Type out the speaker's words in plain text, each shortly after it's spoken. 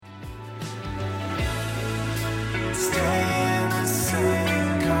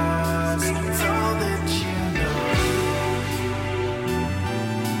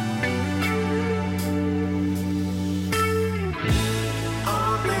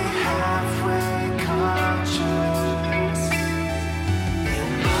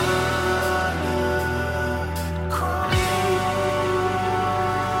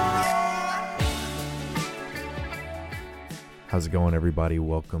How's it going, everybody?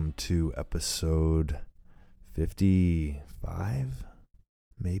 Welcome to episode 55,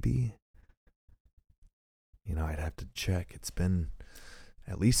 maybe? I'd have to check. It's been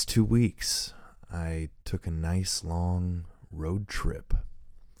at least 2 weeks. I took a nice long road trip,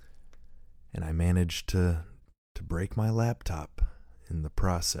 and I managed to break my laptop in the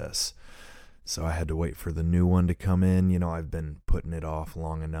process. So I had to wait for the new one to come in. I've been putting it off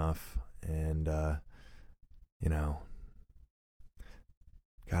long enough, and,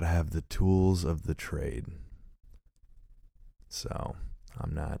 gotta have the tools of the trade. So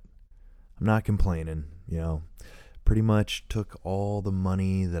I'm not complaining. Pretty much took all the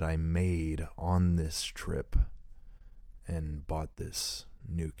money that I made on this trip and bought this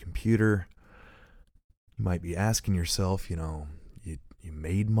new computer. You might be asking yourself, you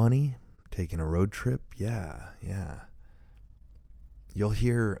made money taking a road trip? Yeah. You'll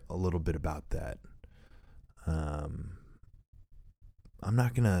hear a little bit about that. I'm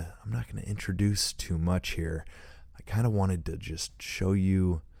not gonna introduce too much here. I kind of wanted to just show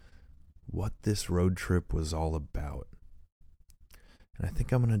you what this road trip was all about. And I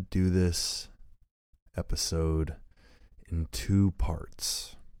think I'm gonna do this episode in 2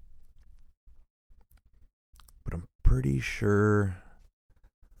 parts. But I'm pretty sure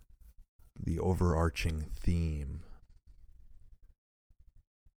the overarching theme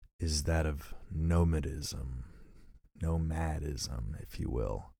is that of nomadism, if you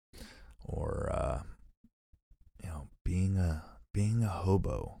will, or being a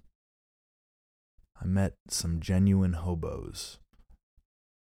hobo. I met some genuine hobos,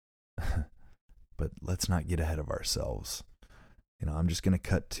 but let's not get ahead of ourselves. I'm just gonna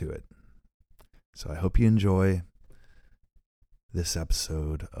cut to it. So I hope you enjoy this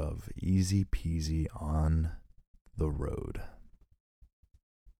episode of Easy Peasy on the Road.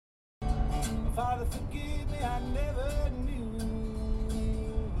 Father, forgive me, I never knew.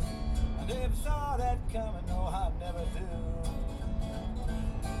 I never saw that coming, no, I never do.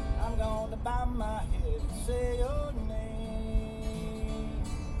 I'm gonna bow my head and say your name.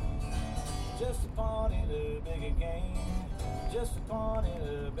 Just a pawn in a bigger game. Just a pawn in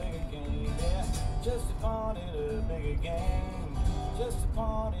a bigger game, yeah. Just a pawn in a bigger game. Just a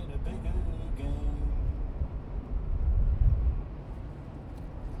pawn in a bigger game.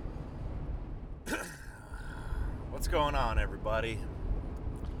 What's going on, everybody?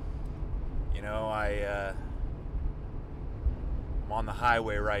 I'm on the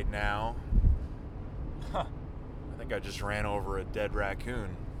highway right now. I think I just ran over a dead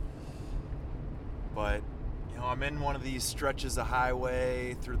raccoon. But, I'm in one of these stretches of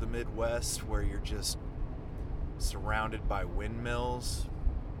highway through the Midwest where you're just surrounded by windmills.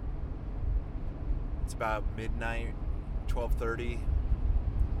 It's about midnight, 12:30.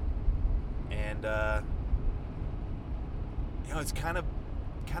 And, it's kind of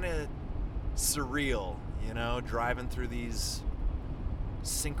surreal, driving through these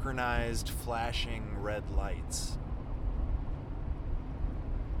synchronized flashing red lights.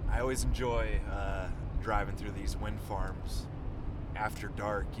 I always enjoy driving through these wind farms after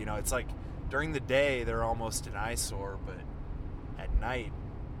dark. It's like during the day they're almost an eyesore, but at night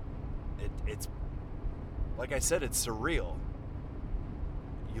it's like I said, it's surreal.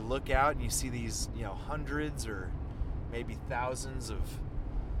 You look out and you see these, hundreds or maybe thousands of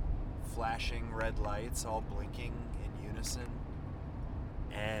flashing red lights all blinking in unison.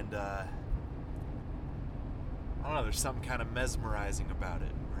 And, I don't know, there's something kind of mesmerizing about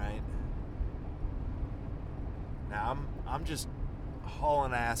it, right? Now, I'm just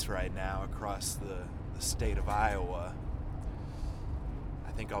hauling ass right now across the state of Iowa.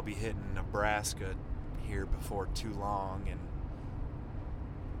 I think I'll be hitting Nebraska here before too long, and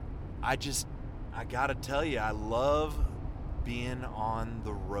I gotta tell you, I love being on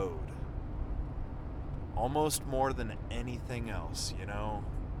the road. Almost more than anything else,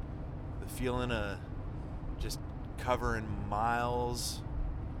 The feeling of just covering miles.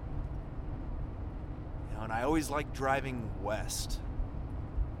 And I always like driving west.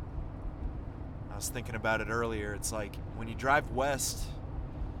 I was thinking about it earlier. It's like when you drive west,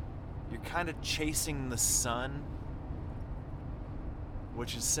 you're kind of chasing the sun,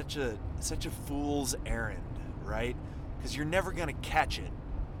 which is such a fool's errand, right? Because you're never going to catch it.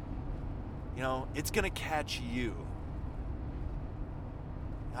 It's going to catch you.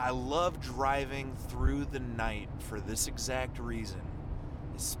 I love driving through the night for this exact reason,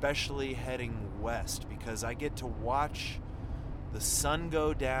 especially heading west, because I get to watch the sun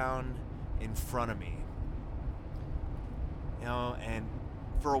go down in front of me. And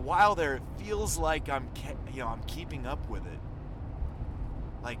for a while there, it feels like I'm keeping up with it.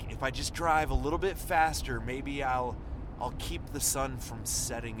 Like if I just drive a little bit faster, maybe I'll I'll keep the sun from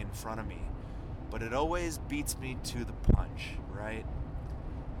setting in front of me. But it always beats me to the punch, right?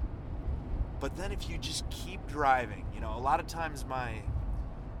 But then if you just keep driving, a lot of times my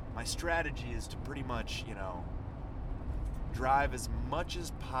strategy is to pretty much, drive as much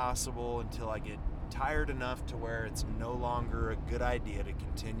as possible until I get tired enough to where it's no longer a good idea to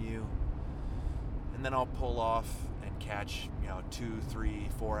continue. And then I'll pull off and catch, 2, 3,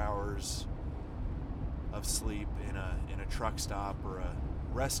 4 hours of sleep in a truck stop or a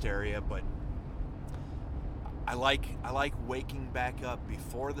rest area. But I like waking back up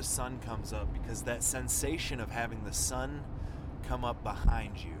before the sun comes up, because that sensation of having the sun come up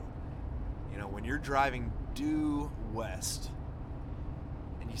behind you, when you're driving due west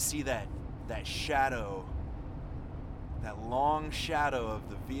and you see that shadow, that long shadow of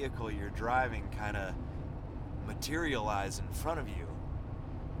the vehicle you're driving kind of materialize in front of you,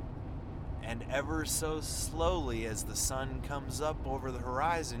 and ever so slowly as the sun comes up over the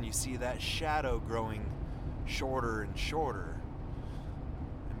horizon, you see that shadow growing shorter and shorter,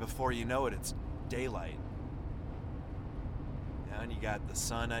 and before you know it, it's daylight. And you got the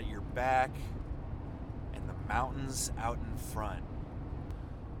sun at your back and the mountains out in front.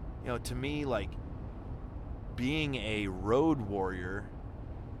 To me, like, being a road warrior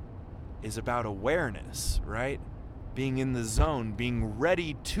is about awareness, right? Being in the zone, being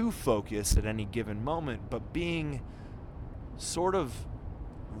ready to focus at any given moment, but being sort of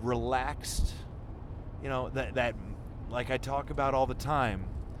relaxed, that like I talk about all the time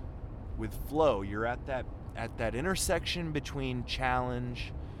with flow. You're at that intersection between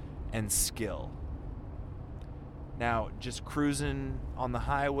challenge and skill. Now, just cruising on the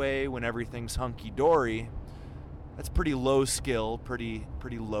highway when everything's hunky-dory, that's pretty low skill, pretty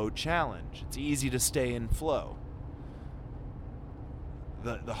low challenge. It's easy to stay in flow.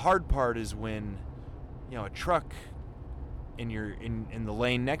 The hard part is when, a truck in the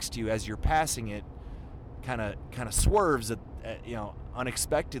lane next to you, as you're passing it, kind of swerves at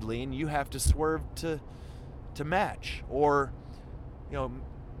unexpectedly, and you have to swerve to match. Or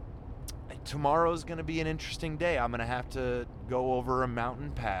tomorrow's going to be an interesting day. I'm going to have to go over a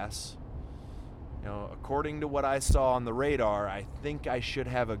mountain pass. According to what I saw on the radar, I think I should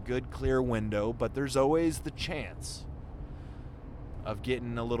have a good clear window, but there's always the chance of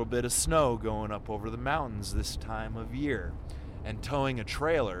getting a little bit of snow going up over the mountains this time of year. And towing a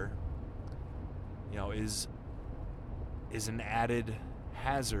trailer, is an added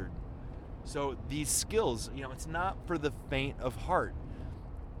hazard. So these skills, it's not for the faint of heart.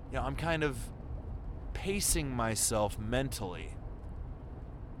 I'm kind of pacing myself mentally,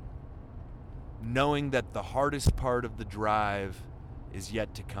 knowing that the hardest part of the drive is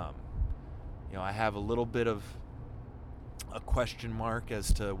yet to come. I have a little bit of a question mark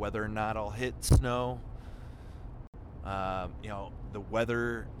as to whether or not I'll hit snow. The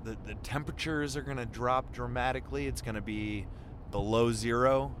weather, the temperatures are going to drop dramatically. It's going to be below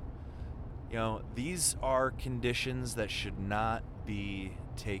zero. These are conditions that should not be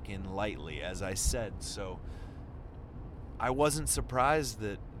taken lightly, as I said. So I wasn't surprised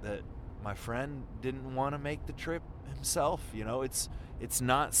that my friend didn't want to make the trip himself. It's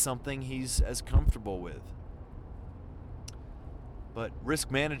not something he's as comfortable with. But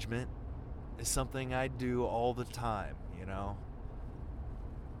risk management is something I do all the time,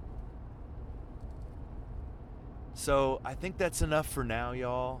 So I think that's enough for now,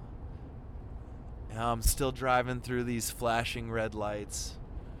 y'all. I'm still driving through these flashing red lights,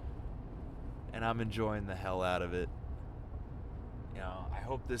 and I'm enjoying the hell out of it. I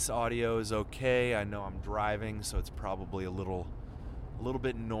hope this audio is okay. I know I'm driving, so it's probably a little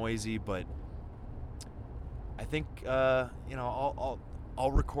bit noisy, but I think I'll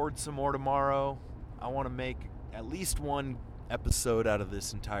record some more tomorrow. I want to make at least one episode out of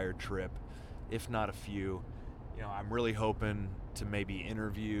this entire trip, if not a few. I'm really hoping to maybe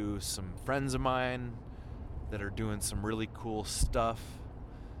interview some friends of mine that are doing some really cool stuff.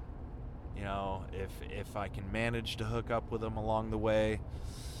 If I can manage to hook up with them along the way.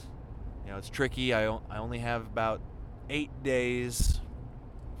 It's tricky. I only have about 8 days,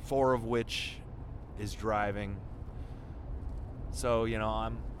 4 of which is driving. So,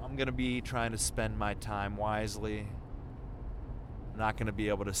 I'm going to be trying to spend my time wisely. I'm not going to be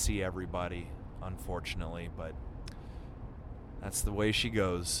able to see everybody, unfortunately, but that's the way she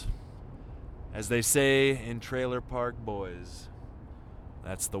goes. As they say in Trailer Park Boys,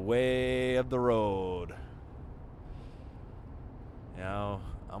 that's the way of the road.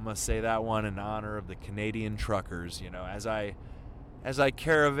 I'm going to say that one in honor of the Canadian truckers. As I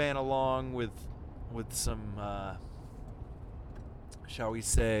caravan along with some, shall we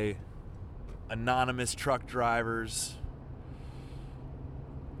say, anonymous truck drivers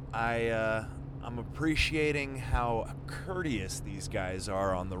I'm appreciating how courteous these guys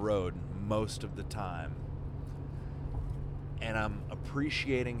are on the road most of the time. And I'm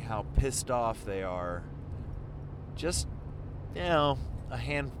appreciating how pissed off they are just, a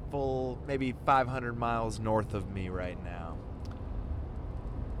handful, maybe 500 miles north of me right now.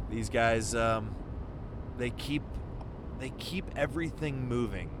 These guys, they keep everything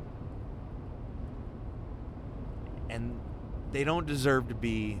moving. And they don't deserve to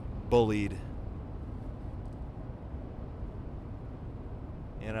be bullied.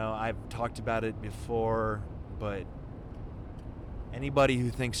 I've talked about it before, but anybody who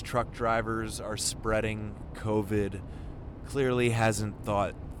thinks truck drivers are spreading COVID clearly hasn't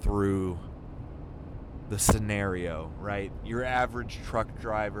thought through the scenario, right? Your average truck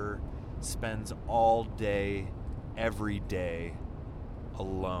driver spends all day, every day,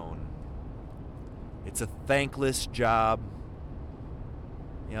 alone. It's a thankless job.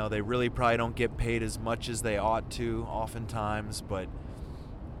 They really probably don't get paid as much as they ought to oftentimes, but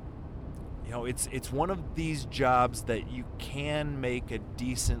it's one of these jobs that you can make a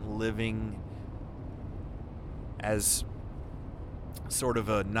decent living as sort of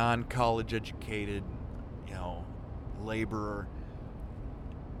a non-college educated, laborer.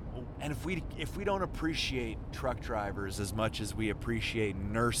 And if we don't appreciate truck drivers as much as we appreciate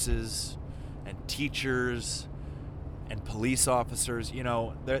nurses and teachers and police officers,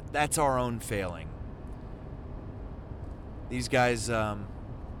 that's our own failing. These guys,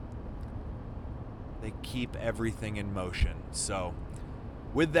 they keep everything in motion. So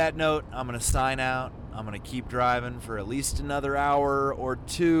with that note, I'm going to sign out. I'm going to keep driving for at least another hour or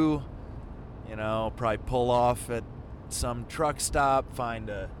two. Probably pull off at some truck stop, find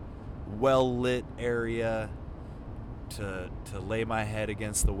a well-lit area to lay my head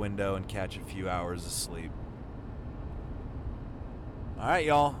against the window and catch a few hours of sleep. All right,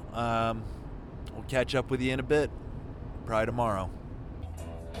 y'all. We'll catch up with you in a bit. Probably tomorrow.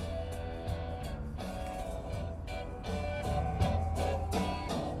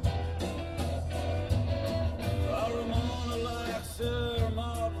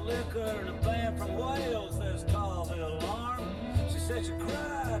 She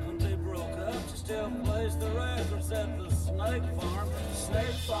cried when they broke up. She still plays the records at the Snake Farm.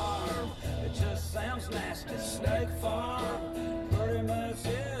 Snake Farm, it just sounds nasty. Snake Farm, pretty much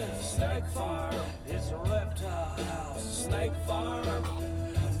is Snake Farm. It's a reptile house. Snake Farm.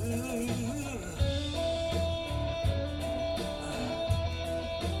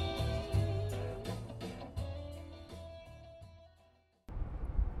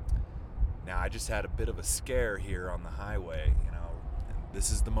 Now, I just had a bit of a scare here on the highway, This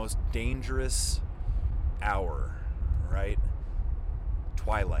is the most dangerous hour, right?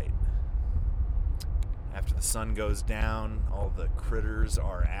 Twilight. After the sun goes down, all the critters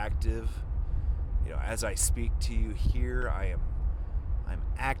are active. As I speak to you here, I'm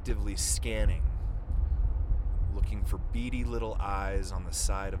actively scanning, looking for beady little eyes on the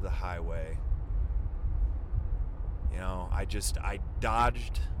side of the highway. I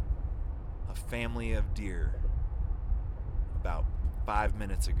dodged a family of deer about 5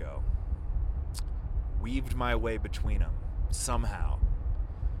 minutes ago. Weaved my way between them somehow.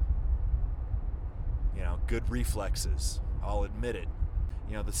 Good reflexes, I'll admit it.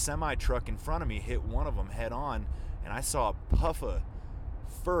 The semi truck in front of me hit one of them head on, and I saw a puff of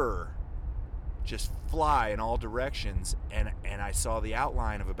fur just fly in all directions, and I saw the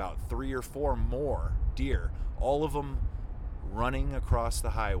outline of about 3 or 4 more deer, all of them running across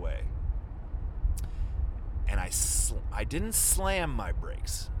the highway. And I didn't slam my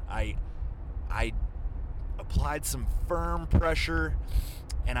brakes. I applied some firm pressure,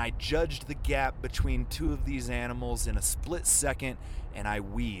 and I judged the gap between two of these animals in a split second, and I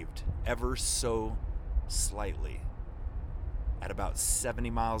weaved ever so slightly at about 70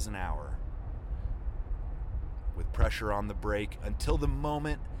 miles an hour with pressure on the brake until the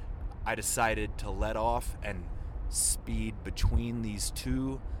moment I decided to let off and speed between these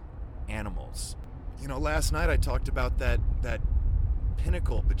two animals. Last night I talked about that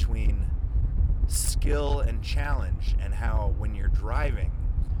pinnacle between skill and challenge, and how when you're driving,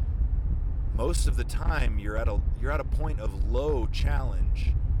 most of the time you're at a point of low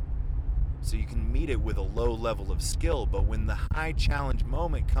challenge, so you can meet it with a low level of skill. But when the high challenge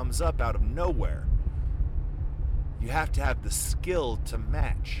moment comes up out of nowhere, you have to have the skill to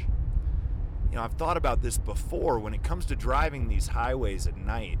match. I've thought about this before when it comes to driving these highways at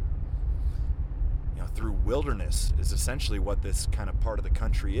night. Through wilderness is essentially what this kind of part of the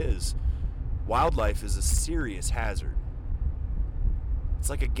country is. Wildlife is a serious hazard. It's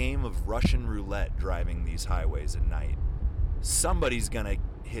like a game of Russian roulette driving these highways at night. somebody's gonna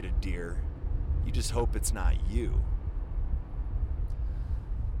hit a deer. You just hope it's not you.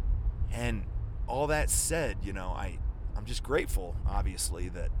 And all that said, I'm just grateful, obviously,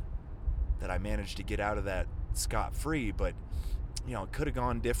 that I managed to get out of that scot-free, but it could have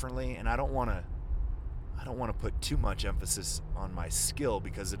gone differently, and I don't want to put too much emphasis on my skill,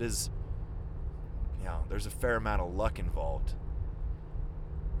 because it is, there's a fair amount of luck involved.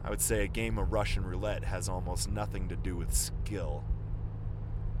 I would say a game of Russian roulette has almost nothing to do with skill.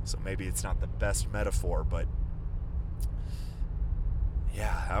 So maybe it's not the best metaphor, but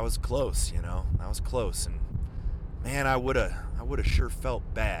yeah, I was close, I was close, and man, I would have sure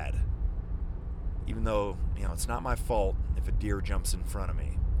felt bad. Even though, it's not my fault if a deer jumps in front of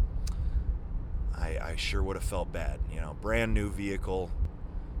me. I sure would have felt bad. Brand new vehicle.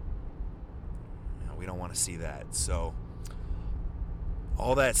 We don't want to see that. So,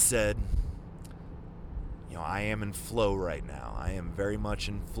 all that said, I am in flow right now. I am very much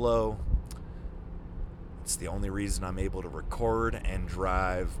in flow. It's the only reason I'm able to record and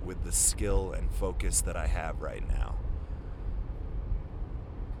drive with the skill and focus that I have right now.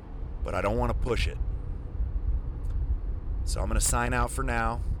 But I don't want to push it. So I'm going to sign out for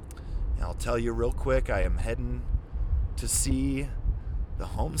now. And I'll tell you real quick, I am heading to see the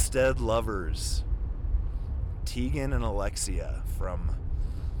Homestead Lovers, Tegan and Alexia, from,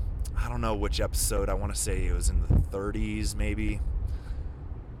 I don't know which episode. I want to say it was in the 30s maybe.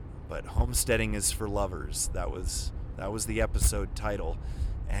 But Homesteading is for Lovers. That was the episode title.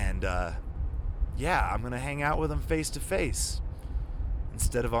 And I'm going to hang out with them face to face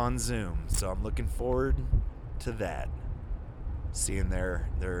instead of on Zoom. So I'm looking forward to that. Seeing their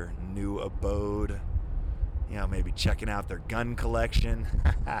new abode. Maybe checking out their gun collection.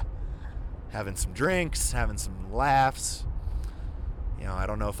 Having some drinks, having some laughs. I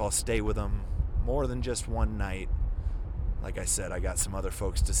don't know if I'll stay with them more than just one night. Like I said, I got some other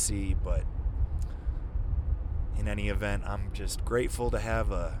folks to see, but in any event, I'm just grateful to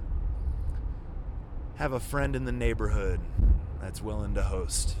have a friend in the neighborhood that's willing to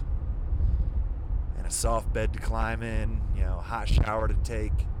host. And a soft bed to climb in, hot shower to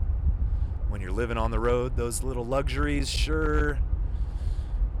take. When you're living on the road, those little luxuries sure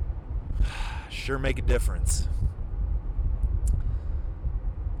make a difference.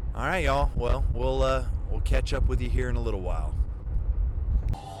 All right, y'all. Well, we'll catch up with you here in a little while.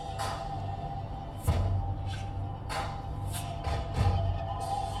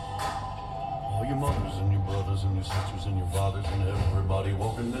 All your mothers and your brothers and your sisters and your fathers and everybody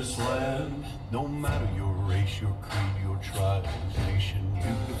walking this land, no matter your race, your creed, your tribe, nation you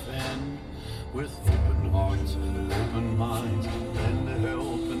defend, with open hearts and open minds, lend a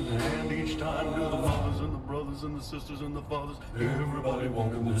helping hand each time to the mothers and the brothers and the sisters and the fathers, everybody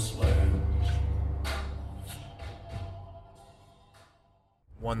walking this land.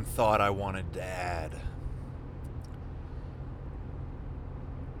 One thought I wanted to add.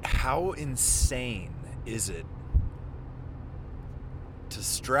 How insane is it to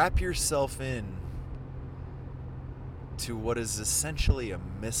strap yourself in to what is essentially a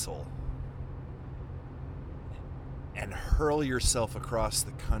missile and hurl yourself across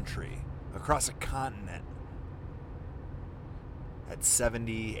the country, across a continent at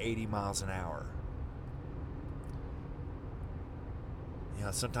 70, 80 miles an hour?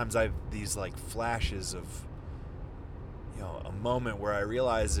 Sometimes I have these flashes of a moment where I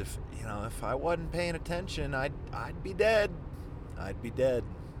realize if I wasn't paying attention, I'd be dead. I'd be dead.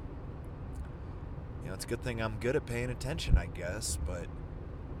 It's a good thing I'm good at paying attention, I guess, but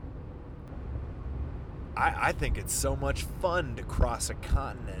I think it's so much fun to cross a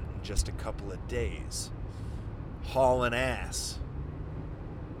continent in just a couple of days, hauling ass.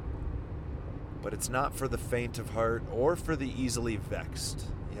 But it's not for the faint of heart or for the easily vexed.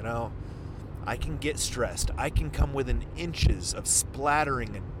 I can get stressed. I can come within inches of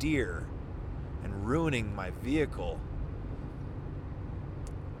splattering a deer and ruining my vehicle.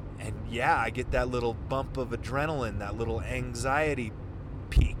 And yeah, I get that little bump of adrenaline, that little anxiety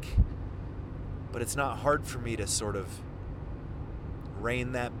peak. But it's not hard for me to sort of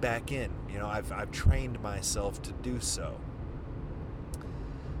rein that back in. I've trained myself to do so.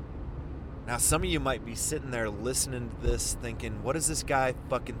 Now, some of you might be sitting there listening to this thinking, what does this guy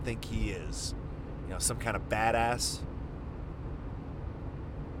fucking think he is? Some kind of badass?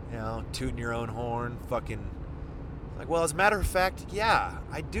 Tooting your own horn, fucking... well, as a matter of fact, yeah,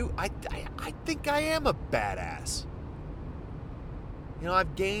 I do. I think I am a badass.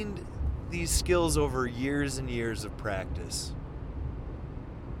 I've gained these skills over years and years of practice.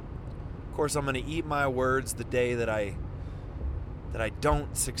 Of course, I'm going to eat my words the day that I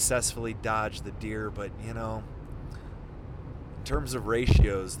don't successfully dodge the deer, but terms of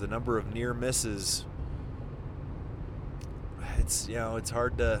ratios, the number of near misses, it's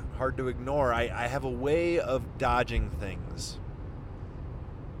hard to ignore. I have a way of dodging things.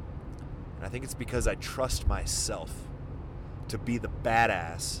 And I think it's because I trust myself to be the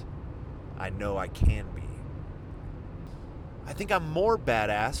badass I know I can be. I think I'm more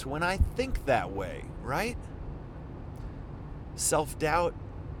badass when I think that way, right? Self-doubt,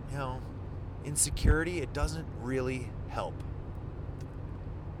 insecurity, it doesn't really help.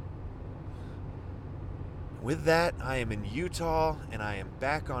 With that, I am in Utah, and I am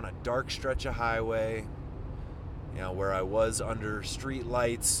back on a dark stretch of highway, where I was under street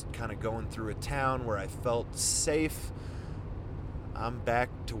lights, kind of going through a town where I felt safe. I'm back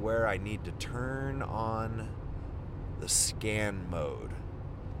to where I need to turn on the scan mode.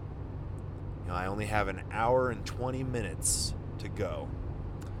 I only have an hour and 20 minutes to go.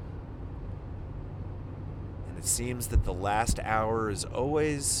 And it seems that the last hour is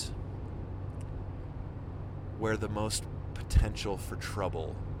always where the most potential for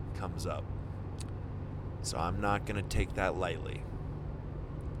trouble comes up. So I'm not going to take that lightly.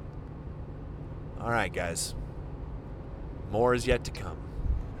 All right, guys. More is yet to come.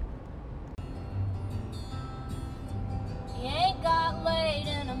 He ain't got laid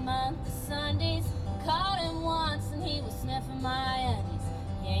in a month of Sundays. Caught him once and he was sniffing my undies.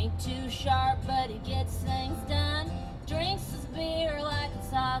 He ain't too sharp, but he gets things done. Drinks his beer like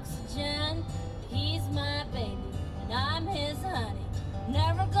it's oxygen. He's my baby and I'm his honey.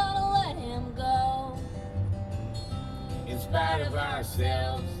 Never gonna let him go. In spite of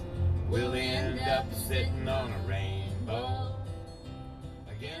ourselves, we'll end up sitting on a rainbow.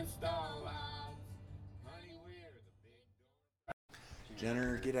 Against all odds, honey, we're the big...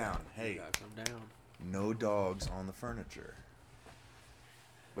 Jenner, get down. Hey, Come down. no dogs on the furniture.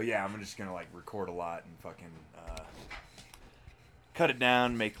 But yeah, I'm just gonna record a lot and fucking cut it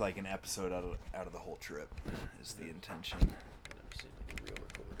down, make an episode out of the whole trip. Is the intention. I've never seen a real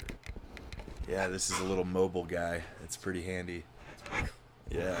recorder. Yeah, this is a little mobile guy. It's pretty handy.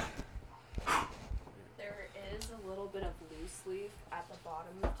 Yeah. There is a little bit of loose leaf at the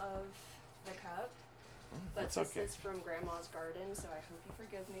bottom of the cup, but That's this okay. is from Grandma's garden, so I hope you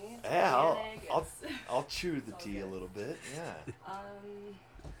forgive me. It's Yeah, organic, I'll chew the it's all tea a good. little bit. Yeah. We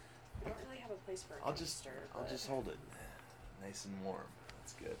don't really have a place for a I'll just dumpster, but hold it nice and warm.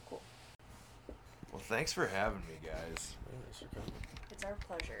 That's good. Cool. Well, thanks for having me, guys. Thanks for coming. it's our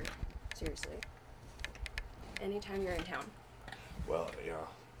pleasure. Seriously. Anytime you're in town. Well,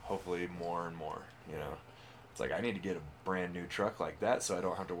 hopefully more and more. It's I need to get a brand new truck like that so I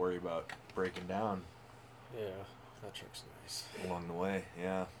don't have to worry about breaking down Yeah, that truck's nice. along the way.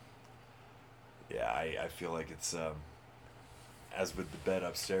 Yeah. Yeah, I feel like it's as with the bed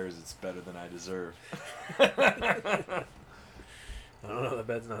upstairs, it's better than I deserve. I don't know, the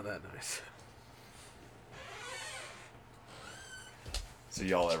bed's not that nice. So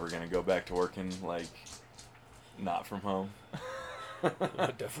y'all ever gonna go back to working not from home? I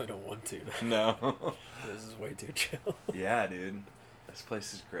definitely don't want to. No. This is way too chill. Yeah, dude. This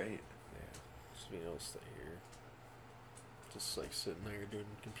place is great. Yeah, just being able to stay here. Just sitting there doing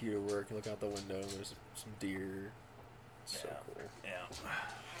computer work, you look out the window, and there's some deer. It's so cool. Yeah.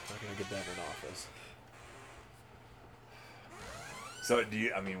 Not gonna get that in an office. So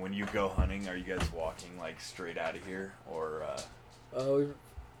when you go hunting, are you guys walking straight out of here or Oh,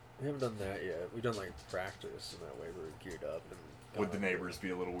 we haven't done that yet. We've done practice, and that way we're geared up. And would the neighbors be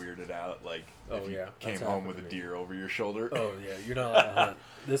a little weirded out if you came that's home with a happened to me. deer over your shoulder? Oh yeah, you're not allowed to hunt.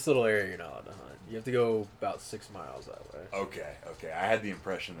 This little area, you're not allowed to hunt. You have to go about 6 miles that way. Okay. I had the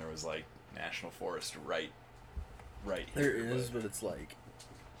impression there was national forest right here. There is, but it's I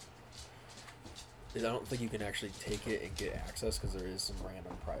don't think you can actually take it and get access because there is some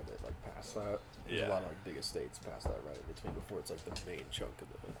random private past that. There's a lot of big estates past that right in between before it's the main chunk of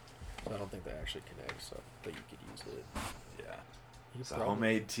the. So I don't think they actually connect, so but you could use it. Yeah. You So probably-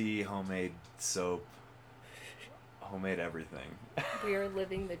 homemade tea, homemade soap, homemade everything. We are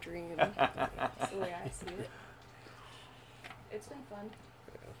living the dream. That's the way I see it. It's been fun.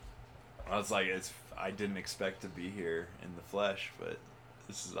 I was I didn't expect to be here in the flesh, but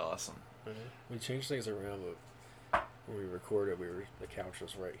this is awesome. We changed things around, but when we recorded, the couch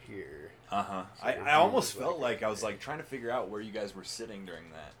was right here. Uh-huh. So I almost felt I was trying to figure out where you guys were sitting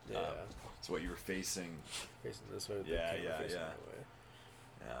during that. Yeah. So what you were facing. Facing this way. Yeah, the camera facing yeah. That way.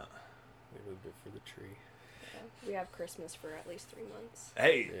 Yeah. We moved it for the tree. Yeah. We have Christmas for at least 3 months.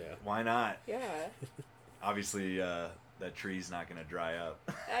 Hey, Yeah. why not? Yeah. Obviously, that tree's not going to dry up.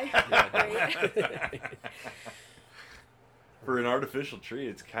 Right? For an artificial tree,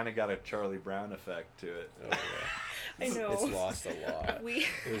 it's kind of got a Charlie Brown effect to it. Oh, yeah. I know. It's lost a lot. We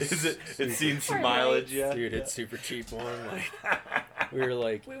It's seen some Our mileage lights. yet? Dude, it's super cheap one. Like, we were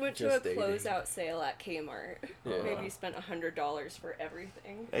like, we went to just a dating. closeout sale at Kmart. Yeah. Maybe spent $100 for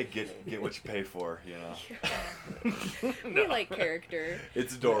everything. Hey, get what you pay for, you know. We like character.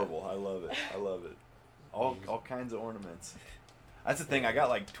 It's adorable. I love it. I love it. All kinds of ornaments. That's the thing. I got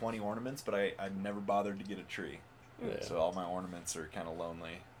like 20 ornaments, but I never bothered to get a tree. Yeah. So all my ornaments are kind of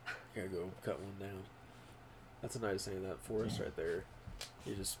lonely. Gotta go cut one down. That's a nice thing. That forest right there.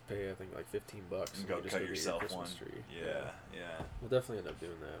 You just pay, I think, like $15. And go you just cut get your yourself Christmas one. Tree. Yeah. We'll definitely end up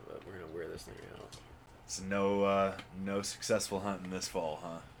doing that, but we're gonna wear this thing out. So no successful hunting this fall,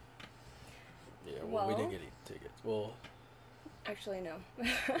 huh? Yeah, well, we Well- didn't get any tickets. Well, Actually, no.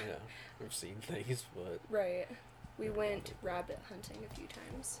 yeah, we've seen things, but Right. We went rabbit hunting a few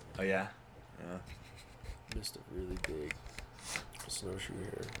times. Oh yeah. Yeah. missed a really big snowshoe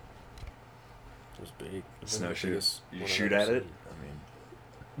hare. It was big. Snowshoe. You One I've shoot ever at it? seen. I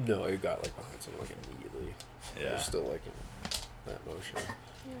mean, No, it got like behind something like immediately. It yeah. was still like in that motion.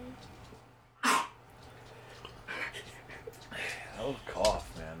 Oh,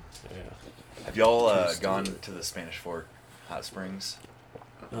 cough, man. Yeah. Have y'all Just gone do it. to the Spanish Fork hot springs?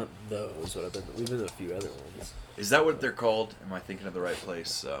 Not those, but we've been to a few other ones. Is that what they're called? Am I thinking of the right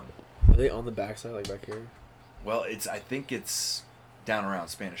place? Are they on the backside, like back here? Well, I think it's down around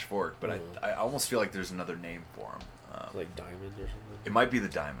Spanish Fork, but Mhm. I almost feel like there's another name for them. Like Diamond or something? It might be the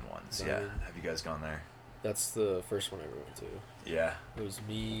Diamond ones. Diamond. Yeah. Have you guys gone there? That's the first one I ever went to. Yeah. It was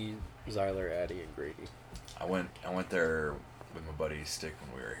me, Zyler, Addie, and Grady. I went there with my buddy Stick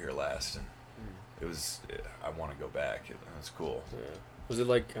when we were here last, and it was. I want to go back. It was cool. Yeah. Was it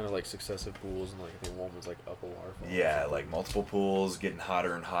like kind of like successive pools and like I think one was like up a waterfall? or Yeah, something? like multiple pools, getting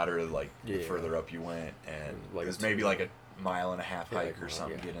hotter and hotter. Like the Yeah. further up you went, and Like it was a maybe two- like a mile and a half Yeah, hike like or a mile,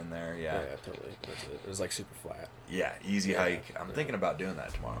 something. yeah. Get in there. Yeah, Yeah. totally. That's it. It was like super flat. Yeah, easy Yeah, hike. I'm yeah. thinking about doing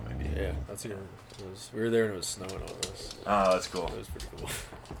that tomorrow, maybe. Yeah, that's even. We were there and it was snowing on us. Oh, that's cool. It was pretty cool.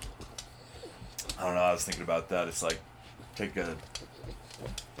 I don't know. I was thinking about that. It's like take a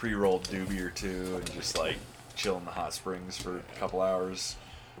pre-rolled doobie or two and just like chill in the hot springs for a couple hours.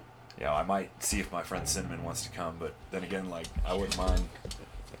 Yeah, I might see if my friend Cinnamon wants to come, but then again, like I wouldn't mind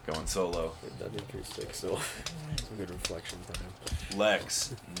going solo. That'd be pretty sick. Still, some good reflection time.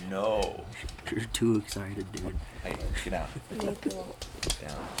 Lex, no. You're too excited, dude. Hey, get down. Maple, Get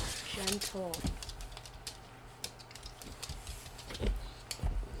down. gentle.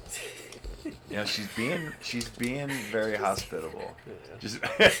 Yeah, she's being very hospitable. Yeah. Just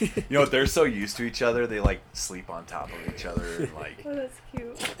you know, they're so used to each other, they like sleep on top of each other and like Oh, that's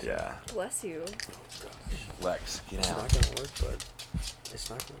cute. yeah. Bless you. Lex, get It's out. not gonna work, but it's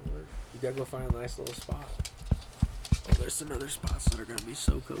not gonna work. You gotta go find a nice little spot. Oh, there's some other spots that are gonna be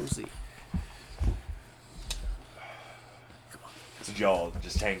so cozy. So did y'all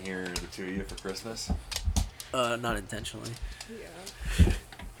just hang here, the two of you, for Christmas? Not intentionally. Yeah.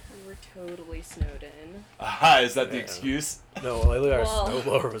 We were totally snowed in. Is that the Yeah. excuse? No, like our Well-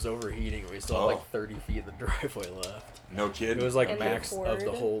 snowblower was overheating. We still had Oh. like 30 feet in the driveway left. No kid. It was like And the max of the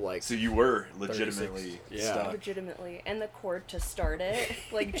cord. whole like. So you were 36. legitimately Yeah. stuck. Legitimately. And the cord to start it,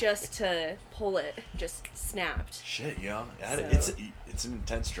 like just to pull it, just snapped. Shit, yo. So- It's an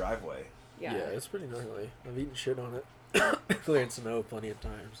intense driveway. Yeah. Yeah, it's pretty gnarly. I've eaten shit on it. Cleared snow plenty of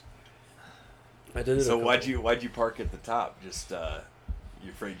times. I did it. So why'd you park at the top? Just you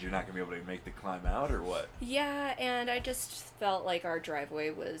afraid you're not gonna be able to make the climb out, or what? Yeah, and I just felt like our driveway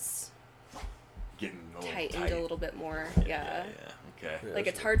was Getting a little tightened tight. a little bit more. Yeah. Okay. Yeah, Like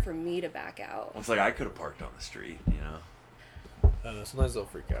that's it's hard for me to back out. Well, it's like I could have parked on the street, you know. Sometimes they'll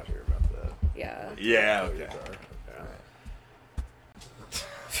freak out here about that. Yeah. Yeah. Tell Okay. your car. Alright.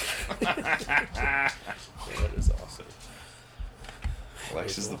 Yeah, that is awesome.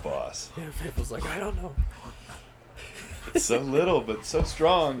 Lex is the boss. Yeah, Maple's like, I don't know. It's so little, but so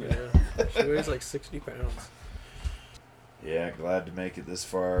strong. Yeah, she weighs like 60 pounds. Yeah, glad to make it this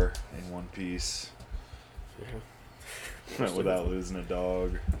far in one piece Yeah. without losing a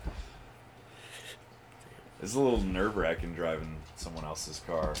dog. It's a little nerve-wracking driving someone else's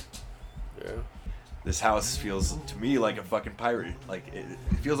car. Yeah. This house feels to me like a fucking pirate. Like it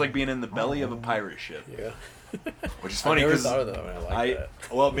feels like being in the belly of a pirate ship. Yeah. Which is funny I never because thought of that. I like that.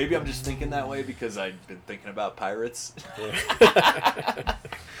 well, maybe I'm just thinking that way because I've been thinking about pirates. Yeah.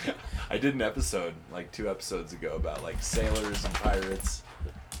 I did an episode like 2 episodes ago about like sailors and pirates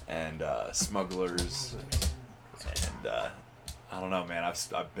and smugglers, and I don't know, man.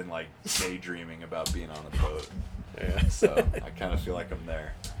 I've been like daydreaming about being on a boat, Yeah. so I kind of feel like I'm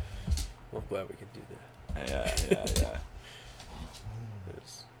there. Well, I'm glad we can do that. Yeah.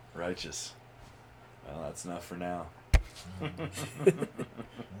 It's- Righteous. Well, that's enough for now. Well,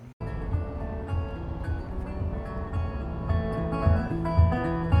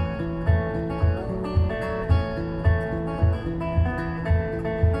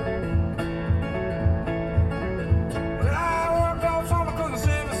 I worked all summer 'cause of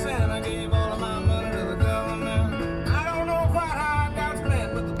 7 cents. I gave all of my money to the government. I don't know quite how I got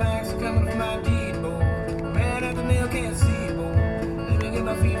spent, but the banks are coming from my deed, boy. Man at the mill can't see, boy. Let me get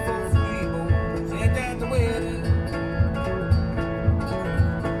my feet for free, boy. Ain't that the way it is?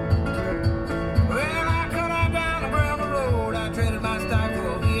 Well, I cut out down the gravel road. I traded my stock for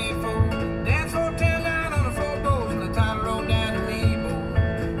a V8 Dance for 10 down on the floorboards, and the title rolled down to me,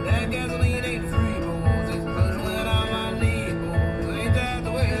 boy. That gasoline ain't free, boys. It's puzzling on my knee, boys. Ain't that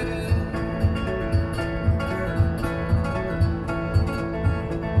the way it is?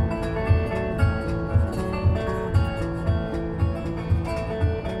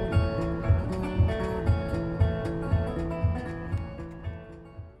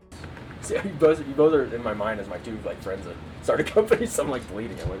 See, you both are in my mind as my two like friends that started companies. So I'm like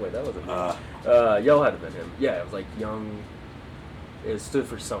bleeding. I'm like, wait, that wasn't me. Yell had been him. Yeah, it was like young. It stood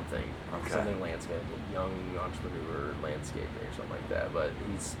for something. Okay. Something landscape, young entrepreneur landscaping or something like that. But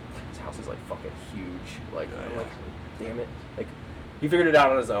his house is like fucking huge. Like, I'm like, damn it. Like, he figured it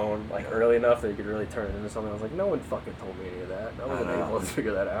out on his own, like early enough that he could really turn it into something. I was like, no one fucking told me any of that. I wasn't able to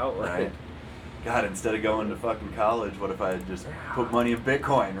figure that out. Like, Right. God, instead of going to fucking college, what if I had just put money in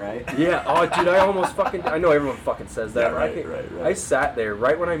Bitcoin, right? Yeah, oh, dude, I almost fucking... I know everyone fucking says that. Yeah, right. I sat there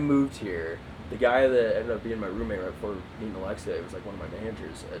right when I moved here. The guy that ended up being my roommate right before meeting Alexia, he was like one of my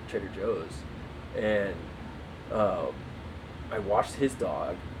managers at Trader Joe's. And I watched his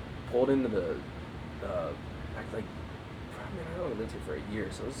dog, pulled into the... I only lived here for a year,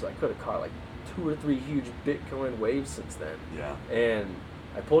 so I could have caught like 2 or 3 huge Bitcoin waves since then. Yeah. And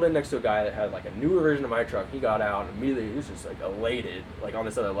I pulled in next to a guy that had like a newer version of my truck. He got out and immediately he was just like elated, like on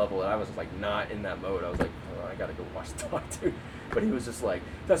this other level. And I was just like not in that mode. I was like, oh, I gotta go watch the dog too. But he was just like,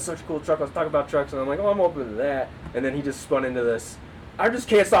 that's such a cool truck. Let's talk about trucks. And I'm like, oh, I'm open to that. And then he just spun into this. I just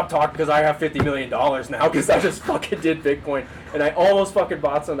can't stop talking because I have $50 million now because I just fucking did Bitcoin. And I almost fucking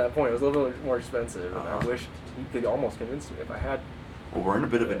bought some at that point. It was a little bit more expensive. And I wish he could almost convince me if I had. Well, we're in a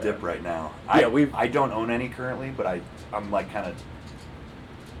bit of a dip right now. Yeah, I don't own any currently, but I'm like kind of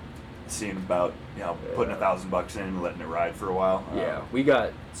seeing about, putting $1,000 in and letting it ride for a while. Yeah, we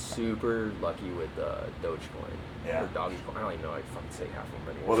got super lucky with Dogecoin. Yeah. Or Doggycoin. I don't even know. I fucking say half of them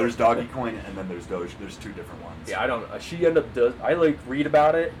anymore. Well, there's Doggycoin and then there's Doge. There's 2 different ones. Yeah, I don't. She ended up I like read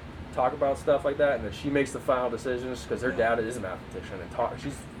about it, talk about stuff like that, and then she makes the final decisions because her dad is a mathematician and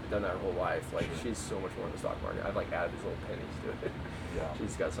she's done that her whole life. Like she's so much more in the stock market. I've like added these little pennies to it. Yeah.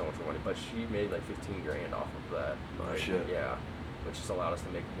 She's got so much more money, but she made like $15,000 off of that. Oh, Like, shit. Yeah, which just allowed us to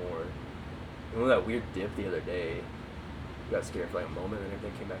make more. You know that weird dip the other day? We got scared for like a moment and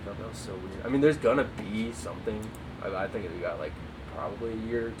everything came back up. That was so weird. I mean, there's gonna be something. I think we got like probably a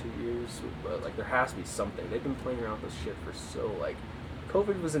year or 2 years, but like there has to be something. They've been playing around with this shit for so like.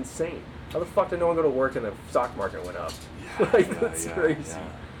 COVID was insane. How the fuck did no one go to work and the stock market went up? That's crazy.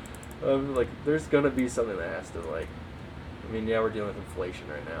 Yeah. Like, there's gonna be something that has to like. I mean, yeah, we're dealing with inflation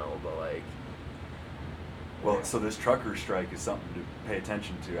right now, but like. Well, so this trucker strike is something to pay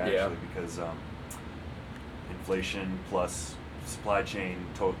attention to actually because inflation plus supply chain,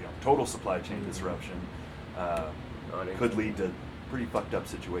 total supply chain disruption could lead to pretty fucked up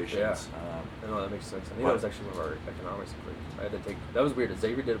situations. Yeah. I know, that makes sense. I think that was actually one of our economics. I had to take, that was weird.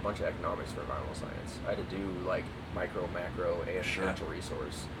 Xavier did a bunch of economics for environmental science. I had to do like micro, macro, and natural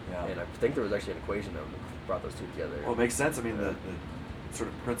resource. Yeah. And I think there was actually an equation that brought those two together. Well, it makes sense. I mean, the sort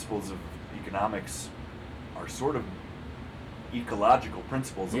of principles of economics are sort of ecological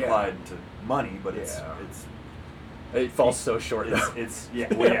principles applied to money, but it falls so short though. It's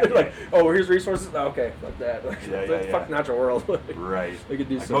like, oh, here's resources. Oh, okay, like that. Like, fuck natural world. Right. They could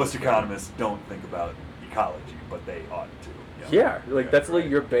do like so most much economists don't think about ecology, but they ought to. Yeah, like that's like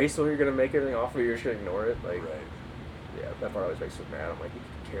your base, so you're gonna make everything off of. You're just gonna ignore it. Like, yeah, that part always makes me mad. I'm like, you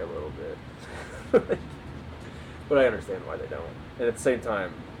can care a little bit, but I understand why they don't. And at the same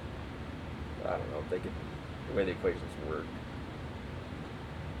time, I don't know if they could. The way the equations work,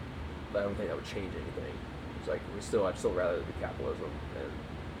 I don't think that would change anything. It's like I'd still rather the capitalism, and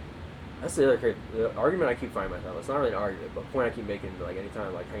that's the other the argument I keep finding myself. It's not really an argument, but the point I keep making, like anytime I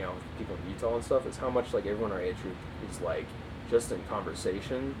like hang out with people in Utah and stuff, is how much like everyone our age group is like just in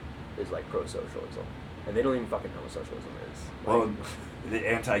conversation is like pro-socialism, and they don't even fucking know what socialism is. Like, Well, the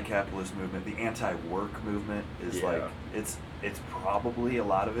anti-capitalist movement, the anti-work movement is like it's probably a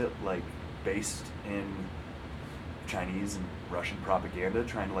lot of it like based in Chinese and Russian propaganda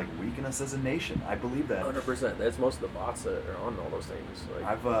trying to like weaken us as a nation. I believe that. 100%. That's most of the bots that are on all those things. Like,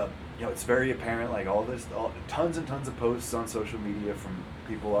 I've it's very apparent, like tons and tons of posts on social media from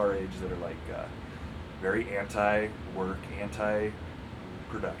people our age that are like very anti-work,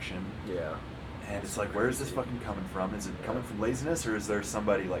 anti-production. yeah. And it's like, where is this fucking coming from? Is it coming from laziness, or is there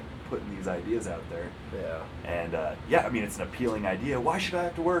somebody like putting these ideas out there? Yeah. And I mean, it's an appealing idea. Why should I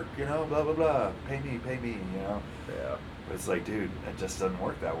have to work? You know, blah blah blah. Pay me. You know. Yeah. But it's like, dude, it just doesn't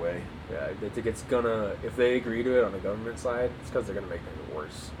work that way. Yeah, I think it's gonna, if they agree to it on the government side, it's because they're gonna make things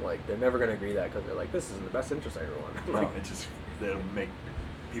worse. Like, they're never gonna agree to that because they're like, this is in the best interest of everyone. No, Like, it just it'll make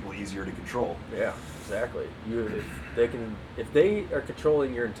people easier to control. yeah, exactly. If they are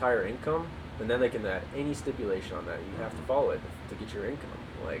controlling your entire income, and then they can add any stipulation on that, you have to follow it to get your income.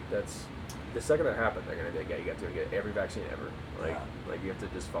 Like, that's the second that happens, they're gonna be like, yeah, you have to get every vaccine ever. Like you have to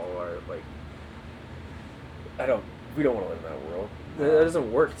just follow our we don't want to live in that world. That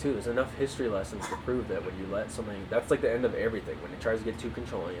doesn't work too. There's enough history lessons to prove that when you let something, that's like the end of everything. When it tries to get too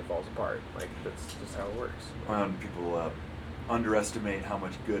controlling, it falls apart. Like, that's just how it works. When people underestimate how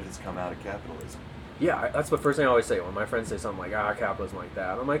much good has come out of capitalism. Yeah, that's the first thing I always say when my friends say something like, capitalism like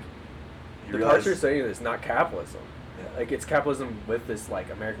that. I'm like, You the realize- part you're saying is not capitalism. Yeah. Like, it's capitalism with this, like,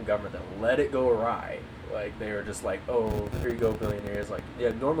 American government that let it go awry. Like, they were just like, oh, here you go, billionaires. Like,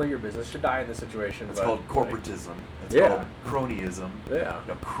 yeah, normally your business should die in this situation. It's but, called like, corporatism. It's Yeah. called cronyism. Yeah. You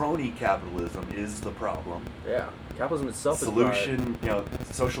know, crony capitalism is the problem. Yeah. Capitalism itself Solution,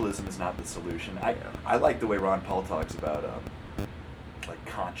 socialism is not the solution. I like the way Ron Paul talks about like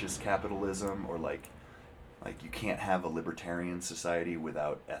conscious capitalism, or like you can't have a libertarian society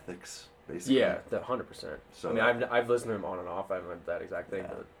without ethics, basically. Yeah, 100%. So- I mean, I've listened to him on and off. I haven't read that exact thing,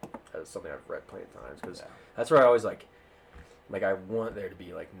 Yeah. but that's something I've read plenty of times. Because Yeah. that's where I always like I want there to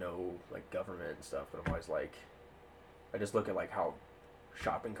be like no like government and stuff, but I'm always like, I just look at like how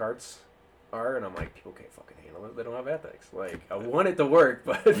shopping carts are, and I'm like, people can't fucking handle it. They don't have ethics. Like, I want it to work,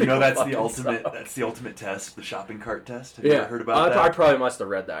 but You they know, don't that's fucking the ultimate. suck. That's the ultimate test, the shopping cart test. Have you Yeah, ever heard about that? I probably must have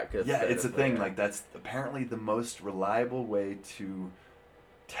read that. Cause Yeah, it's a thing. yeah. Like, that's apparently the most reliable way to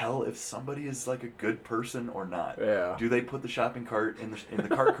tell if somebody is like a good person or not. Yeah. Do they put the shopping cart in the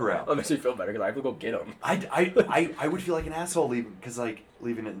cart corral? That makes me feel better because I have to go get them. I would feel like an asshole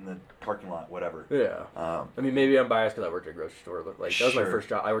leaving it in the parking lot, whatever. Yeah. I mean, maybe I'm biased because I worked at a grocery store. Like, that was my Sure. first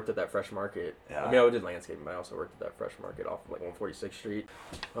job. I worked at that fresh market. Yeah. I mean, I did landscaping, but I also worked at that fresh market off of, like, 146th Street.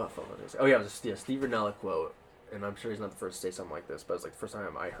 Oh, fuck, what is it? Oh, yeah, it was a Steve Rinella quote. And I'm sure he's not the first to say something like this, but it's like the first time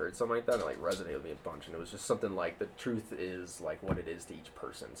I heard something like that, and it like resonated with me a bunch. And it was just something like, the truth is like what it is to each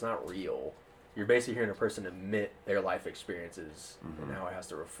person. It's not real. You're basically hearing a person admit their life experiences and how it has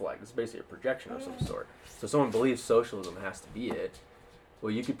to reflect. It's basically a projection of some sort. So if someone believes socialism has to be it,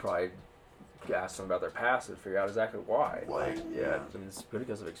 well, you could probably ask them about their past and figure out exactly why. Why? Yeah, and it's good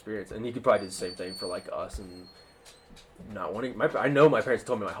because of experience. And you could probably do the same thing for like us and not wanting. I know my parents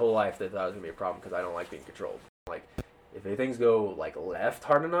told me my whole life they thought it was gonna be a problem because I don't like being controlled. Like, if things go like left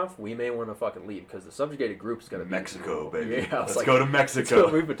hard enough, we may want to fucking leave because the subjugated group is gonna be Mexico, baby. Yeah, Let's go to Mexico. That's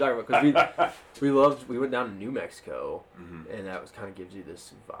what we've been talking about because we went down to New Mexico, and that was kind of gives you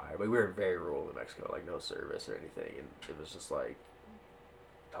this vibe. Like, we were in very rural New Mexico, like no service or anything, and it was just like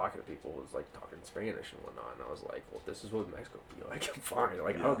talking to people was like talking Spanish and whatnot, and I was like, well, this is what Mexico would be like. I'm fine.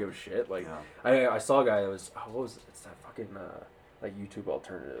 Like, I don't give a shit. Like, I saw a guy that was what was it? It's that fucking like YouTube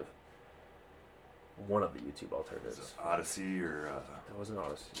alternative. One of the YouTube alternatives. Is it Odyssey or? That wasn't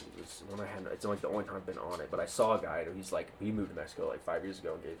Odyssey. It was one I had. It's like the only time I've been on it. But I saw a guy, and he's like, he moved to Mexico like 5 years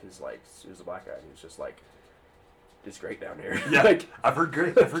ago and gave his like, he was a black guy, and he was just like, it's great down here. Yeah, like, I've heard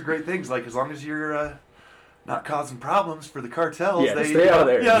great things. Like, as long as you're not causing problems for the cartels, Yeah, they stay out of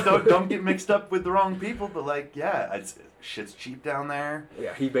there. Yeah, don't get mixed up with the wrong people. But like, yeah, shit's cheap down there.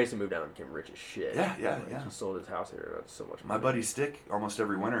 yeah, he basically moved down and became rich as shit. Yeah. He sold his house here. That's so much My money. buddy Stick, almost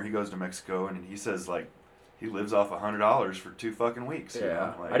every winter, he goes to Mexico, and he says like he lives off $100 for 2 fucking weeks. Yeah, You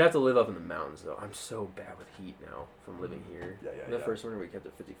know? Like, I'd have to live up in the mountains though. I'm so bad with heat now from living here. Yeah, The first winter we kept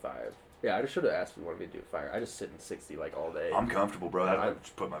it 55. Yeah, I just should have asked if you wanted me to do a fire. I just sit in 60 like all day. I'm comfortable, bro. I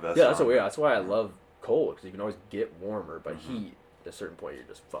just put my vest Yeah, on. that's what. Yeah, that's why I love cold because you can always get warmer, but heat at a certain point you're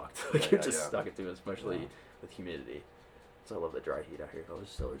just fucked. Like, you're just stuck into it, especially with humidity. So I love the dry heat out here. Oh,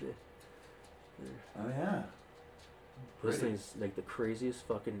 it's so legit. Oh yeah. Those Pretty. things make the craziest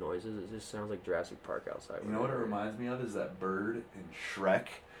fucking noises. It just sounds like Jurassic Park outside. You know what it reminds me of is that bird in Shrek.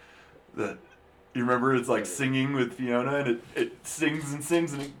 That you remember it's like singing with Fiona, and it sings and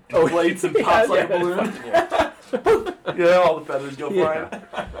sings and it inflates and pops like a balloon. Yeah, all the feathers go flying.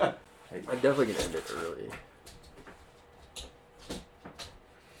 I'm definitely gonna end it early.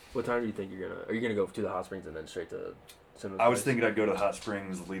 What time do you think you're gonna? Are you gonna go to the hot springs and then straight to I was thinking I'd go to the hot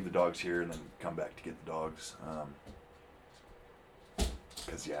springs, leave the dogs here, and then come back to get the dogs.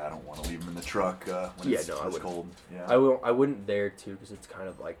 Because I don't want to leave them in the truck when it's cold. Yeah, I wouldn't dare to, because it's kind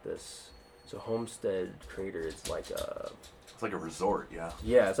of like this. So Homestead Crater, it's like a. It's like a resort, yeah.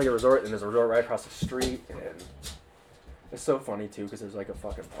 Yeah, it's like a resort, and there's a resort right across the street, and it's so funny too, because there's like a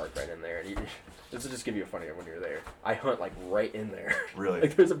fucking park right in there, and this will just give you a funny when you're there. I hunt like right in there. Really?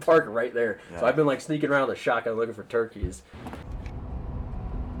 Like there's a park right there, yeah. So I've been like sneaking around with a shotgun looking for turkeys.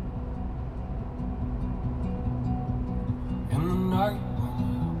 In the night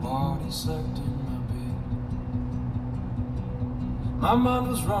when my body slept in my bed, my mind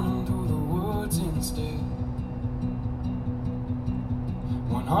was running through the woods instead.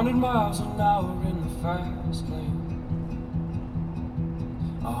 100 miles an hour in the fast lane,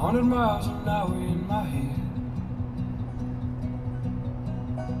 100 miles an hour in my head.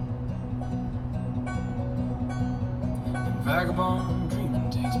 And vagabond dreaming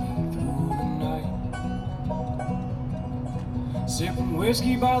takes me through the night, sipping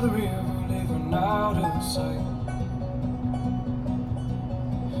whiskey by the river, living out of sight.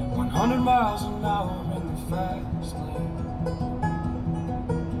 100 miles an hour in the fast lane,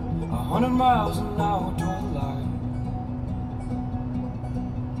 100 miles an hour toward the light.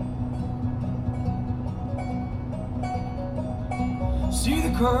 See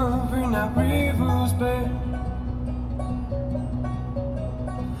the curve in that river's bed.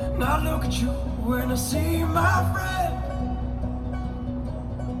 Now look at you when I see my friend.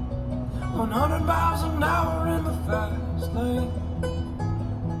 100 miles an hour in the fast lane,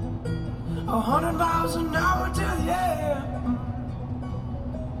 100 miles an hour till the end.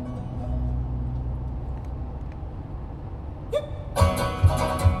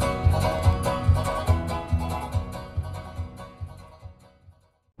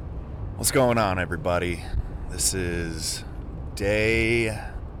 What's going on, everybody? This is day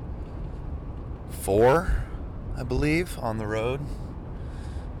 4, I believe, on the road.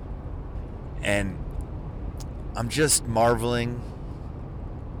 And I'm just marveling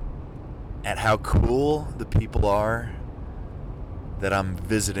at how cool the people are that I'm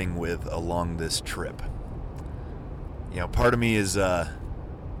visiting with along this trip. You know, part of me is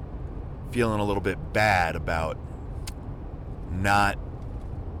feeling a little bit bad about not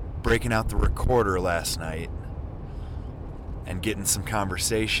breaking out the recorder last night and getting some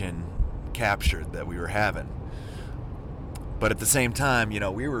conversation captured that we were having. But at the same time, you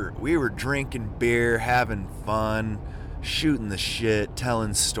know, we were drinking beer, having fun, shooting the shit,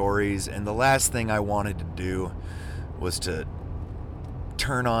 telling stories, and the last thing I wanted to do was to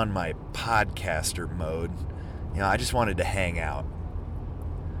turn on my podcaster mode. You know, I just wanted to hang out.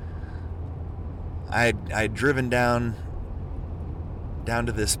 I'd driven down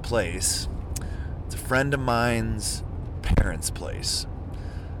to this place. It's a friend of mine's parents' place.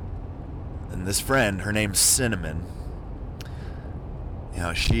 And this friend, her name's Cinnamon. You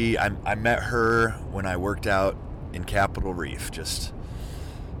know, I met her when I worked out in Capitol Reef, just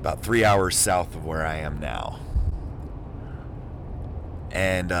about 3 hours south of where I am now.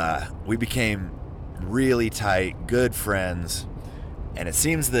 And we became really tight, good friends. And it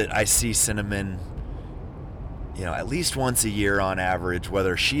seems that I see Cinnamon, you know, at least once a year on average,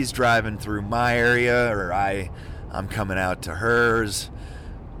 whether she's driving through my area or I'm coming out to hers.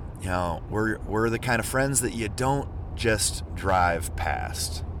 You know, we're the kind of friends that you don't just drive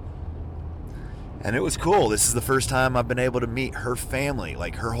past. And it was cool. This is the first time I've been able to meet her family,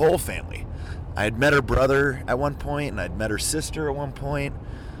 like her whole family. I had met her brother at one point, and I'd met her sister at one point,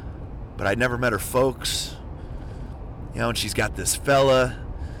 but I'd never met her folks. You know, and she's got this fella,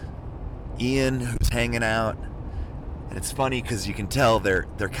 Ian, who's hanging out. And it's funny because you can tell they're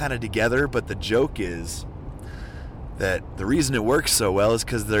kind of together, but the joke is that the reason it works so well is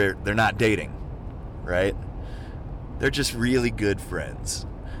because they're not dating, right? They're just really good friends,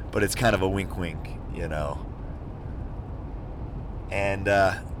 but it's kind of a wink, you know. And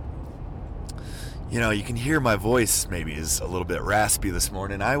you know, you can hear my voice maybe is a little bit raspy this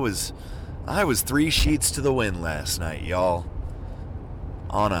morning. I was 3 sheets to the wind last night, y'all,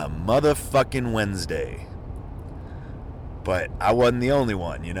 on a motherfucking Wednesday. But I wasn't the only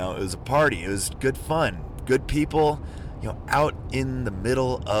one, you know. It was a party. It was good fun. Good people, you know, out in the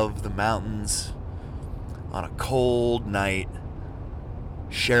middle of the mountains on a cold night,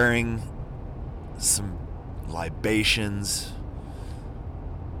 sharing some libations.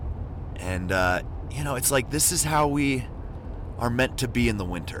 And, you know, it's like this is how we are meant to be in the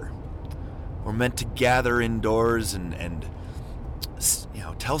winter. We're meant to gather indoors and you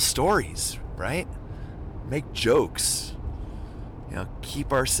know, tell stories, right? Make jokes. You know,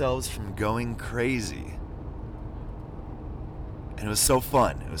 keep ourselves from going crazy. And it was so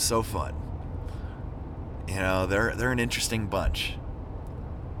fun. It was so fun. You know, they're an interesting bunch.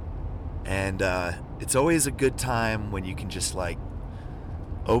 And it's always a good time when you can just like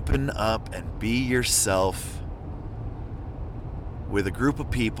open up and be yourself with a group of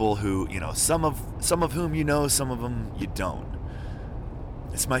people who, you know, some of whom you know, some of them you don't.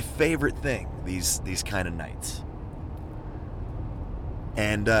 It's my favorite thing, these kind of nights.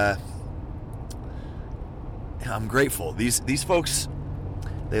 And I'm grateful. These folks,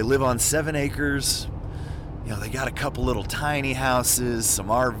 they live on 7 acres. You know, they got a couple little tiny houses, some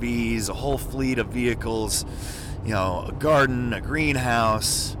RVs, a whole fleet of vehicles, you know, a garden, a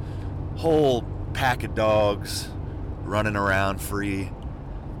greenhouse, whole pack of dogs running around free.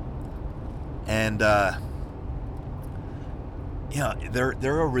 And you know,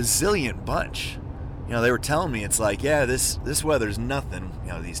 they're a resilient bunch. You know, they were telling me, it's like, yeah, this weather's nothing.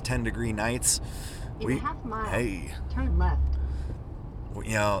 You know, these 10-degree nights. In a half mile, hey, turn left.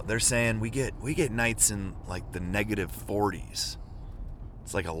 You know, they're saying we get nights in like the negative 40s.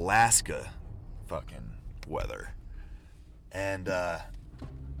 It's like Alaska fucking weather. And you know,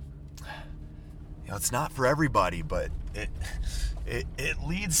 it's not for everybody, but it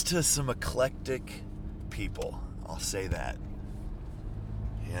leads to some eclectic people. I'll say that.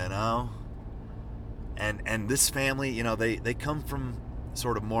 You know? And this family, you know, they come from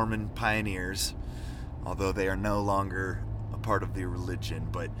sort of Mormon pioneers, although they are no longer a part of the religion,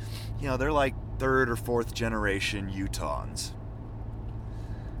 but you know, they're like 3rd or 4th generation Utahns.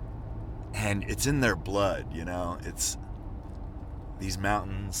 And it's in their blood, you know. It's these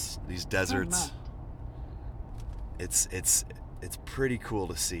mountains, these deserts. It's pretty cool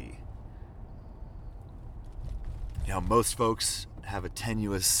to see. You know, most folks have a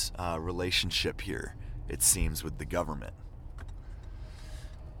tenuous relationship here, it seems, with the government.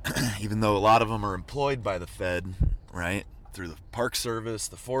 Even though a lot of them are employed by the Fed, right? Through the Park Service,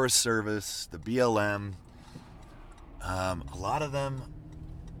 the Forest Service, the BLM. A lot of them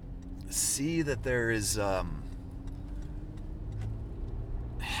see that there is, you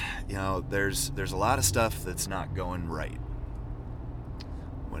know, there's a lot of stuff that's not going right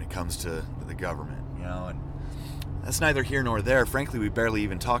when it comes to the government, you know, and that's neither here nor there. Frankly, we barely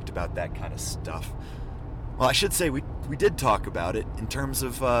even talked about that kind of stuff. Well, I should say we did talk about it in terms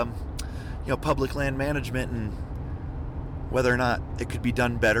of, you know, public land management and whether or not it could be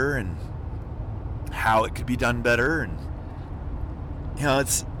done better and how it could be done better. And, you know,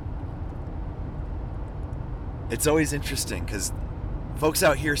 it's always interesting because folks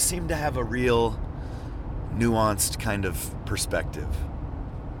out here seem to have a real nuanced kind of perspective.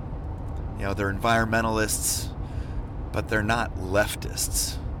 You know, they're environmentalists, but they're not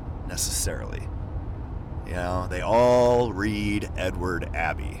leftists necessarily. You know, they all read Edward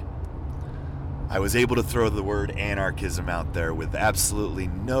Abbey. I was able to throw the word anarchism out there with absolutely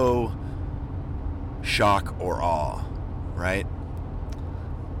no shock or awe, right?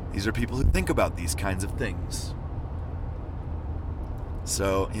 These are people who think about these kinds of things.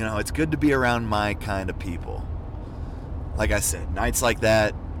 So, you know, it's good to be around my kind of people. Like I said, nights like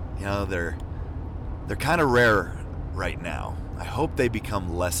that, you know, they're kind of rare right now. I hope they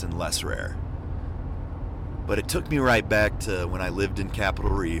become less and less rare. But it took me right back to when I lived in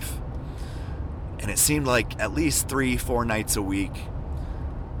Capitol Reef, and it seemed like at least 3-4 nights a week,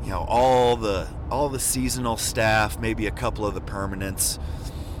 you know, all the seasonal staff, maybe a couple of the permanents,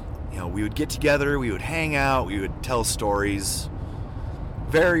 you know, we would get together, we would hang out, we would tell stories.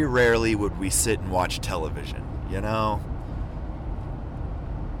 Very rarely would we sit and watch television, you know?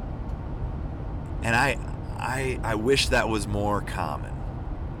 And I wish that was more common.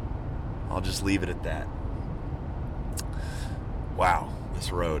 I'll just leave it at that. Wow,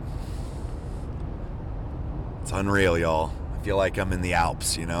 this road. It's unreal, y'all. I feel like I'm in the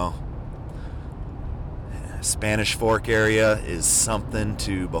Alps, you know? Spanish Fork area is something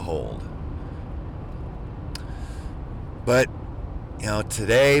to behold. But, you know,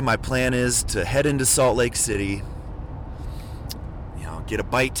 today my plan is to head into Salt Lake City, you know, get a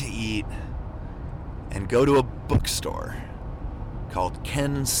bite to eat, and go to a bookstore called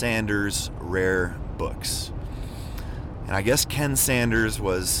Ken Sanders Rare Books. And I guess Ken Sanders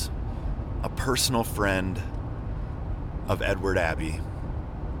was a personal friend of Edward Abbey.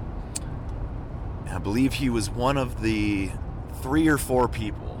 And I believe he was one of the 3 or 4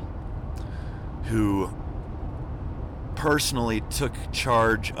 people who personally took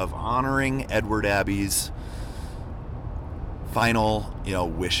charge of honoring Edward Abbey's final, you know,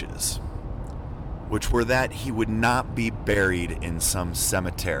 wishes, which were that he would not be buried in some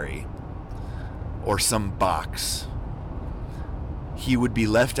cemetery or some box. He would be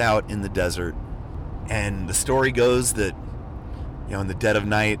left out in the desert. And the story goes that in the dead of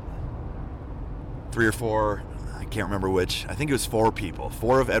night, 3 or 4, I can't remember which, I think it was 4 people,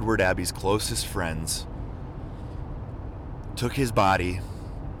 4 of Edward Abbey's closest friends, took his body,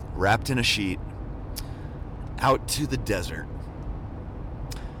 wrapped in a sheet, out to the desert.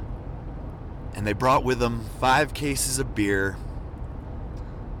 And they brought with them 5 cases of beer,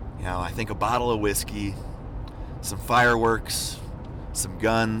 I think a bottle of whiskey, some fireworks, some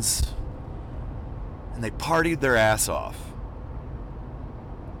guns, and they partied their ass off.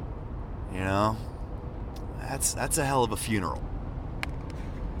 That's a hell of a funeral.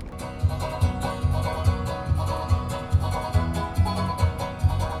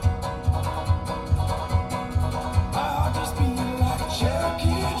 I'll just be like a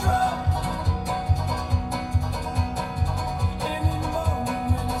Cherokee drum. Any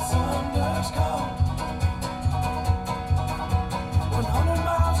morning when the sun does come. 100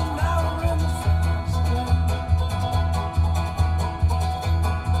 miles an hour in the first lane.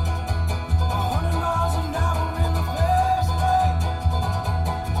 100 miles an hour in the fast lane.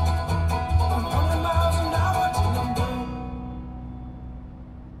 100 miles an hour till I'm done.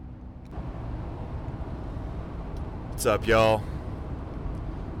 What's up, y'all?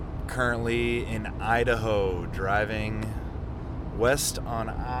 Currently in Idaho, driving west on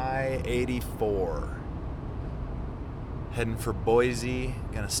I-84. Heading for Boise,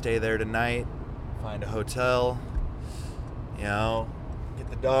 gonna stay there tonight, find a hotel, get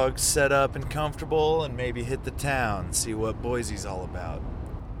the dogs set up and comfortable, and maybe hit the town, see what Boise's all about.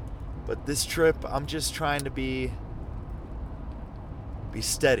 But this trip, I'm just trying to be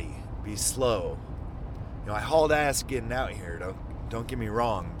steady, be slow. I hauled ass getting out here, don't get me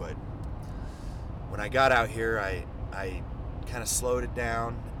wrong, but when I got out here, I kind of slowed it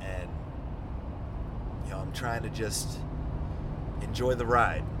down, and I'm trying to just enjoy the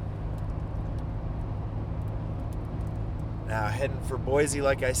ride. Now heading for Boise,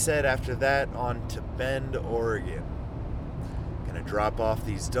 like I said, after that on to Bend, Oregon. Gonna drop off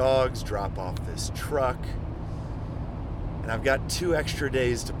these dogs, drop off this truck, and I've got 2 extra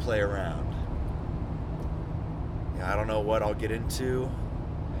days to play around. I don't know what I'll get into.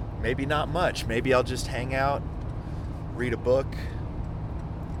 Maybe not much. Maybe I'll just hang out, read a book,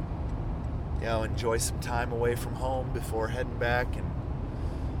 enjoy some time away from home before heading back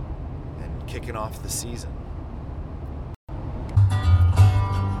and kicking off the season.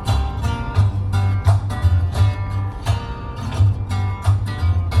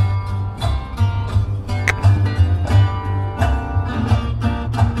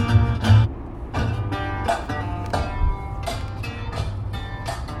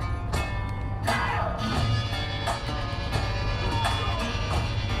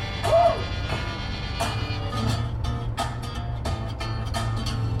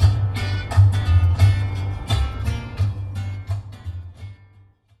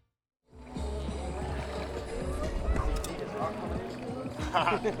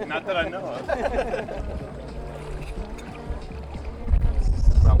 Not that I know of.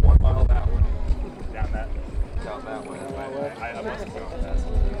 About 1 mile that way. Down that way. I wasn't going fast.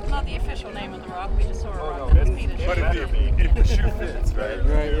 It's not the official name of the rock. We just saw a rock no, that was made of But shit. if the shoe fits, right?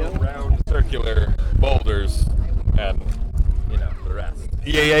 Round circular boulders and, the rest.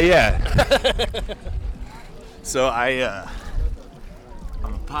 Yeah. So I'm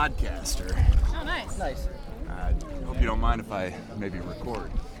a podcaster. Oh, nice. Hope you don't mind if I maybe record.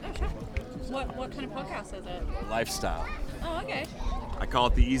 Oh, sure. What kind of podcast is it? Lifestyle. Oh, okay. I call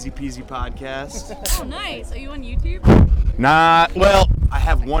it the Easy Peasy Podcast. Oh, nice. Are you on YouTube? Well, I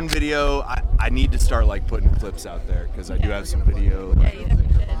have one video. I need to start putting clips out there because I do have some video. Yeah, you definitely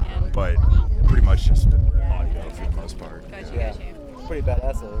did, yeah. But pretty much just audio for the most part. Gotcha. Pretty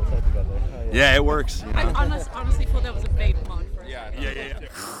badass though, the type together. Oh, Yeah, it works. I honestly thought that was a bait mod for it. Yeah.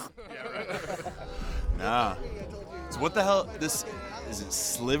 Nah. So what the hell? This is it?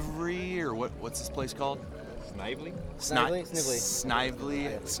 Slivery or what? What's this place called? Snively? Snively? Snively.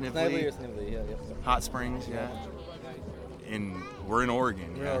 Snively or Snively, yeah. Hot Springs, yeah. We're in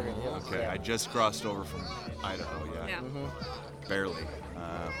Oregon. We're in Oregon, yeah. Okay, Yeah. I just crossed over from Idaho. Yeah. Yeah. Barely.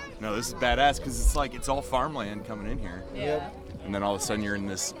 No, this is badass because it's all farmland coming in here, Yeah. and then all of a sudden you're in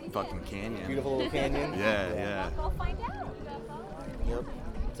this fucking canyon. Beautiful little canyon. Yeah. Yep.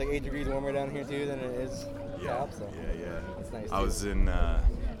 It's 8 degrees warmer down here too than it is top, so Yeah. it's nice. I was in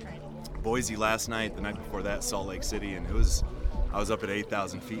Boise last night. The night before that, Salt Lake City, and I was up at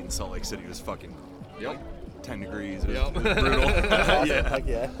 8,000 feet in Salt Lake City. It was fucking 10 degrees. It was brutal. Yeah. Heck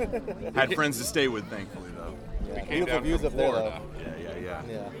yeah. Had friends to stay with, thankfully, though. Yeah. came Beautiful down views from up there Florida. Yeah.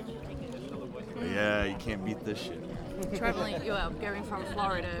 though. Yeah. But yeah, you can't beat this shit. Traveling, going from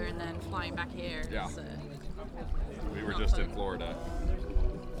Florida and then flying back here. Yeah. Is, We were Not just fun. in Florida.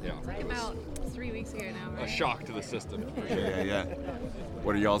 Yeah. It's like about 3 weeks ago now, A right? shock to the system, for sure. Yeah.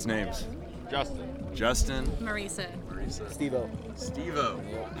 What are y'all's names? Justin. Marisa. Steve-O.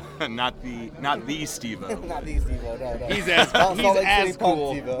 Not the Steve-O. Not these Steve-O, no. He's as Salt Lake City as Punk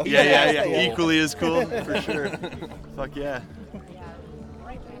cool. Steve-O. Yeah. Equally as cool, for sure. Fuck yeah.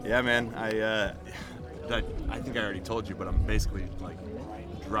 Yeah, man. I think I already told you, but I'm basically like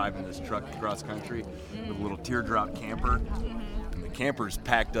driving this truck across country with a little teardrop camper, and the camper's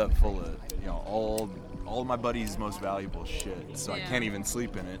packed up full of all of my buddies' most valuable shit, so I can't even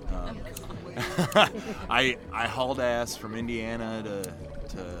sleep in it. I hauled ass from Indiana to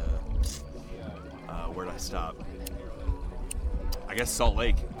where'd I stop? I guess Salt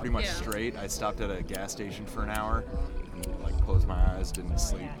Lake, pretty much straight. I stopped at a gas station for an hour and like closed my eyes, didn't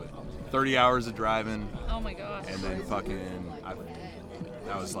sleep, but 30 hours of driving. Oh my gosh. And then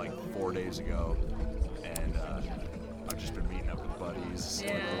that was like 4 days ago, and I've just been meeting up with buddies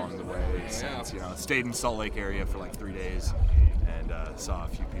like, along the way since, stayed in Salt Lake area for like 3 days, and saw a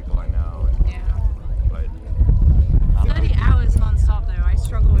few people I know. But 30 hours non-stop though. I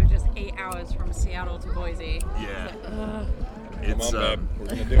struggle with just 8 hours from Seattle to Boise. Yeah. Come It's on, babe. We're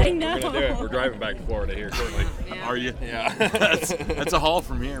gonna do it. I know. We're gonna do it. We're driving back to Florida here shortly. Are you? Yeah. that's a haul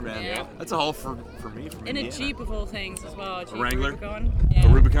from here, man. Yeah. That's a haul for me from In a Indiana. Jeep of all things as well. A Wrangler? Rubicon. A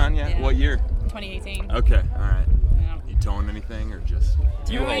Rubicon, yeah. What year? 2018. Okay, all right. Yeah. You towing anything or just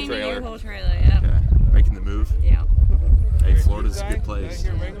U-Haul Towing the trailer. U-Haul trailer, yeah. okay, making the move? Yeah. Hey, Florida's a good place.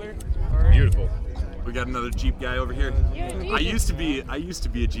 Beautiful. We got another Jeep guy over here. You're a Jeep. I used to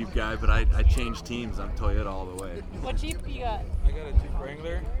be a Jeep guy, but I changed teams. I'm Toyota all the way. What Jeep you got? I got a Jeep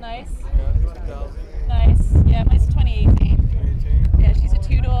Wrangler. Nice. Yeah, 2000. Nice. Yeah, mine's 2018. 2018. Yeah, she's a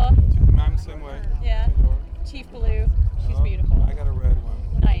two-door. I'm the same way. Yeah. Two-door. Chief Blue. She's beautiful. I got a red one.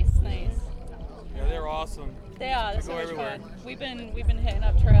 Nice. Yeah, they're awesome. They are. They're They so go much everywhere. fun. We've been hitting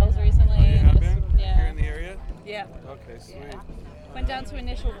up trails recently. You and have just- been? Yeah. Here in the area? Yeah. Okay, sweet. Yeah. Went down to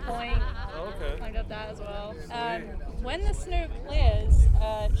Initial Point. Oh, okay. Climbed up that as well. When the snow clears,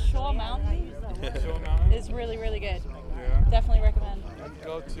 Shore Mountain Shore Mountain? is really, really good. Yeah. Definitely recommend. I'd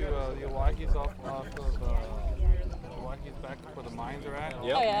go to the Owaki's off of Owaki's back where the mines are at.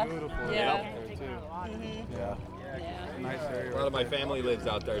 Yep. Oh, yeah. Beautiful. Yeah. Out there too. Mm-hmm. Yeah. Yeah. Nice area. A lot of my family lives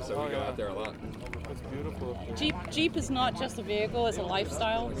out there, so Oh, we go yeah. out there a lot. It's beautiful. Jeep is not just a vehicle; it's a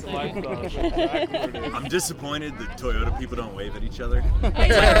lifestyle. It's so. a lifestyle. That's exactly what it is. I'm disappointed that Toyota people don't wave at each other. I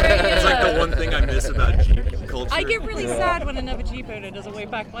know, right? It's like the one thing I miss about Jeep culture. I get really sad when another Jeep owner doesn't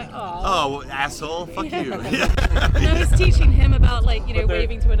wave back. Like, oh. Oh, well, asshole! Fuck you. And I was teaching him about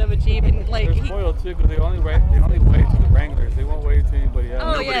waving to another Jeep and They're spoiled too because they only wave to the Wranglers. They won't wave to anybody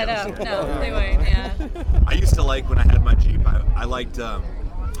else. Oh yeah, no, they won't. Yeah. I used to like when I had my Jeep. I liked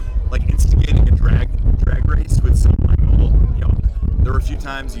instigating a drag race with some old. There were a few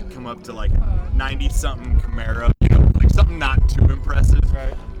times you'd come up to 90-something Camaro, something not too impressive.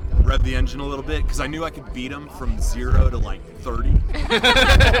 Right. Rev the engine a little bit because I knew I could beat them from 0 to 30.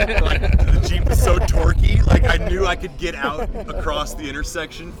 The Jeep is so torquey. I knew I could get out across the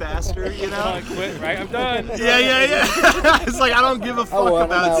intersection faster. I quit, right? I'm done. Yeah. It's like I don't give a fuck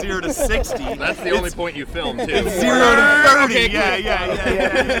about 0 to 60. That's the only point you film too. It's 0 to 30. Okay, Yeah. Yeah.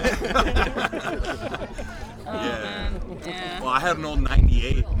 Well, I had an old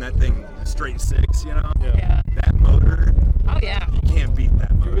 98, and that thing straight 6. Yeah. That motor. Oh yeah. You can't beat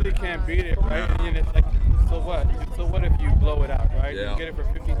that motor. You really can't beat it, right? And it's so what? So what if you blow it out, right? Yeah. You get it for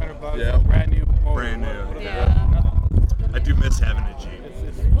 $1,500, Yeah. brand new motor. Brand new. What is Yeah. that? Nothing. I do miss having a Jeep.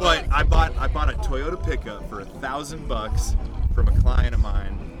 It's But I bought a Toyota pickup for $1,000 from a client of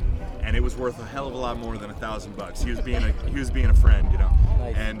mine, and it was worth a hell of a lot more than $1,000. He was being a friend,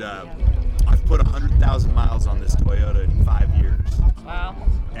 Nice. And I've put 100,000 miles on this Toyota in 5 years, Wow.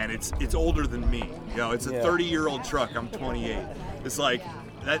 and it's older than me. It's a 30-year-old truck. I'm 28. It's like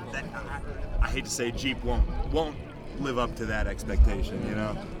that. I hate to say Jeep won't live up to that expectation.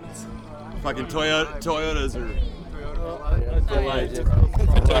 It's, fucking Toyotas are.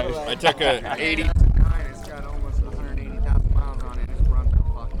 I took a 80. It's got almost 180,000 miles on it. It's run for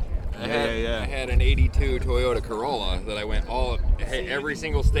fucking shit. I had an 82 Toyota Corolla that I went every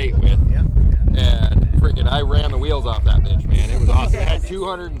single state with. And freaking, I ran the wheels off that bitch, man. It was awesome. It had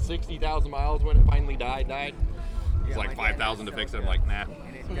 260,000 miles when it finally died. It was like 5,000 to fix it. I'm like, nah.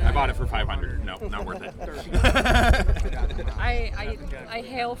 I bought it for 500. No, not worth it. I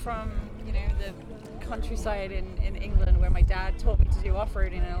hail from the countryside in England where my dad taught me to do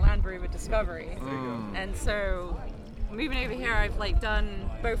off-roading in a Land Rover Discovery, and so moving over here I've done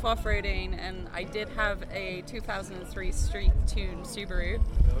both off-roading, and I did have a 2003 Street Tune Subaru.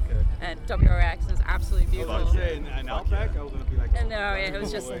 Okay. at WRX. It was absolutely beautiful. I was gonna say, an Outback, I was gonna be like, No, yeah, it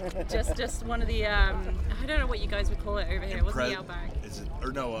was just one of the I don't know what you guys would call it over here. It wasn't the Outback. Is it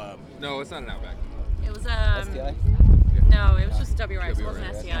or no? No, it's not an Outback. It was STI? No, it was just WRX. It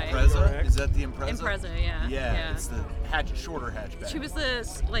wasn't STI. Impreza? Is that the Impreza? Impreza, yeah. Yeah, it's the shorter hatchback. She was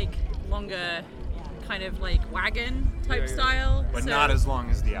this like longer, kind of like wagon type style, but so not as long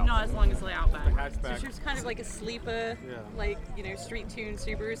as the Outback. Not as long as the Outback. The hatchback. So she was kind of like a sleeper, like street tuned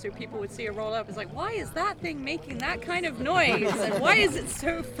Subaru. So people would see her roll up, it's like, why is that thing making that kind of noise? And why is it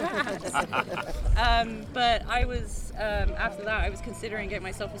so fast? But I was after that, I was considering getting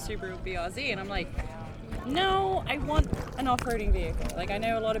myself a Subaru BRZ, and I'm like, no, I want an off-roading vehicle. Like, I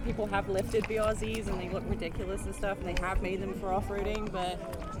know a lot of people have lifted BRZs and they look ridiculous and stuff, and they have made them for off-roading, but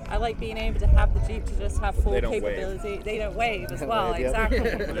I like being able to have the Jeep to just have full capability. They don't wave as well, exactly.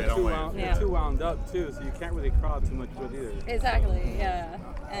 They're too wound up too, so you can't really crawl too much with either. Exactly, yeah.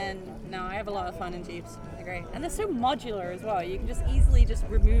 And no, I have a lot of fun in Jeeps. They're great. And they're so modular as well. You can just easily just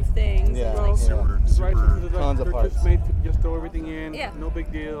remove things. Yeah. And, like, Super. Tons of parts. Just made to just throw everything in. Yeah. No big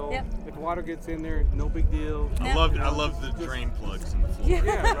deal. Yep. If water gets in there, no big deal. I love the drain plugs in the floor.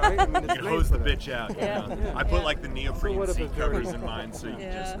 Yeah, right. I mean, You can hose the bitch out. Yeah. You know? I put like the neoprene what if seat it's dirty? covers in mine, so you can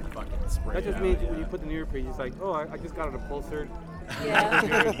Yeah. just fucking spray That it just out. means when you put the neoprene, it's like, oh, I just got it upholstered. Yeah.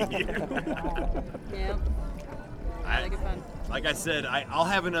 Yeah. Really good fun. Like I said, I'll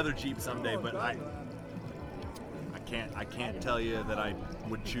have another Jeep someday, but I can't tell you that I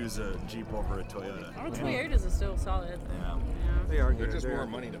would choose a Jeep over a Toyota. Our Toyotas are still solid. Yeah. They are They're good. just more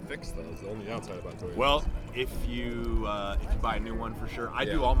money to fix those. The only downside about Toyota. Well, if you buy a new one for sure, I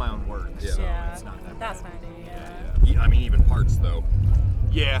do Yeah. all my own work, Yeah. so Yeah. it's not that bad. That's handy, yeah. I mean, even parts though.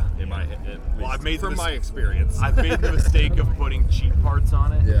 Yeah. In my I've made from my experience. I've made the mistake of putting cheap parts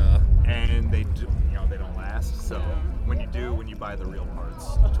on it. Yeah. And they don't last. So when you buy the real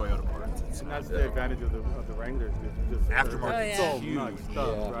parts, the Toyota parts, it's And that's the advantage of the Wranglers. It's just Aftermarket so huge. much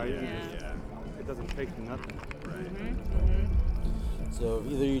stuff, Yeah. right? Yeah. It doesn't take nothing. Right. So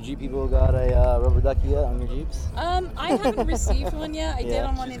either you Jeep people got a rubber ducky yet on your Jeeps? I haven't received one yet. I did Yeah.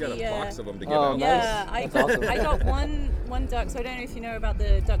 on one She's of got the. a box of them to give Oh, out. Yeah, nice. That's awesome. I got one duck. So I don't know if you know about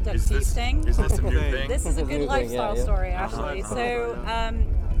the duck Is Jeep this thing. a new thing? This is a It's a good new thing, lifestyle yeah. story, actually. Uh-huh. So,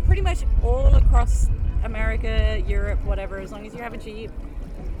 pretty much all across America, Europe, whatever, as long as you have a Jeep,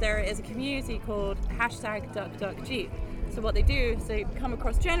 there is a community called #DuckDuckJeep. So what they do is they come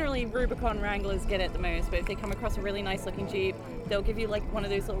across, generally Rubicon Wranglers get it the most, but if they come across a really nice looking Jeep, they'll give you like one of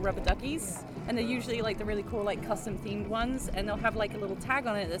those little rubber duckies, and they're usually like the really cool like custom themed ones, and they'll have like a little tag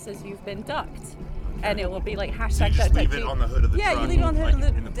on it that says you've been ducked. And it will be like #DuckDuckJeep. So you just leave it on the hood of the yeah, truck, you leave it on the hood like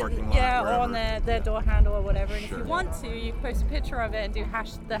of the in the parking lot, yeah, or on wherever. their door handle or whatever. And Sure. if you want to, you can post a picture of it and do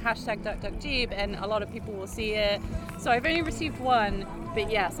the #DuckDuckJeep, and a lot of people will see it. So I've only received one,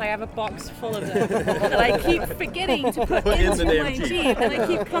 but yes, I have a box full of them that I keep forgetting to put in into the damn my Jeep. Jeep, and I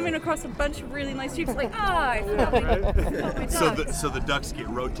keep coming across a bunch of really nice Jeeps. Like, I forgot my So ducks. the ducks get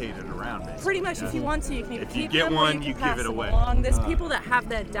rotated around, basically. Pretty much, if you want to, you can either If you keep get them or one, you you can give pass it them away. along. There's people that have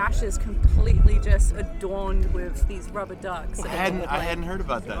their dashes completely just adorned with these rubber ducks. I hadn't heard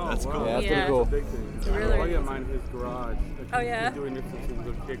about that. That's cool. Yeah, that's Yeah. pretty cool. Big thing. It's really Oh yeah, amazing. mine his garage. Oh, yeah? He's doing this since he was a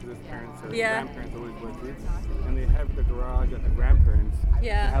little kid with his parents. His Yeah. grandparents always with Jeeps, and they have the garage at the grandparents.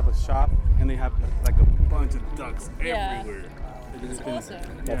 Yeah. They have a shop, and they have like a bunch of ducks Yeah. everywhere. It's awesome.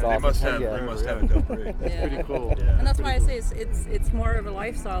 That's They awesome. must have Yeah. they must have a dope rig. It's Yeah. pretty cool. And that's why I say it's more of a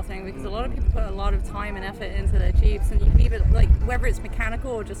lifestyle thing, because a lot of people put a lot of time and effort into their Jeeps, and you can leave it like whether it's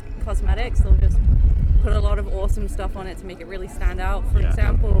mechanical or just cosmetics, they'll just put a lot of awesome stuff on it to make it really stand out. For Yeah.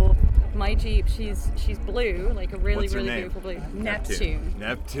 example, my Jeep, she's blue, like a really What's her really name? beautiful blue. Neptune.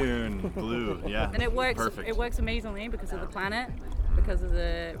 Neptune blue. Yeah. And it works. Perfect. It works amazingly because of the planet, because of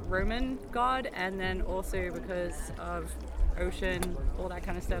the Roman god, and then also because of ocean, all that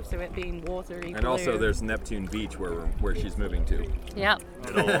kind of stuff. So it being watery. And also, blue. there's Neptune Beach where she's moving to. Yeah.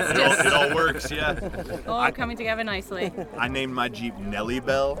 It all works. Yeah. All coming together nicely. I named my Jeep Nelly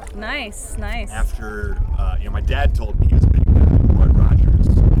Bell Nice, nice. after my dad told me he was a big Roy Rogers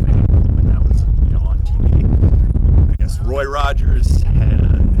fan when that was on TV. I guess Roy Rogers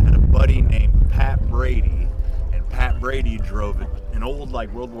had a buddy named Pat Brady, and Pat Brady drove an old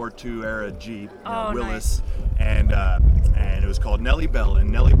like World War II era Jeep, Oh, Willis, and it was called Nelly Bell, and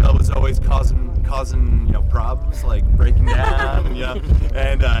Nelly Bell was always causing problems like breaking down,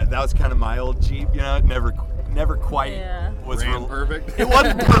 and that was kind of my old Jeep, it never quite was Ran perfect. It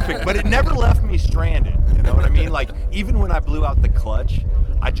wasn't perfect, but it never left me stranded. You know what I mean? Like even when I blew out the clutch,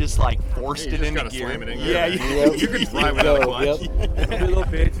 I just like forced You it just into gotta gear. slam it in Yeah, gear. You can drive without a clutch. Be a little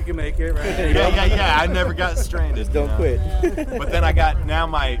bitch, you can make it, right? Yeah. I never got stranded. Just don't quit. But then I got now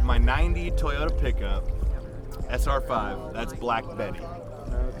my 90 Toyota pickup, SR5. That's Black Betty.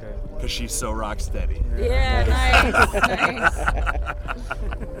 Okay. Because she's so rock steady. Yeah, nice.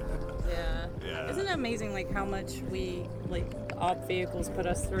 Yeah. Isn't it amazing, like, how much our vehicles put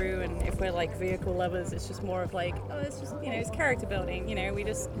us through, and if we're like vehicle lovers, it's just more of like, oh, it's just, it's character building,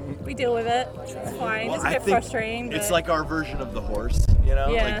 we deal with it, it's fine. Well, It's a I bit think frustrating, it's but like our version of the horse, Yeah.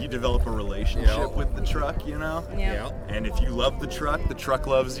 like you develop a relationship with the truck, Yeah. and if you love the truck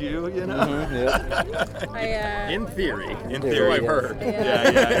loves you, In theory. In theory, I've heard.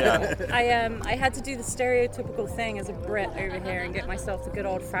 Yeah. I had to do the stereotypical thing as a Brit over here and get myself the good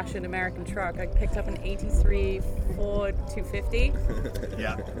old-fashioned American truck. I picked up an 83 Ford 250.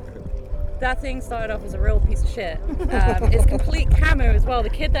 Yeah. That thing started off as a real piece of shit. It's complete camo as well. The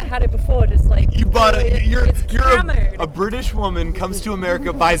kid that had it before just like You bought it. You're camoed. a British woman comes to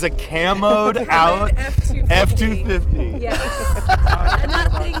America, buys a camoed out F-250. Yes. And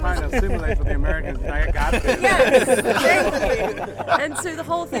that thing Trying to simulate for the Americans. I got it. Yes, thank you. And so the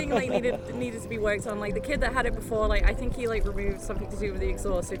whole thing needed to be worked on. Like the kid that had it before, I think he removed something to do with the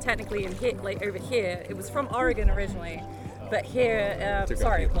exhaust. So technically, over here, it was from Oregon originally, but here,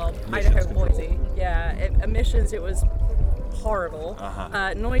 Idaho, Boise. Yeah, emissions. It was horrible.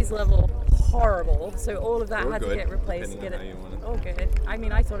 Noise level horrible. So all of that had to get replaced. Good. I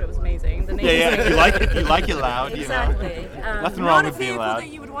mean, I thought it was amazing. The Yeah. You like it loud. Exactly. Nothing wrong with not a being vehicle loud. that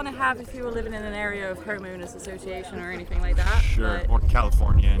you would want to have if you were living in an area of homeowners association or anything like that. Sure. But Or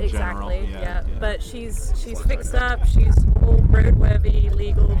California in exactly, general. yeah. But she's fixed up. She's all roadworthy,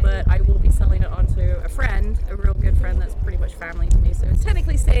 legal. But I will be selling it on to a friend, a real good friend that's pretty much family to me. So it's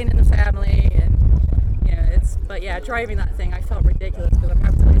technically staying in the family, and But yeah, driving that thing, I felt ridiculous because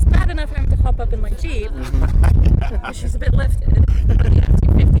it's bad enough having to hop up in my Jeep. She's a bit lifted. But the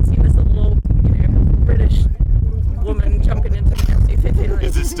F-250 seen this little, British woman jumping into the F-250.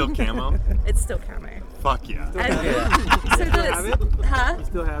 Is it still camo? It's still camo. Fuck yeah. So You still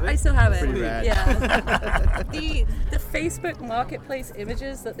have it? I still have it. Pretty rad. Yeah. The Facebook Marketplace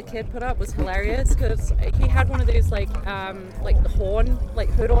images that the kid put up was hilarious because he had one of those like the horn,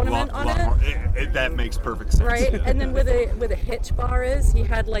 hood ornament on it. That makes perfect sense. Right, Yeah. and then where the hitch bar is, he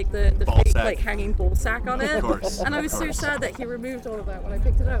had the Ball fake sack. hanging ball sack on it. Of course, And I was of so course. sad that he removed all of that when I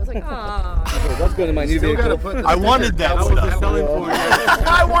picked it up. I was like, ah. That's good in my new vehicle. I wanted that That was the stuff. selling point.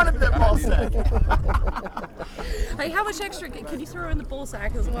 I wanted that ball sack. Like, how much extra can you throw in the ball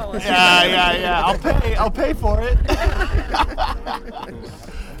sack as well? Yeah. I'll pay for it.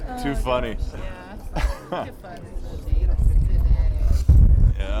 Too funny. Yeah. Good fun.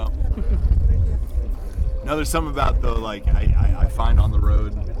 Yeah. No, there's something about though, I find on the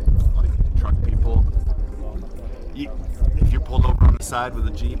road, truck people. If you're pulled over on the side with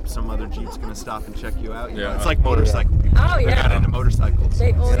a Jeep, some other Jeep's gonna stop and check you out. Yeah. It's like motorcycle people. Oh, I yeah. got into motorcycles.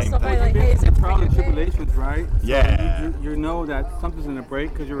 They always Same stop by thing. like, hey, is everything Trials and okay? tribulations, right? So Yeah. You know that something's gonna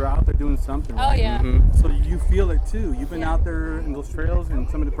break because you're out there doing something. Oh, right? yeah. So you feel it too. You've been out there in those trails and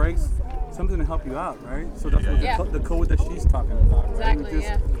some of the breaks, something's gonna help you out, right? So that's what Yeah. the code that she's talking about. Right? Exactly, Just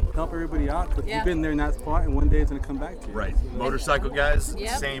yeah. help everybody out because Yeah. you've been there in that spot and one day it's gonna come back to you. Right. Motorcycle guys,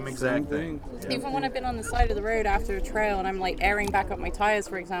 Yep. same exact Same thing. Even when I've been on the side of the road after a trail and I'm like airing back up my tires,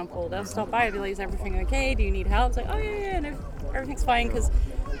 for example, they'll stop by and be like, is everything okay? Do you need help? It's like, oh yeah, no, everything's fine. Because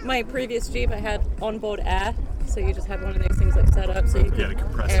my previous Jeep, I had onboard air, so you just had one of those things set up so you Yeah, could the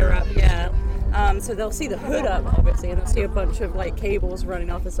compressor. air up. Yeah. So they'll see the hood up, obviously, and they'll see a bunch of cables running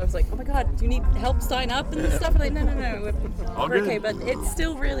off and stuff. It's like, oh my god, do you need help starting up and stuff? I'm like, no, All we're good. okay. But it's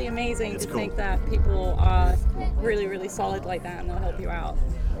still really amazing It's to cool. think that people are really, really solid like that and they'll help you out.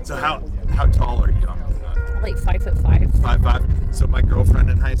 So how tall are you? Like 5'5". 5'5". So my girlfriend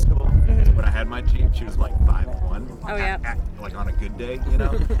in high school, when I had my Jeep, she was like 5'1". Oh, yeah. Like on a good day,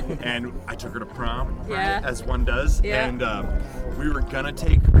 and I took her to prom, Yeah. right, as one does. Yeah. And we were gonna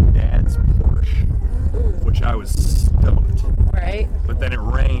take her dad's Porsche, which I was stoked. Right. But then it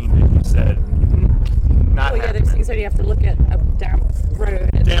rained, and he said, not Oh yeah, happening. there's things that you have to look at a damp road.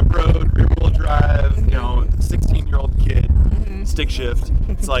 Damp road, rear-wheel drive, 16-year-old kid, stick shift.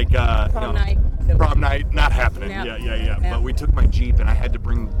 It's like Prom night. Prom night, not happening. Yeah. Yeah. Yeah. But we took my Jeep, and I had to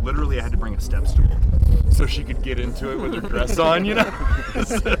bring a step stool so she could get into it with her dress on, Yeah,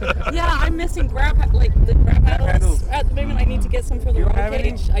 I'm missing the grab handles. At the moment, I need to get some for the You don't roll have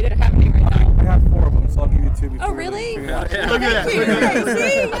any? cage. I don't have any right now. I have 4 of them, so I'll give you 2 before. Oh really? we figure it out. Look at that. Thank you. Look at that.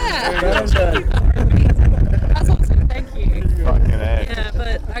 See, yeah. Well done. That's awesome. Thank you. Fucking A. Yeah,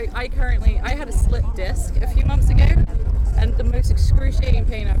 but I had a slip disc a few months ago, and the most excruciating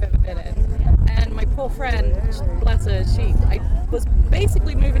pain I've ever been in. And my poor friend, bless her, I was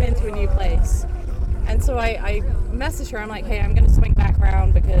basically moving into a new place. And so I messaged her, I'm like, hey, I'm going to swing back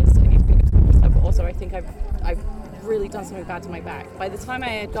around because I need to pick up some stuff, but also I think I've really done something bad to my back. By the time I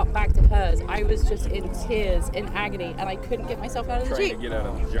had got back to hers, I was just in tears, in agony, and I couldn't get myself out of the Jeep. Trying to get out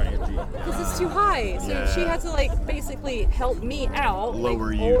of the giant Jeep. Because it's too high. So she had to like basically help me out,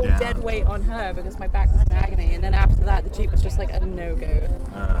 lower like, you all down. dead weight on her because my back was in agony. And then after that, the Jeep was just like a no-go.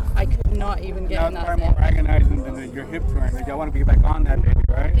 I could not even get in Now that it's thing. probably more agonizing than your hip turn. Like, I want to be back on that baby,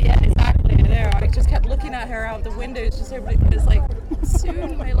 right? Yeah, exactly. I know. I just kept looking at her out the windows, just hoping it was like,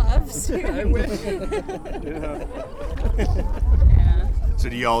 soon, my love, soon. I wish. Yeah. So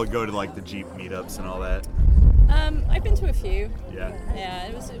do y'all go to like the Jeep meetups and all that? I've been to a few. Yeah. Yeah,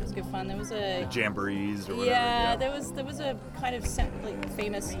 it was good fun. There was a The jamborees or whatever. yeah, there was a kind of like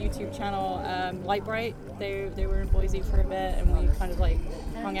famous YouTube channel, Light Bright. They were in Boise for a bit, and we kind of like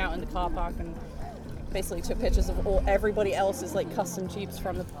hung out in the car park and basically took pictures of everybody else's like custom Jeeps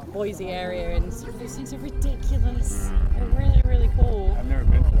from the Boise area, and those things are ridiculous. They're really, really cool. I've never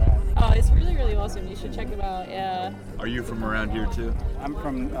been to that. Oh, it's really, really awesome. You should check them out. Yeah. Are you from around here too? I'm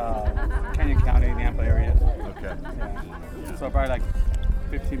from Canyon County, Nampa area. Okay. Yeah. So probably like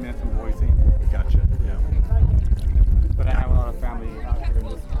 15 minutes from Boise. Gotcha. Yeah. But I have a lot of family out here in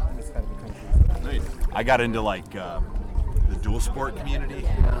this side of the country. Nice. I got into like the dual sport community,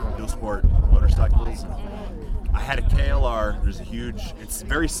 dual sport motorcycles. I had a KLR. There's a huge. It's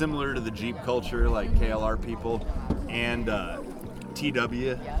very similar to the Jeep culture, like KLR people, and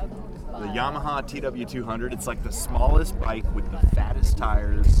TW. The Yamaha TW200. It's like the smallest bike with the fattest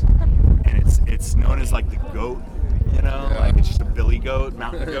tires, and it's known as like the goat. You know, like it's just a billy goat,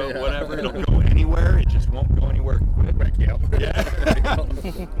 mountain goat, whatever. It'll go anywhere. It just won't go anywhere quick. Yeah.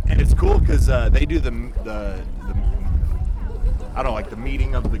 And it's cool because they do the I don't know, like the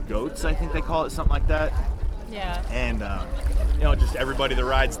meeting of the goats. I think they call it something like that. Yeah. And you know, just everybody that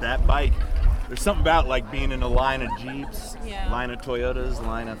rides that bike. There's something about like being in a line of Jeeps, line of Toyotas,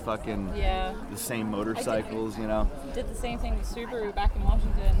 line of fucking the same motorcycles, you know. Did the same thing with Subaru back in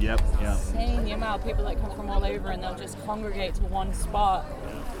Washington. Yep. Insane the amount of people that come from all over, and they'll just congregate to one spot,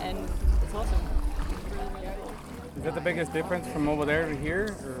 and it's awesome. Is that the biggest difference from over there to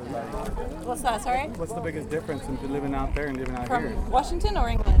here? Or like, What's that, sorry? what's the biggest difference in living out there and living out From here? Washington or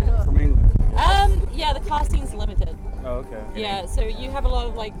England? From England. Yeah, the car scene's limited. Oh, okay. Yeah, so you have a lot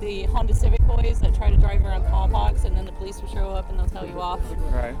of like the Honda Civic boys that try to drive around car parks, and then the police will show up and they'll tell you off.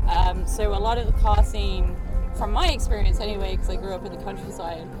 Right. So a lot of the car scene, from my experience anyway, because I grew up in the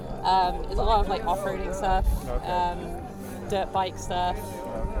countryside, is a lot of like off-roading stuff, dirt bike stuff.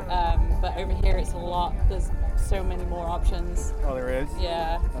 But over here it's a lot. There's so many more options. Oh, there is?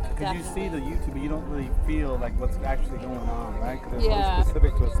 Yeah. Because you see the YouTube, but you don't really feel like what's actually going on, right? Because Yeah. it's so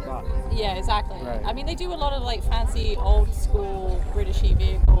specific to a spot. Yeah, exactly. Right. I mean, they do a lot of like fancy old school Britishy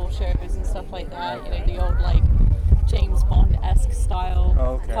vehicle shows and stuff like that. You know, the old like James Bond-esque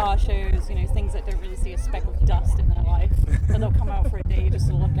style car shows. You know, things that don't really see a speck of dust in their life, but they'll come out for a day just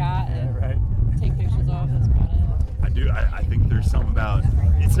to look at and take pictures of. That's about it. I think there's something about,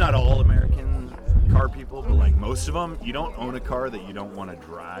 it's not all American car people, but like most of them, you don't own a car that you don't want to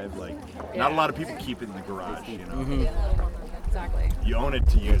drive. Like, not a lot of people keep it in the garage, you know. Exactly. You own it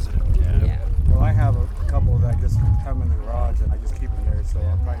to use it. Yeah. Well, I have a couple that just have them in the garage and I just keep them there, so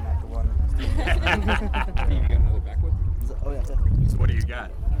I'm probably not the one. You got another backwood? Oh, yeah. So what do you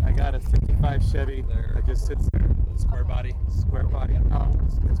got? I got a 65 Chevy that just sits there. Square body? Square body. No,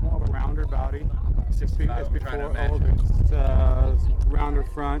 it's more of a rounder body. It's before rounder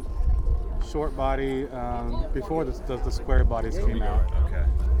front, short body, before the square bodies came out. Okay.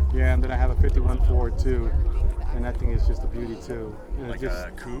 Yeah, and then I have a 51 Ford too, and that thing is just a beauty too. And Like just,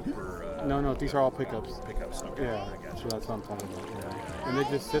 a coupe or? No, these are all pickups. Pickups, okay. Yeah, I got so you. that's what I'm talking about. Yeah. And they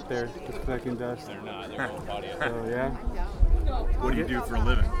just sit there, just collecting dust. They're not. They're on body. So yeah. What do you do for a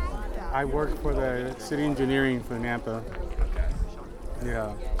living? I work for the city engineering for Nampa. Okay.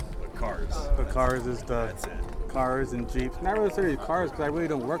 Yeah. Cars. The cars is the That's it. cars and Jeeps. Not really serious cars because I really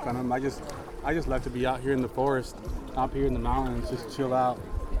don't work on them. I just like to be out here in the forest, up here in the mountains, just chill out.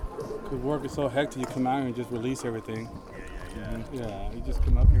 Because work is so hectic, you come out here and just release everything. Yeah, you just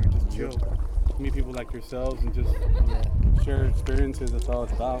come up here and just chill. Meet people like yourselves and just share experiences. That's all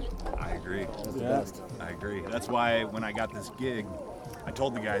it's about. I agree. That's the best. I agree. That's why when I got this gig, I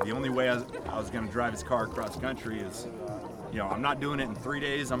told the guy the only way I was going to drive his car across country is, you know, I'm not doing it in 3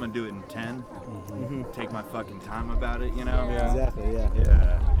 days. I'm going to do it in 10. Take my fucking time about it, you know? Exactly, yeah.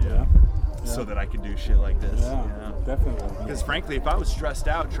 Yeah. so that I could do shit like this. Yeah, definitely. Because frankly, if I was stressed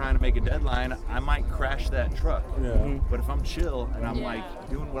out trying to make a deadline, I might crash that truck. Yeah. But if I'm chill and I'm like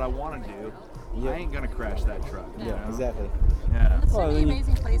doing what I want to do, I ain't gonna crash that truck. Yeah, you know? exactly. Yeah. There's so many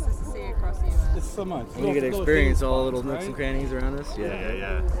amazing places to see across the U.S. It's so much. You get to experience all the little nooks and crannies around us.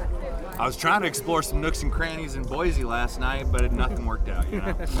 Yeah. I was trying to explore some nooks and crannies in Boise last night, but nothing worked out, you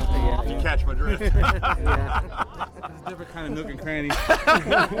know? Yeah. You catch my drift. It's a different kind of nook and cranny.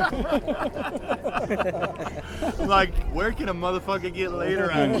 I'm like, where can a motherfucker get laid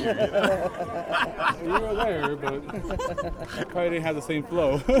around here? You were there, but probably didn't have the same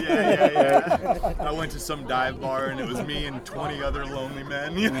flow. Yeah. I went to some dive bar and it was me and 20 other lonely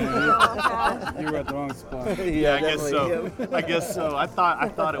men. You were at the wrong spot. Yeah, I guess so. I guess so. I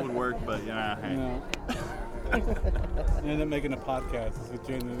thought it would work, but yeah. Hey. No. You end up making a podcast.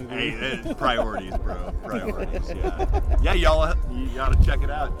 Hey, priorities, bro. Priorities. Yeah. Yeah, y'all, you gotta check it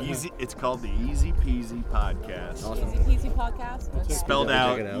out. Easy. It's called the Easy Peasy Podcast. Easy Peasy Podcast. Spelled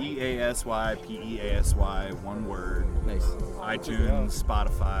out EASYPEASY, one word. Nice. iTunes,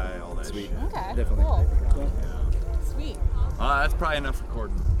 Spotify, all that Sweet. shit. Okay. Definitely. Cool. Sweet. That's probably enough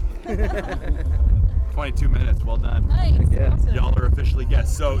recording. 22 minutes, well done. Nice. Yeah. Awesome. Y'all are officially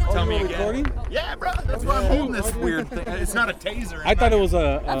guests. So tell me you're again. recording? Yeah, bro. That's why I'm holding this weird thing. It's not a taser. I thought it was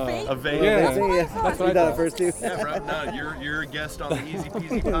vape? a vape. Yeah. That's what I thought at first too. Yeah, bro. No, you're a guest on the Easy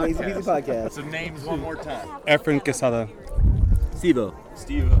Peasy Podcast. Easy Peasy Podcast. So names one more time. Efren Quesada. Steve-O.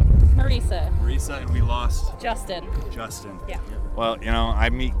 Steve, Marisa. Marisa, and we lost Justin. Justin. Yeah. Well, you know, I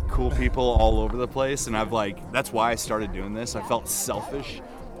meet cool people all over the place, and that's why I started doing this. I felt selfish,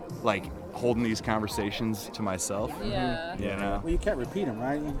 like holding these conversations to myself. Yeah. You know? Well, you can't repeat them,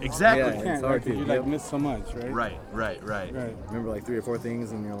 right? Exactly. You can't, it's hard right? to. You like miss so much, right? Right. Remember like 3 or 4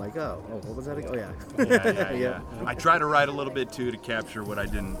 things, and you're like, oh, what was that again? Oh yeah. Yeah. I try to write a little bit too to capture what I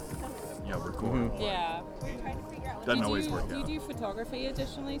didn't, record. Yeah. Doesn't always work Do out. you do photography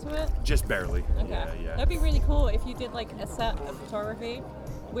additionally to it? Just barely. Okay. Yeah. That'd be really cool if you did like a set of photography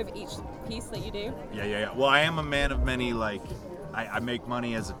with each piece that you do. Yeah. Well, I am a man of many, I make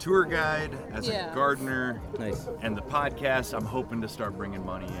money as a tour guide, as a gardener, Nice. and the podcast. I'm hoping to start bringing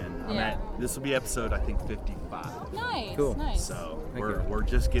money in. This will be episode, I think, 55. Nice. Cool. Nice. So we're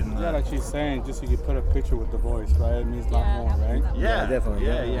just getting Yeah, like she's saying, just so you put a picture with the voice, right? It means a lot more, right? Yeah, definitely.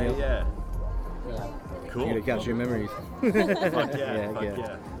 Yeah. Cool. You gotta capture your memories. Fuck yeah.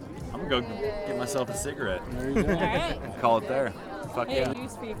 Yeah. I'm gonna go get myself a cigarette. There you go. All right. Call it there. Fuck Hey, yeah.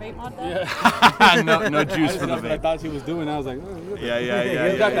 juice for your vape mod then? Yeah. no juice for the That's what I vape. thought she was doing. I was like, oh, Yeah.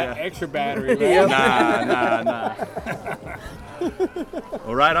 You got that extra battery, right? Nah.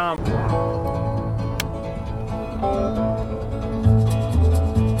 Well, right on.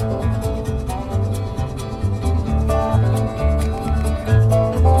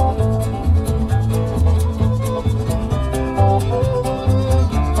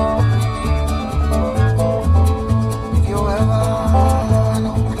 If you ever in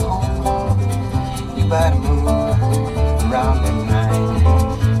Oklahoma, you better move around at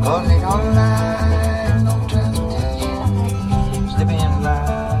night. 'Cause they don't like no transportation. Slipping by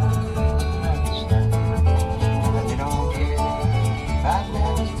and they don't care about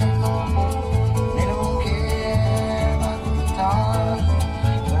navigation. They don't care about the guitars.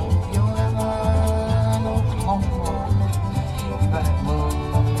 But if you ever in Oklahoma, you better move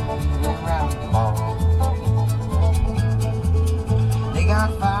around the ball. They got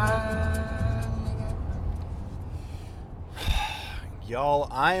fire. Y'all,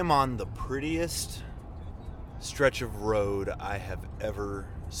 I am on the prettiest stretch of road I have ever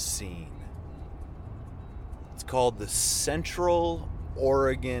seen. It's called the Central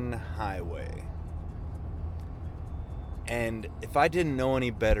Oregon Highway. And if I didn't know any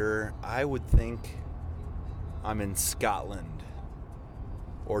better, I would think I'm in Scotland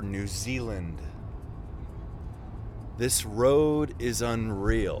or New Zealand. This road is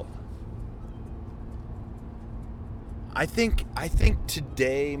unreal. I think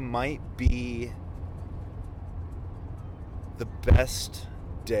today might be the best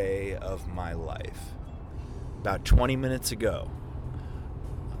day of my life. About 20 minutes ago,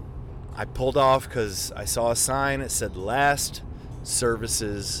 I pulled off because I saw a sign that said last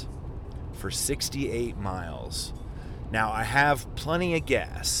services for 68 miles. Now, I have plenty of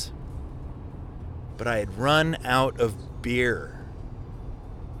gas, but I had run out of beer.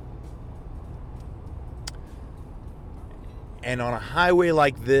 And on a highway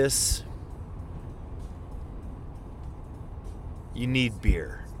like this, you need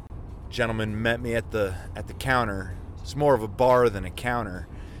beer. Gentleman met me at the counter. It's more of a bar than a counter.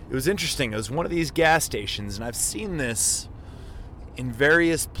 It was interesting. It was one of these gas stations, and I've seen this in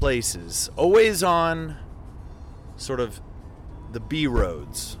various places, always on sort of the B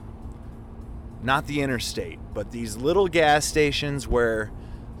roads, not the interstate, but these little gas stations where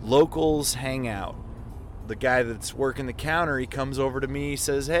locals hang out. The guy that's working the counter, he comes over to me, he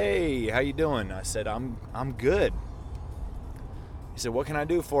says, "Hey, how you doing?" I said, I'm good. He said, "What can I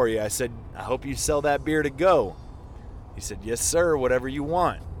do for you?" I said, "I hope you sell that beer to go." He said, "Yes, sir, whatever you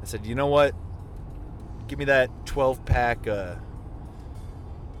want." I said, "You know what? Give me that 12-pack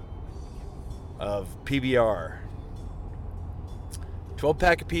of PBR.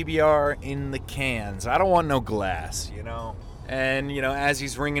 12-pack of PBR in the cans. I don't want no glass, you know?" And, you know, as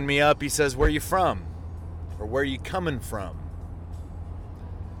he's ringing me up, he says, "Where you from? Or where you coming from?"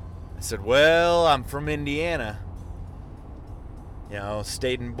 I said, "Well, I'm from Indiana. You know,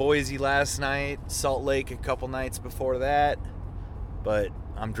 stayed in Boise last night, Salt Lake a couple nights before that. But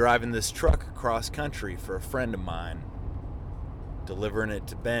I'm driving this truck across country for a friend of mine, delivering it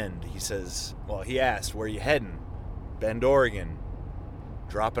to Bend." He says, well, he asked, "Where you heading?" "Bend, Oregon.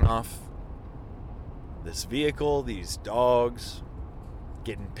 Dropping off this vehicle, these dogs,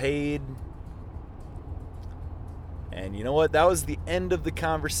 getting paid." And you know what? That was the end of the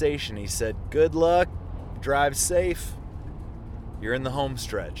conversation. He said, "Good luck, drive safe. You're in the home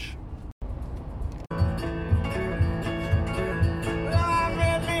stretch." Well, I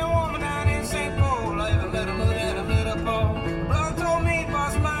met me a woman down in St. Paul. I even met a mother and I met a Paul. Brother told me to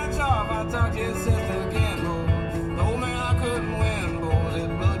bust my job. I talked to his sister again, boy. Told me I couldn't win, boy. There's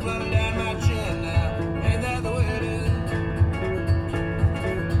blood running down my chin now. Ain't that the way it is?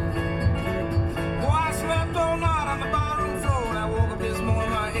 Boy, I slept all night on the barroom floor. And I woke up this morning,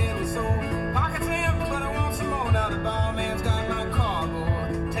 my head was sore. Pockets empty, but I want some more. Now the barman's got my car,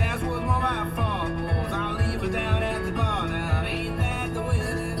 boy. Taz was more by far, boys. I'll leave her down at the bar now. Ain't that the way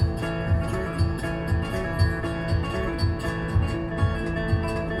it is?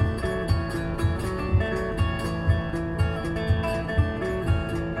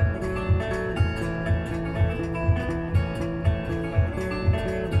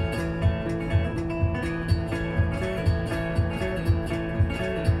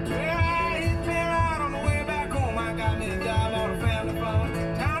 Well, I hit me right on the way back home. I got me a job on a family farm.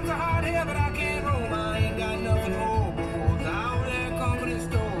 Times are hard here, but I can't roam. I ain't got nothing more, boys. Out there, company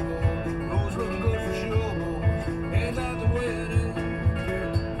store, boys. Roads looking good for sure, boys. Ain't that the way it is?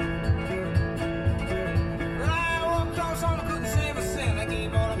 Well, I worked on something, couldn't save a cent. I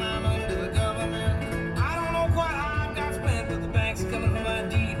gave all of my money to the government. I don't know quite how I got spent, but the bank's coming for my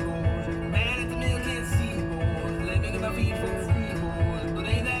deed, boys. Man at the mill can't see, boys. Let me get my feet for free, boys. But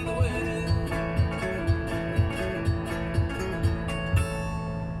ain't that the way it is?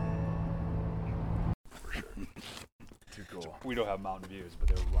 Too cool. We don't have mountain views, but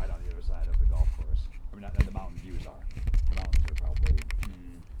they're right on the other side of the golf course. I mean, not the mountain views are. The mountains are probably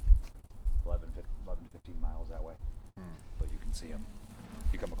 11, 15 miles that way. But you can see them.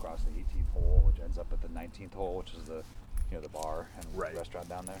 You come across the 18th hole, which ends up at the 19th hole, which is the, you know, the bar and restaurant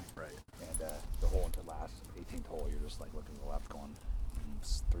down there. Right. And the hole into the last 18th hole, you're just like looking to the left, going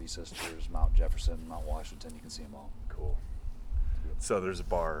Three Sisters, Mount Jefferson, Mount Washington. You can see them all. Cool. So there's a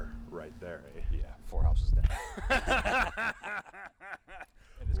bar right there, eh? Yeah, 4 houses down.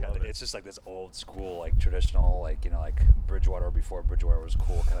 And it's just like this old school, like traditional, like, you know, like Bridgewater before Bridgewater was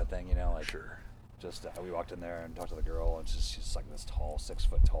cool kind of thing, you know, like. Sure. Just we walked in there and talked to the girl, and she's like this tall, 6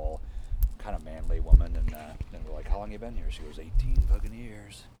 foot tall, kind of manly woman, and we're like, "How long you been here?" She goes, 18 fucking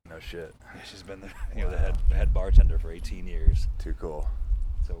years. No shit. Yeah, she's been there, you know, the head bartender for 18 years. Too cool.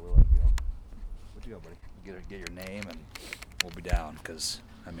 So we're like, you know, what you got, buddy? Get your name, and we'll be down, because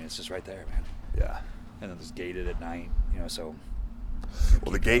I mean, it's just right there, man. Yeah. And then it's gated at night, you know, so.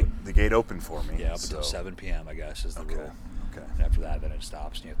 Well, the gate opened for me. Yeah, up until 7 p.m. I guess is the rule. Okay. And after that, then it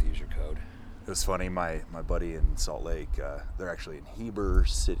stops, and you have to use your code. It was funny. My buddy in Salt Lake, they're actually in Heber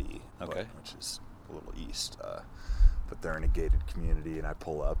City, which is a little east, but they're in a gated community. And I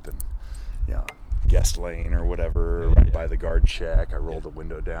pull up and, you know, guest lane or whatever, right by the guard shack. I roll the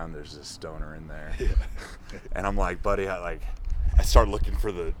window down. There's this stoner in there, and I'm like, "Buddy, I start looking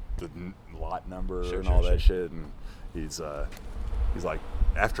for the lot number and all that shit." And he's like,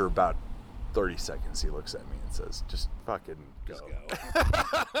 after about 30 seconds, he looks at me and says, "Just fucking go."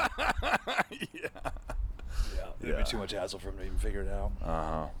 Yeah. It'd be too much hassle for him to even figure it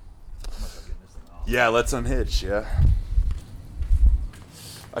out. Yeah, let's unhitch. Yeah.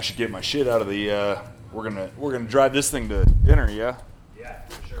 I should get my shit out of the. We're gonna drive this thing to dinner. Yeah. Yeah,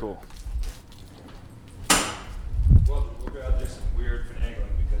 for sure. Cool. Well, we're gonna do some weird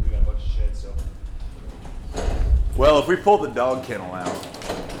finagling because we got a bunch of shit. So. Well, if we pull the dog kennel out,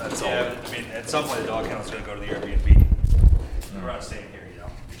 that's all. Yeah, I mean, at some point the dog kennel's gonna go to the Airbnb. We're not staying here, you know.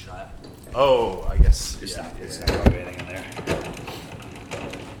 It's not. Oh, I guess. It's yeah, not. It's yeah. not probably anything in there.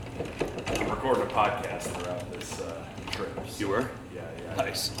 I'm recording a podcast throughout this trip. You were? Yeah, yeah.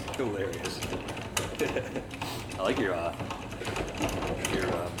 Nice. Hilarious. I like your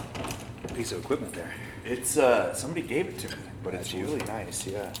piece of equipment there. It's somebody gave it to me, but it's really nice.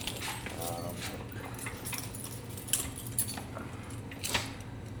 Yeah.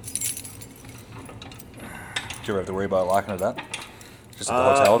 Did you ever have to worry about locking it up? Just at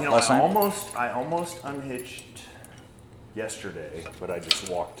the hotel last night? I almost unhitched yesterday, but I just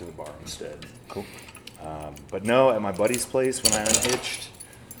walked to the bar instead. Cool. But no, at my buddy's place when I unhitched,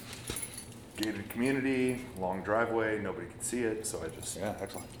 gated community, long driveway, nobody could see it, so I just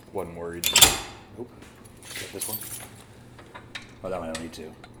excellent. wasn't worried. Nope. Get this one. Oh, that one I don't need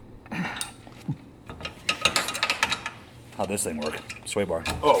to. How'd this thing work? Sway bar.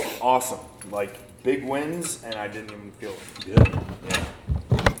 Oh, awesome. Like, big wins, and I didn't even feel it. Good. Yeah.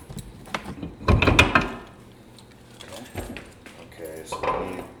 Okay, so we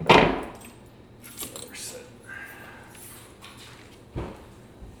need another set. I'm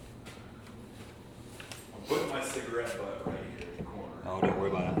putting my cigarette butt right here in the corner. Oh, don't worry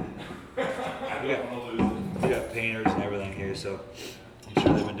about it. We got painters and everything here, so I'm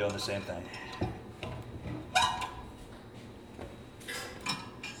sure they've been doing the same thing.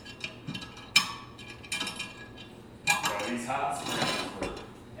 These hot springs were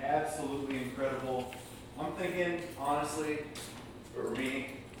absolutely incredible. I'm thinking, honestly, for me,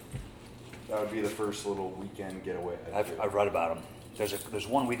 that would be the first little weekend getaway. I've read about them. There's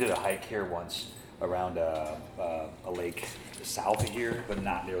one, we did a hike here once around a lake south of here, but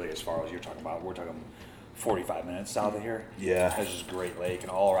not nearly as far as you're talking about. We're talking 45 minutes south of here. Yeah. There's this great lake, and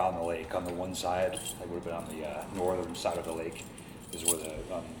all around the lake, on the one side, like would have been on the northern side of the lake, is where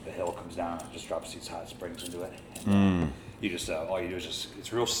the hill comes down and just drops these hot springs into it. And, you just all you do is just,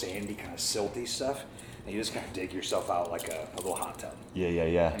 it's real sandy, kind of silty stuff, and you just kind of dig yourself out like a little hot tub. Yeah.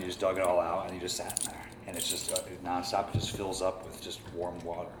 And you just dug it all out, and you just sat in there, and it's just nonstop. It just fills up with just warm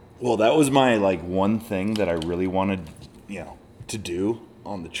water. Well, that was my one thing that I really wanted, to do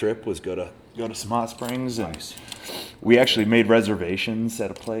on the trip was go to some hot springs, and we actually made reservations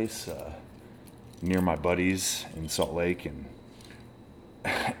at a place near my buddies in Salt Lake, and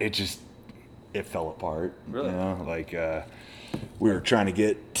it fell apart. Really? We were trying to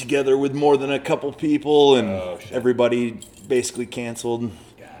get together with more than a couple people, and everybody basically canceled.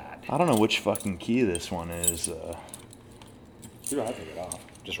 God. I don't know which fucking key this one is. You don't have to take it off,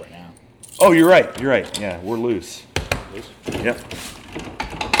 just right now. Oh, you're right. Yeah, we're loose. Loose? Yep.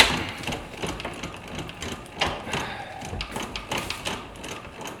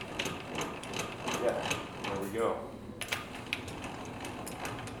 Yeah, there we go.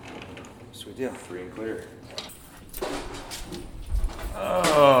 Sweet deal. Free and clear.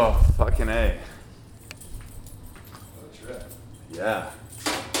 Oh, fucking A. Yeah.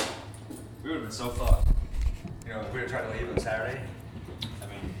 We would have been so fucked. If we were trying to leave on Saturday, I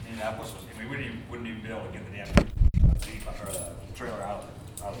mean, Indianapolis was, we wouldn't even be able to get the damn Jeep or the trailer out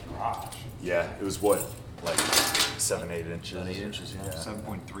of the garage. Yeah, it was what? 7-8 inches? 8 inches, yeah.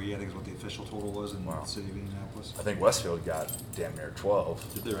 7.3, I think is what the official total was in the city of Indianapolis. I think Westfield got damn near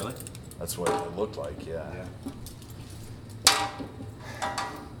 12. Did they really? That's what it looked like, yeah.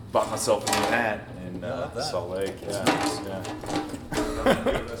 Bought myself a new hat in Salt Lake. Yeah.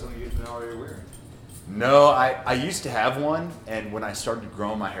 That's something you've been already wearing. No, I used to have one, and when I started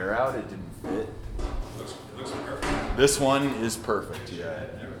growing my hair out, it didn't fit. It looks perfect. This one is perfect, yeah.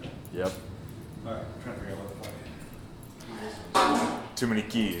 Yep. All right, I'm trying to figure out what the fuck. Too many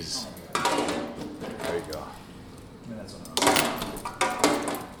keys. There you go. That's enough.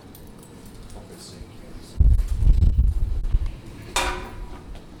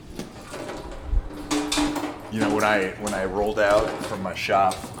 When I rolled out from my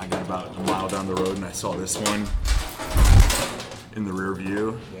shop, I got about a mile down the road and I saw this one in the rear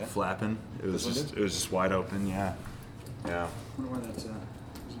view flapping. It was just wide open, yeah. Yeah. I wonder why that's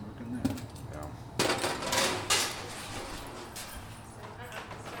working there. Yeah.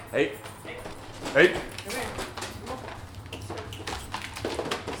 Hey. Hey.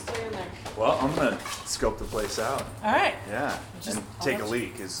 Stay in there. Well, I'm gonna scope the place out. All right. Yeah. Just and take a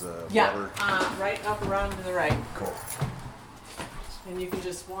leak. Is water? Right up around to the right. Cool. And you can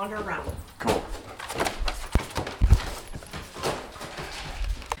just wander around. Cool.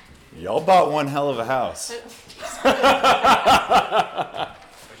 Y'all bought one hell of a house.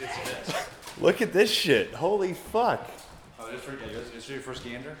 Look at this shit. Holy fuck. Oh, this is your first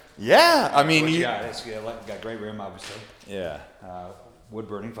gander? Yeah, I mean, it's got great room, obviously. Yeah. Wood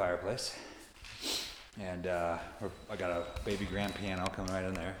burning fireplace. And I got a baby grand piano coming right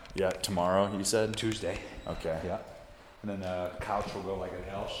in there. Yeah, tomorrow you said? Tuesday. Okay. Yeah. And then the couch will go like an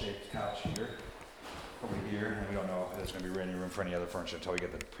L-shaped couch here, over here. And we don't know if there's going to be any room for any other furniture until we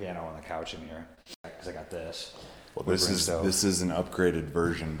get the piano and the couch in here. Because I got this. Well, this is an upgraded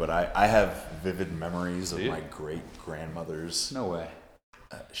version, but I have vivid memories of my great grandmother's. No way.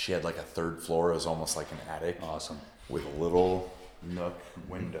 She had like a third floor. It was almost like an attic. Awesome. With a little nook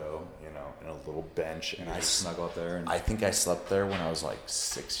window, and a little bench, and I snuggle up there. I think I slept there when I was like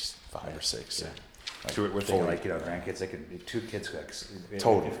 5 or 6. Yeah. Like, So we're thinking like, grandkids, they could be 2 kids.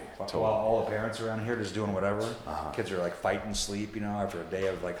 Totally. While all the parents around here just doing whatever, kids are like fighting sleep, after a day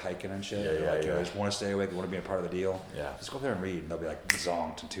of like hiking and shit. Yeah, They just want to stay awake, they want to be a part of the deal. Yeah. Just go up there and read, and they'll be like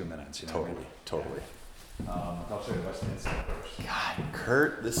zonked in 2 minutes. Totally. I'll show you the West End side first. God,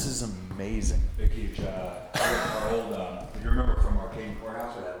 Kurt, this is amazing. Big, huge, our old, if you remember from our Arcade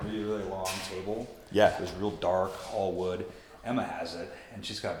Courthouse, we had that really, really long table. Yeah. It was real dark, all wood. Emma has it, and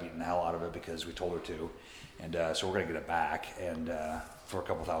she's got beaten the hell out of it because we told her to. And so we're going to get it back, and for a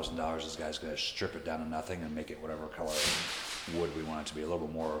couple $1,000s, this guy's going to strip it down to nothing and make it whatever color wood we want it to be. A little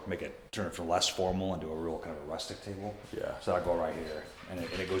bit more, turn it from less formal into a real kind of a rustic table. Yeah. So that'll go right here, and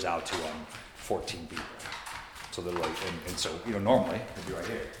it goes out to 14 people. So they're like, and so, normally it'd be right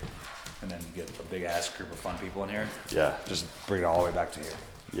here. And then you get a big ass group of fun people in here. Yeah. Just bring it all the way back to here.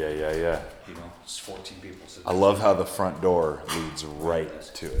 Yeah. It's 14 people. So I love how the front door leads right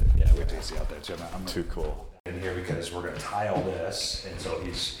to it. Yeah, we take see out there too. I'm too cool. In here because we're going to tile this, and so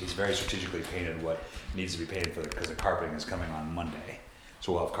he's very strategically painted what needs to be painted because the carpeting is coming on Monday.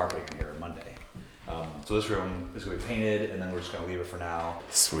 So we'll have carpeting in here on Monday. So this room is going to be painted, and then we're just going to leave it for now.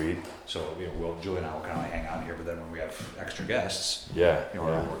 Sweet. So Julie and I will kind of hang out here, but then when we have extra guests, or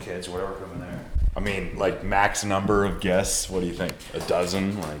more kids, or whatever, come in there. I mean, like max number of guests. What do you think? A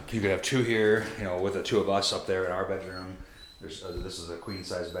dozen? Like you could have 2 here, with the 2 of us up there in our bedroom. There's this is a queen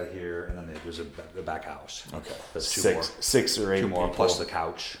size bed here, and then there's the back house. Okay. That's 6 or 8 2 more people. plus the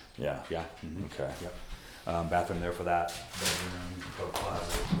couch. Yeah. Yeah. Mm-hmm. Okay. Yep. Bathroom there for that. Bedroom,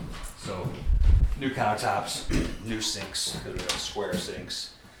 closet. So new countertops, new sinks. They're square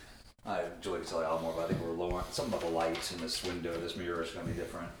sinks. Julie can tell you all more about. I think we're low on something about the lights in this window. This mirror is going to be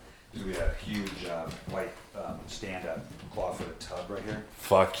different. We have a huge white stand-up claw-footed tub right here.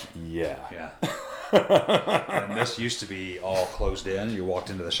 Fuck yeah. Yeah. And this used to be all closed in. You walked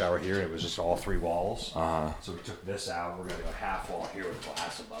into the shower here, and it was just all 3 walls. So we took this out. We're going to go half wall here with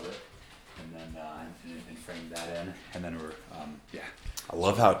glass above it, and then and frame that in. And then we're I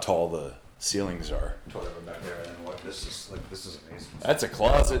love how tall the ceilings are. Toilet room back there, and then this is amazing. That's a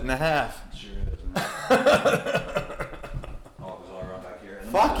closet and a half. It sure is.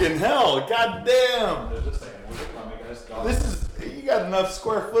 Fucking hell, goddamn! There's this thing. Guys. This is, you got enough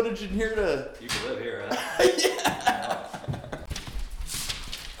square footage in here to... You can live here, huh? Yeah!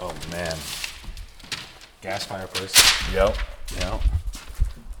 Oh, man. Gas fireplace. Yep.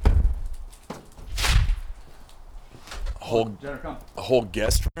 A whole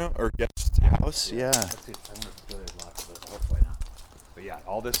guest room, or guest house? Yeah. Let's see, I wonder if the toilet locks this. Hopefully not. But yeah,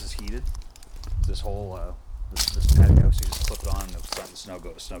 all this is heated. This whole... This patio, so you just flip it on and the snow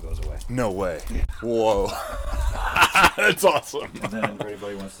goes away. No way. Yeah. Whoa. That's awesome. And then if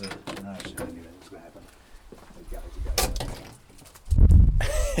anybody wants to, no, it's going to happen. You got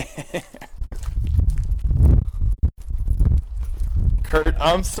it. Kurt,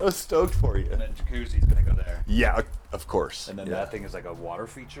 I'm so stoked for you. And then jacuzzi's going to go there. Yeah, of course. And then that thing is like a water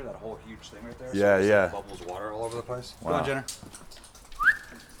feature, that whole huge thing right there. Yeah, so like bubbles water all over the place. Wow. Come on, Jenner.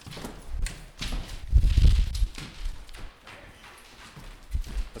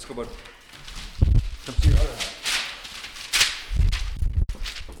 Let's go, bud. Come see your other house.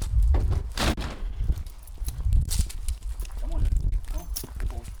 Come on. Good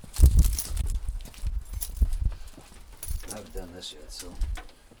boy. I haven't done this yet, so.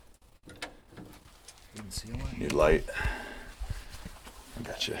 You can see one? Need light. I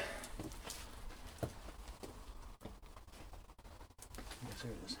gotcha. Yes,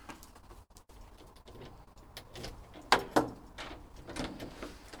 there it is.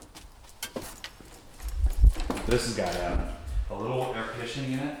 This has got a little air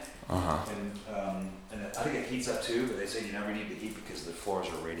conditioning in it, and I think it heats up too. But they say you never need to heat because the floors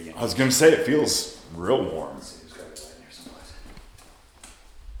are radiant. I was gonna say it feels real warm. Let's see, there's got to be light in here someplace.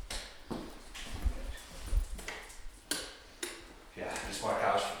 Yeah, I just bought a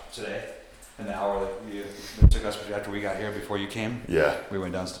couch today. An hour that it took us after we got here before you came. Yeah. We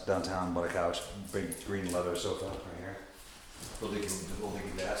went downtown, bought a couch, big green leather sofa right here, little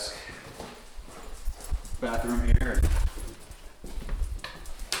dinky desk. Bathroom here.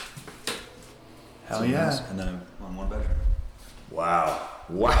 Hell So yeah. nice. And then one bedroom. Wow.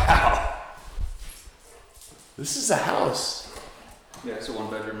 Wow. This is a house. Yeah, it's a one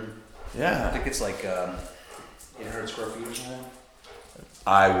bedroom. Yeah. I think it's like 800 square feet or something.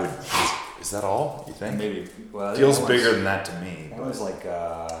 I would. Is that all? You think? Maybe. Well, feels that bigger one's- than that to me. That was like.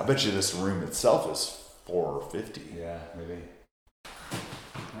 I bet you this room itself is 450. Yeah, maybe.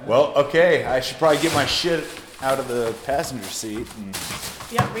 Well, okay. I should probably get my shit out of the passenger seat. And...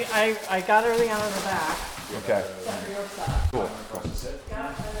 Yeah, I got everything out of the back. Okay. Except for your stuff. Cool. Yeah,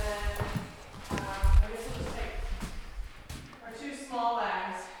 and then I guess we'll just take our 2 small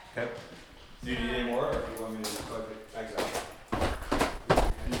bags. Okay. Do you need any more, or do you want me to plug the bags out?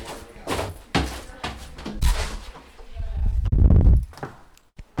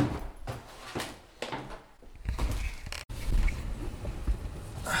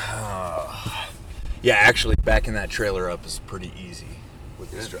 Yeah, actually, backing that trailer up is pretty easy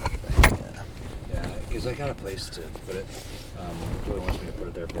with this drop back. Yeah, because I got a place to put it. Joey wants me to put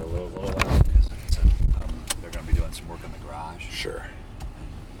it there for a little while because they're going to be doing some work in the garage. Sure.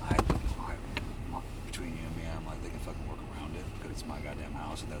 Between you and me, I'm like, they can fucking work around it because it's my goddamn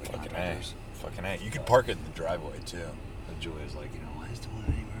house and they're the Fucking A. contractors. Fucking A. You could park it in the driveway, too. And Julia's like, why is doing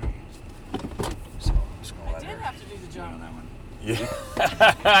it anywhere? So I'm just going to let her have to do the job on that one. Yeah.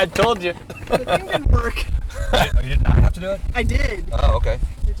 I told you. The thing didn't work. Oh, you did not have to do it? I did. Oh, okay.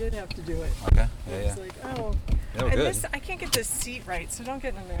 I did have to do it. Okay. Yeah, It's yeah. like, oh. Yeah, and good. this, I can't get this seat right, so don't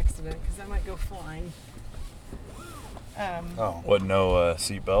get in an accident because I might go flying. What, no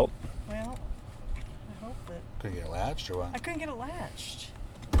seatbelt? Well, I hope that. Couldn't get it latched or what? I couldn't get it latched.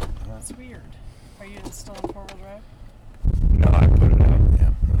 That's weird. Are you still in 4-wheel drive? No, I put it up.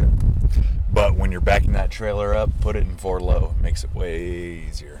 Yeah. Okay. But when you're backing that trailer up, put it in 4 low. It makes it way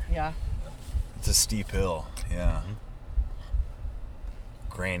easier. Yeah. It's a steep hill. Yeah.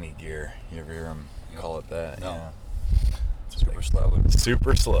 Granny gear. You ever hear them call it that? No. Yeah. Super slow.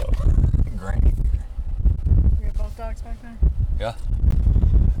 Super slow. Granny gear. We have both dogs back there? Yeah.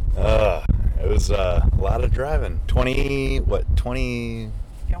 It was a lot of driving.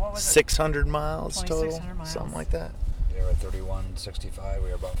 600 miles total? 2,600 miles. Something like that. They were at 3165. We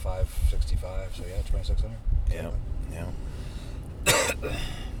were about 565. So yeah, 2,600. Yeah. Yeah.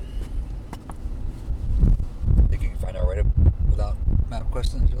 Think you can find our way to without map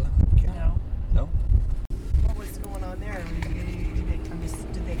questions, Julia? No. No? What was going on there?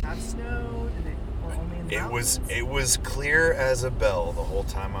 Did they have snow? Or only in the mountains? It was clear as a bell the whole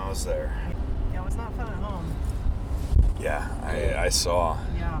time I was there. Yeah, it was not fun at home. Yeah, I saw.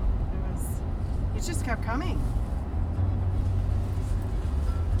 Yeah, it just kept coming.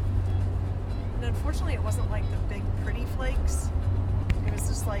 And unfortunately, it wasn't like the big pretty flakes. It was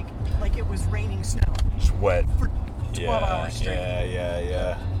just like it was raining snow. It's wet. For 12 hours straight.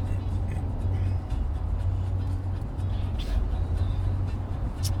 Yeah.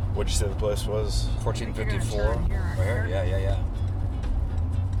 What'd you say the place was? 1454. You're gonna turn here, Right here? Yeah.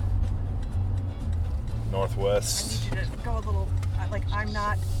 Northwest. I need you to go a little, I'm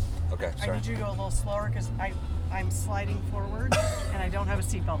not, Okay, I sorry. need you to go a little slower because I'm sliding forward and I don't have a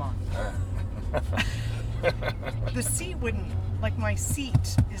seatbelt on. All right. The seat wouldn't, my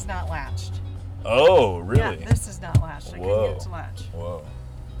seat is not latched. Oh, really? Yeah, this is not latched. I couldn't get it to latch. Whoa.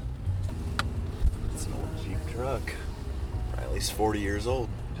 It's an old Jeep truck. Probably at least 40 years old.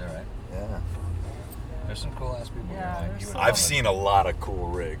 Is that right? Yeah. There's some cool ass people Yeah, here. there's some. I've seen a lot of cool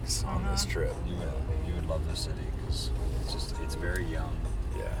rigs on this trip. You would love this city because it's very young.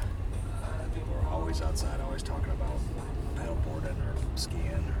 Yeah. People are always outside, always talking about paddleboarding or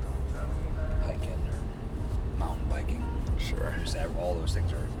skiing or hiking or mountain biking. Sure. Just all those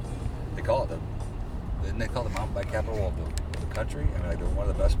things are. They call it didn't they call it the mountain bike capital of the country? I mean, they're one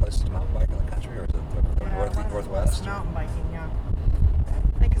of the best places to mountain bike in the country, or is it the Northwest? Mountain biking, yeah.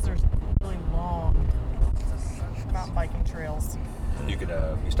 I think because there's really long mountain biking trails. You could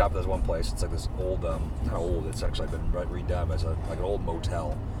you stop at this one place. It's like this old, not old. It's actually been redone, but it's like an old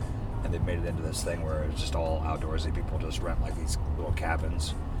motel, and they've made it into this thing where it's just all outdoorsy. People just rent these little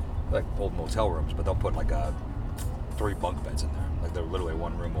cabins, like old motel rooms, but they'll put 3 bunk beds in there. They're literally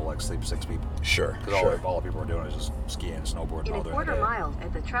one room will sleep 6 people. Sure. Because all the people are doing is just skiing and snowboarding In all a during quarter the day. mile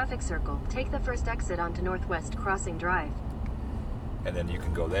at the traffic circle, take the first exit onto Northwest Crossing Drive. And then you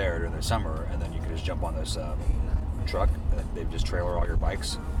can go there during the summer, and then you can just jump on this truck, and they just trailer all your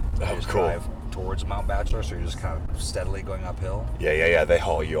bikes. They just cool. drive towards Mount Bachelor, so you're just kind of steadily going uphill. Yeah. They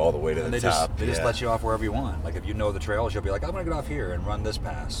haul you all the way to And the they top. just let you off wherever you want. If you know the trails, you'll be like, I'm gonna get off here and run this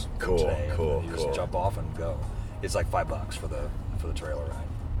pass today. And you just jump off and go. It's $5 for the trailer ride.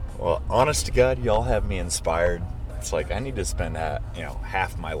 Well, honest to God, y'all have me inspired It's like I need to spend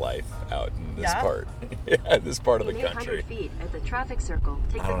half my life out in this Yeah? part, this part of the In 800 country. feet at the traffic circle,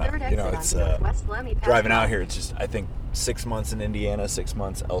 take I the don't third know. exit It's onto Northwest Lemmy Pass. driving out here. It's just I think 6 months in Indiana, 6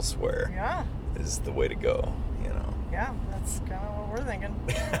 months elsewhere. Yeah. Is the way to go. Yeah, that's kind of what we're thinking.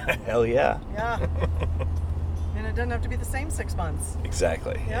 Hell yeah. Yeah. And it doesn't have to be the same 6 months.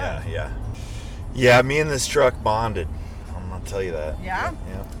 Exactly. Yeah. Yeah, me and this truck bonded. I'm gonna tell you that. Yeah?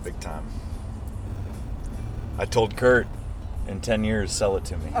 Yeah, big time. I told Kurt in 10 years, sell it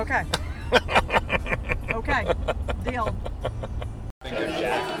to me. Okay. Okay. Deal. Finger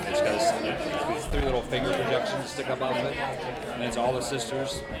jack. It's got these 3 little finger projections stick up off it, and it's all the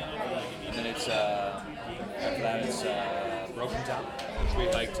sisters. And then it's after that it's Broken Town, which we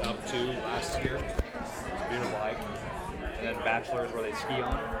hiked up to last year. It's a beautiful hike. And then Bachelor is where they ski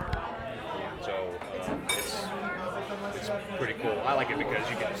on. So it's pretty cool. I like it because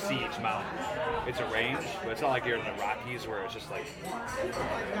you can see each mountain. It's a range, but it's not like you're in the Rockies where it's just like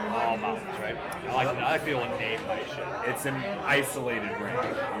all mountains, right? I feel a name my shit. It's an isolated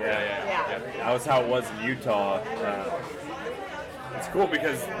range. Yeah. That was how it was in Utah. It's cool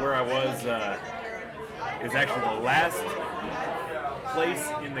because where I was is actually the last place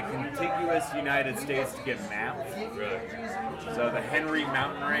in the contiguous United States to get mapped. Really? So the Henry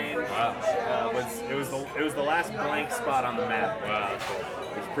Mountain Range was the last blank spot on the map. Wow, that's cool.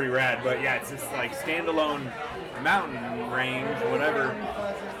 It was pretty rad, but yeah, it's this like standalone mountain range, whatever.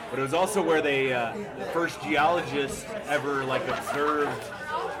 But it was also where they the first geologists ever like observed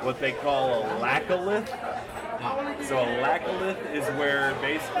what they call a laccolith. So a laccolith is where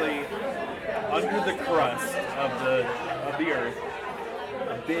basically under the crust of the earth,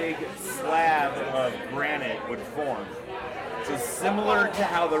 a big slab of granite would form. So similar to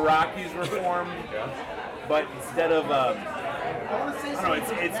how the Rockies were formed, but instead of I don't know,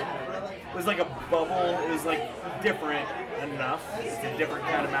 it was like a bubble. It was like different enough. It's a different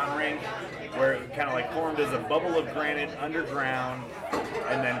kind of mountain range where it kind of like formed as a bubble of granite underground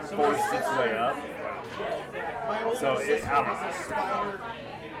and then forced its way up. So I don't know.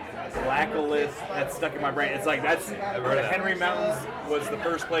 Laccolith, that's stuck in my brain. It's like the Henry Mountains was the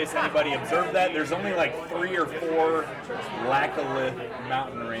first place anybody observed that. There's only like 3 or 4 Laccolith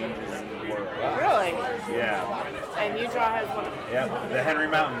mountain ranges in the world. Really? Yeah. And Utah has one of them. Yep, the Henry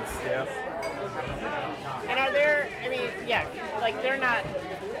Mountains. Yep. And are there, I mean, yeah, like they're not,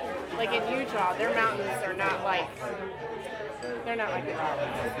 like in Utah, their mountains are not like, they're not like the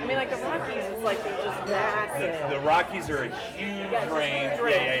Rockies. I mean, like the Rockies is like just massive. The Rockies are a huge range.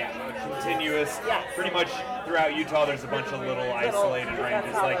 Yeah. Continuous. Yes. Pretty much throughout Utah, there's a bunch of little isolated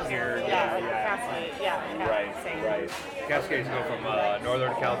ranges like here. Cascade. Yeah. Right. Cascades go from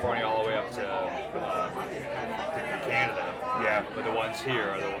northern California all the way up to Canada. Yeah. But the ones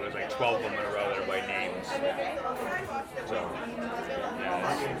here, there's like 12 of them in a row that are by names. So,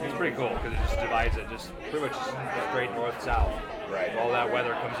 yeah, it's pretty cool because it just divides it just pretty much straight north-south. Right. All that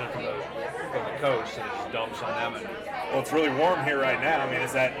weather comes in from the coast and it just dumps on them. And well, it's really warm here right now. I mean,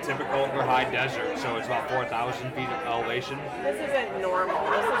 is that typical? We're high desert, so it's about 4,000 feet of elevation. This isn't normal.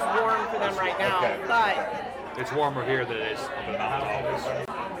 This is warm for them right now, but it's warmer here than it is up in the mountains always.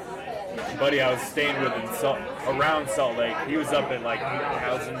 The buddy I was staying with around Salt Lake, he was up at like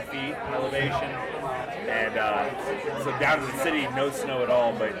 8,000 feet elevation, and so down to the city, no snow at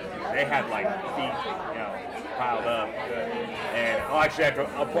all, but they had like feet, piled up. And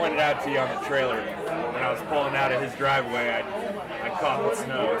I'll point it out to you on the trailer. When I was pulling out of his driveway, I caught the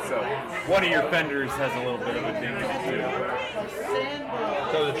snow. So one of your fenders has a little bit of a ding in it too.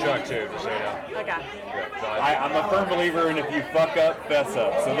 So the truck too, just so you know. Okay. I'm a firm believer in if you fuck up, fess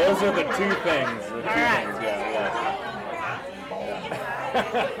up. So those are the two things. Yeah.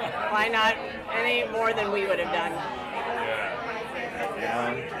 Why not any more than we would have done?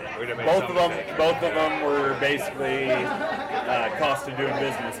 Both of them were basically cost of doing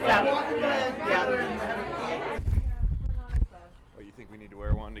business. Yeah. What, you think we need to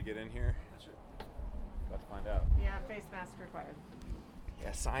wear one to get in here? About to find out. Yeah, face mask required.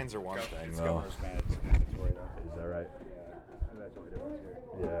 Yeah, signs are one thing. It's though. governor's mandatory though. Is that right? Yeah. That's the only difference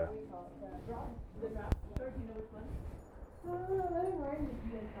here. Yeah.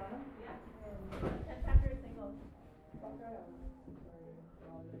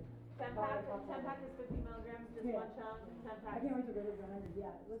 Ten pack is 50 milligrams, just one chunk. 10 pack. I can't wait to go to 100.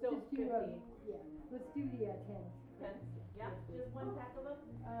 Yeah, let's Still just do 50. let's do the 10. 10. Yeah, just one pack of them.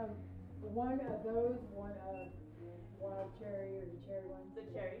 One of those, one of cherry or the cherry ones. The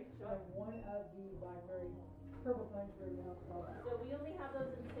cherry, sure. And one of the blackberry, purple punchberry milk. So we only have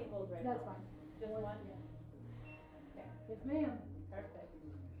those in singles right That's now. fine. Just one? Yeah. Okay. Yes, ma'am. Perfect.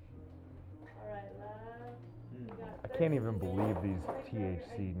 All right, love. We got can't even believe these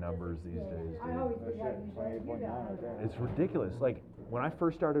THC numbers these days, dude. It's ridiculous. Like, when I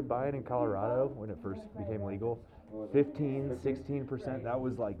first started buying in Colorado, when it first became legal, 15, 16%, that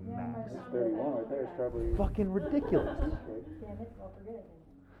was like max. 31 right there, strawberry. Fucking ridiculous. Damn it, I'll forget it.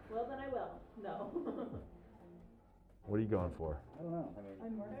 Well, then I will. No. What are you going for? I don't know. I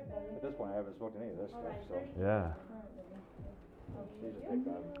mean, at this point, I haven't smoked any of this stuff, so. Yeah. You just take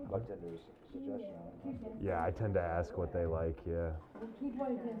that bartender's suggestion on it. Yeah, I tend to ask what they like, yeah. Keep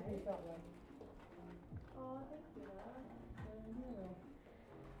one of them for yourself, though. Oh, thank you.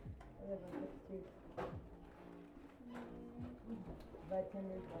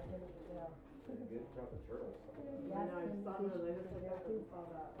 Bartenders, yeah. Good chocolate churros. Yes,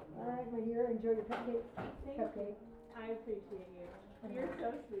 all right, my dear, enjoy your cupcake. Cupcake. I appreciate you. You're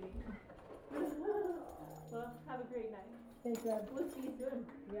so sweet. Well, have a great night. Thanks, Rob. We'll see you soon.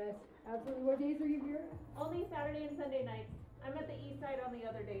 Yes, absolutely. What days are you here? Only Saturday and Sunday nights. I'm at the east side on the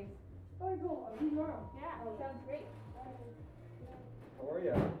other days. Oh, cool. I'll see you tomorrow. Yeah, sounds great. How are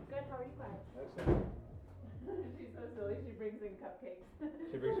you? Good, how are you guys? Excellent. She's so silly, she brings in cupcakes.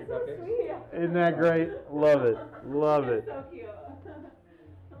 She brings you So cupcakes? sweet. Isn't that great? Love it. Love it. It's so cute.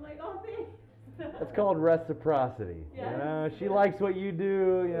 I'm like, oh, thanks. It's called reciprocity. Yeah. You know, she likes what you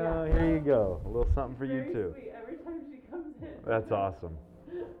do, you know, here you go. A little something for you Very too. sweet every time she comes in. That's awesome.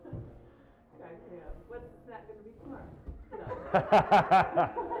 Cracks me up. What's that going to be tomorrow?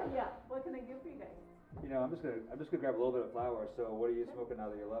 Yeah, what can I do for you guys? You know, I'm just gonna grab a little bit of flour. So, what are you smoking now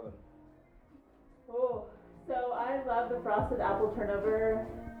that you're 11? Oh, so I love the frosted apple turnover,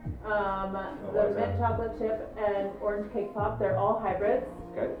 why the is that? mint chocolate chip, and orange cake pop. They're all hybrids.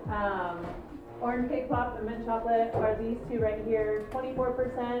 Okay. Orange cake pop and mint chocolate are these two right here,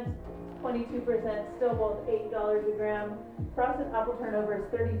 24%, 22%, still both $8 a gram. Frosted apple turnover is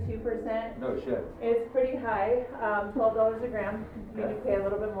 32%. No shit. It's pretty high, $12 a gram. You do pay a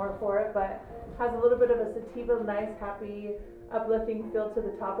little bit more for it, but has a little bit of a sativa, nice, happy, uplifting feel to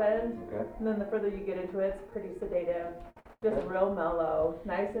the top end. Okay. And then the further you get into it, it's pretty sedative. Just real mellow,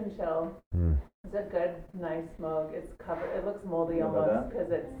 nice and chill. It's a good, nice smoke. It's covered. It looks moldy You know about almost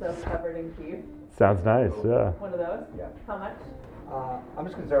because it's so covered in kief. Sounds nice, yeah. One of those? Yeah. How much? I'm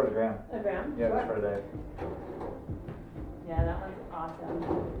just gonna start with a gram. A gram? Yeah, Sure. just for today. Yeah, that one's awesome.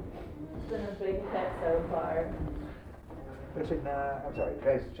 It's been a big hit so far. Actually, nah. I'm sorry.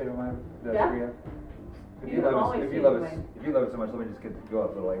 Guys, check out my Yeah? screen. If You you can love always it, if you change love it, mine. if you love it so much, let me just go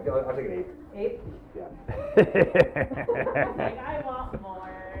up to like. I'll take an 8. 8? Yeah. Like, I want more.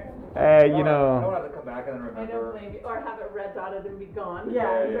 Hey, you I don't know. have to come back and then I remember. don't blame you. Or have it red dotted and be gone.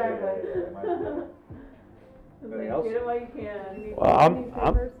 Yeah, exactly. Anything else? Get it while you can. Need Well, did you need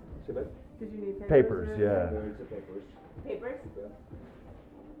I'm- papers? Say that? Did you need papers? Papers, or yeah. anything? There's the papers. Papers?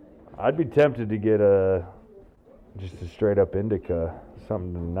 I'd be tempted to get just a straight up indica,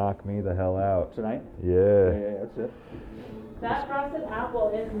 something to knock me the hell out. Tonight? Yeah. Yeah, that's it. That frosted apple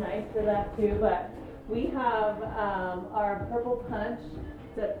is nice for that too, but we have our purple punch.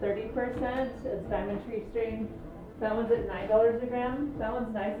 It's at 30%. It's diamond tree string. That one's at $9 a gram. That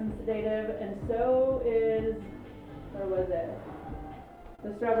one's nice and sedative, and so is, where was it?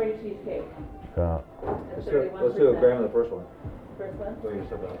 The strawberry cheesecake. Yeah. At Let's do a 31%. gram of the first one. First one? So you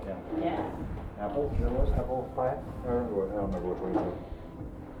said that, yeah. Yeah. Apple, there was apple pie? Or I don't remember which one you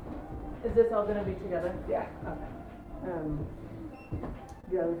said. Is this all gonna be together? Yeah. Okay.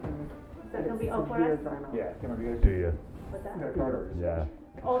 The other thing. Is that gonna be all for us? Yeah, can I Do you? What's that? Yeah.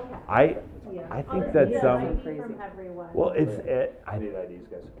 Okay. I Yeah. think I'll that's just some. get ID from everyone. Well, it's I need IDs,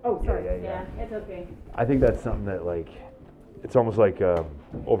 guys. Oh, sorry. Yeah. It's okay. I think that's something that like, it's almost like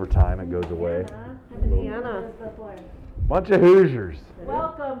over time it goes away. Indiana. Bunch of Hoosiers.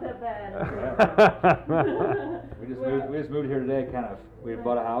 Welcome to Ben. We just moved here today, kind of. We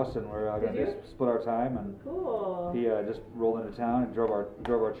bought a house and we're Did gonna you? just split our time, and Cool. he just rolled into town and drove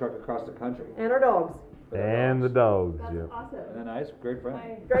our truck across the country. And our dogs. And the dogs. That's Yeah. awesome. And then nice, great friend.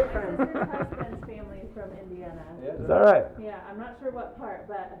 My Great friends. sister's husband's family is from Indiana. Yeah. Is that right? Yeah, I'm not sure what part,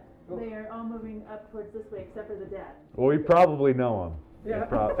 but they are all moving up towards this way except for the dad. Well, we probably know them. Yeah.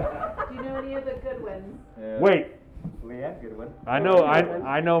 Do you know any of the Goodwins? Yeah. Wait, Leanne Goodwin.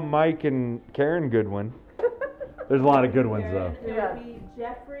 I know Mike and Karen Goodwin. There's a lot of good ones though. There would be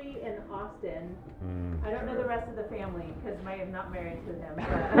Jeffrey and Austin. Mm. I don't know the rest of the family because I am not married to him.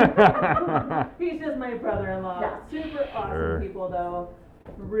 But he's just my brother-in-law. Yeah. Super awesome Sure. people though.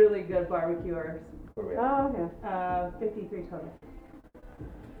 Really good barbecuers. Oh, okay. 53 total.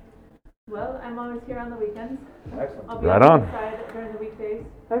 Well, I'm always here on the weekends. Excellent. I'll be Right on on. the side during the weekdays.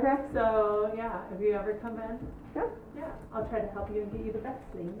 Okay. So yeah, if you ever come in, Yeah. yeah, I'll try to help you and get you the best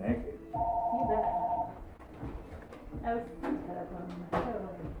things. Thank you. You bet. I was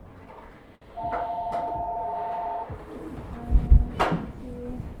terrible.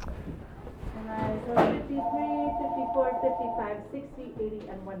 So 53, 54, 55, 60, 80,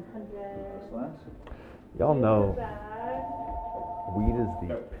 and 100. Y'all know weed is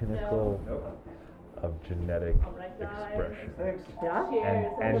the pinnacle of genetic expression. Yeah.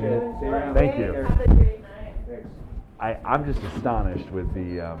 And thank you. I'm just astonished with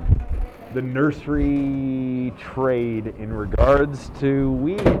the nursery trade in regards to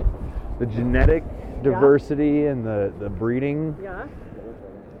weed. The genetic diversity and the breeding. Yeah.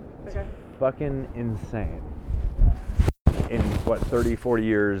 Okay. Fucking insane. In what 30, 40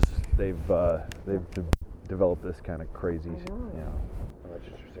 years they've developed this kind of crazy, That's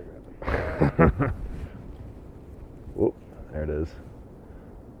just your cigarette. Whoop, there it is.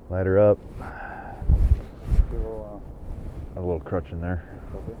 Light her up. A little crutch in there.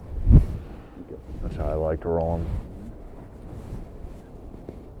 That's how I like to roll them.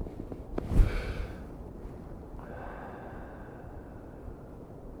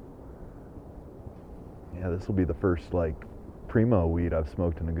 Yeah, this will be the first primo weed I've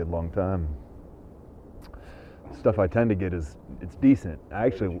smoked in a good long time. Stuff I tend to get it's decent. I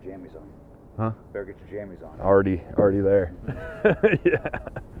actually. Better get your jammies on. Huh? Better get your jammies on. Already there. Yeah.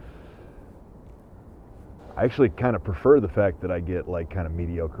 I actually kind of prefer the fact that I get kind of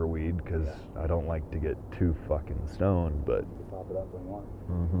mediocre weed because I don't like to get too fucking stoned, but. You pop it up when you want.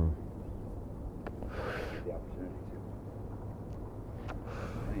 Mm-hmm. The opportunity to.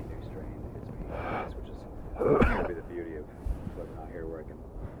 Any new strain hits me, which is going to be the beauty of living out here where I can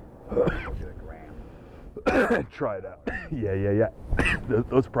go get a gram. Try it out. Yeah.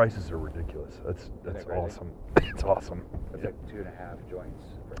 Those prices are ridiculous. That's awesome. It's awesome. It's like 2.5 joints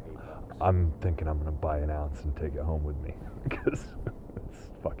for $8. I'm thinking I'm gonna buy an ounce and take it home with me because it's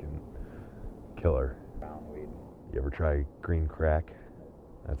fucking killer. Brown weed. You ever try green crack?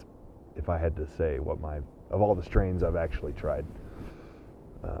 That's, if I had to say what of all the strains I've actually tried,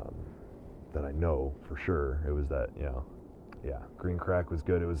 that I know for sure, it was that, yeah, green crack was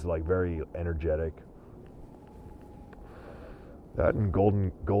good. It was very energetic. That and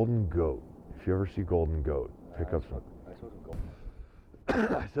golden goat. If you ever see golden goat, pick up some.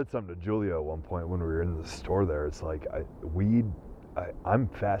 I said something to Julia at one point when we were in the store there. It's I'm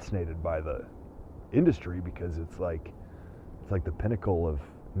fascinated by the industry because it's like the pinnacle of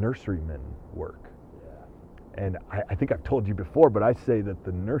nurseryman work. Yeah. And I think I've told you before, but I say that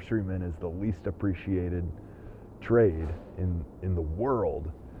the nurseryman is the least appreciated trade in the world.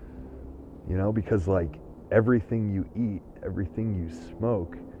 Because everything you eat, everything you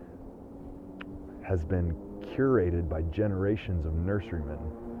smoke has been curated by generations of nurserymen,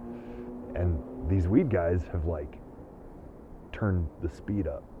 and these weed guys have turned the speed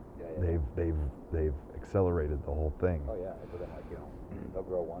up. Yeah. They've accelerated the whole thing. Oh yeah, but then they'll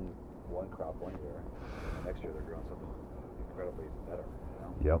grow one crop one year, and next year they're growing something incredibly better.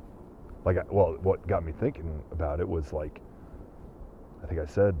 Yep. What got me thinking about it was I think I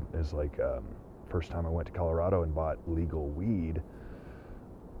said is first time I went to Colorado and bought legal weed.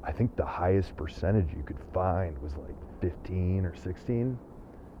 I think the highest percentage you could find was 15 or 16.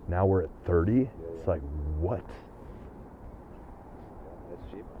 Now we're at 30. Yeah. It's what?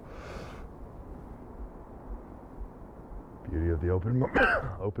 That's cheap. Beauty of the open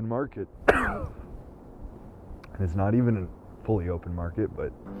market. And it's not even a fully open market,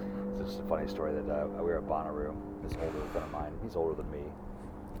 but. It's just a funny story that we were at Bonnaroo. This older friend of mine, he's older than me,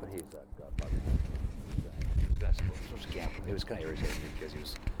 but he's he was kind of irritating me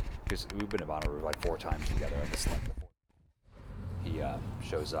because we've been to Bonnaroo 4 times together at this thing before. He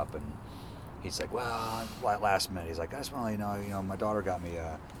shows up and he's like, well, last minute, he's like, I just want to let you know, my daughter got me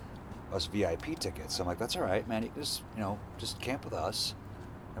us VIP tickets. I'm like, that's all right, man. You just camp with us,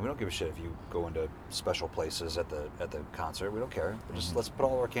 and we don't give a shit if you go into special places at the concert. We don't care. Just let's put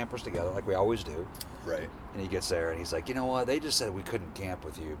all our campers together like we always do. Right. And he gets there and he's like, you know what? They just said we couldn't camp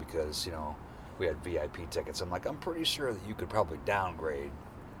with you because we had VIP tickets. I'm like, I'm pretty sure that you could probably downgrade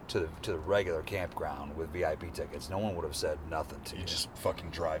to the regular campground with VIP tickets. No one would have said nothing to you. You just fucking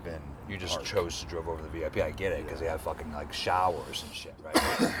drive in. You just chose to drive over the VIP. I get it because they have fucking showers and shit, right?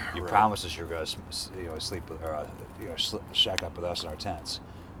 You promised us you were gonna sleep with, or shack up with us in our tents.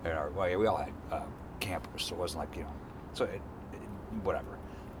 And we all had campers, so it wasn't so whatever.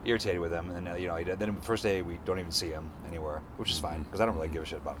 Irritated with him, and then then the first day we don't even see him anywhere, which is fine because I don't really give a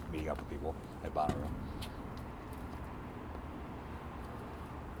shit about meeting up with people at Bonnaroo.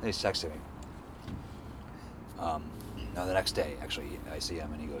 And he's texting me. No, the next day, actually, I see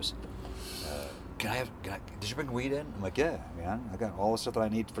him and he goes, did you bring weed in? I'm like, yeah, man, I got all the stuff that I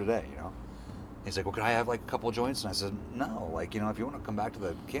need for today, He's like, well, could I have like a couple of joints? And I said, no. Like, if you want to come back to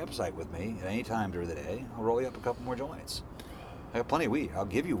the campsite with me at any time during the day, I'll roll you up a couple more joints. I got plenty of weed. I'll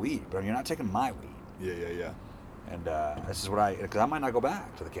give you weed, but you're not taking my weed. Yeah. And this is what because I might not go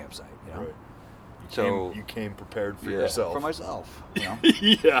back to the campsite, Right. You came prepared for Yeah, yourself. for myself,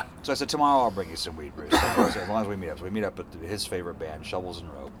 Yeah. So I said, tomorrow I'll bring you some weed, Bruce. As long as we meet up. So we meet up at his favorite band, Shovels and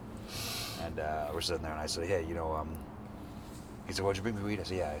Rope. And we're sitting there, and I said, hey, he said, why'd you bring me weed? I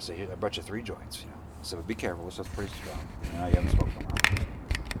said, yeah. I said, here, I brought you 3 joints, I said, but be careful, this stuff's pretty strong. You haven't smoked them out. I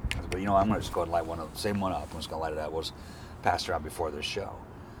said, but I'm going to just go and light one up, same one up. I'm just going to light it up. We'll just pass it around before this show.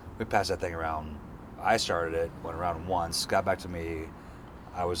 We passed that thing around. I started it, went around once, got back to me.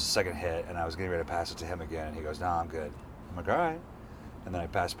 I was the second hit, and I was getting ready to pass it to him again. And he goes, no, I'm good. I'm like, all right. And then I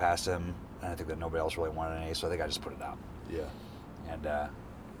passed past him, and I think that nobody else really wanted any, so I think I just put it out. Yeah. And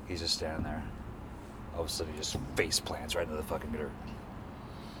he's just standing there. All of a sudden, he just face plants right into the fucking dirt.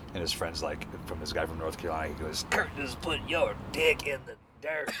 And his friend's like, from this guy from North Carolina, he goes, Kurt just put your dick in the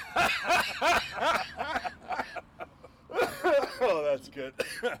dirt. Oh, that's good.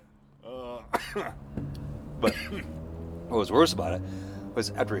 But what was worse about it was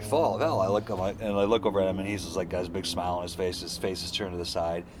after he fell, I look over at him, and he's just like got his big smile on his face. His face is turned to the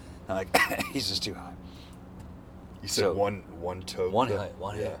side. And I'm like, he's just too high. You said one toke? One hit.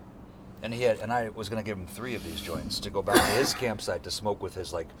 And I was gonna give him 3 of these joints to go back to his campsite to smoke with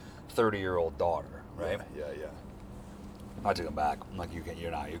his 30-year-old daughter, right? Yeah. I took him back. I'm like,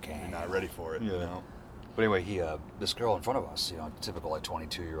 you're not ready for it, But anyway, this girl in front of us, typical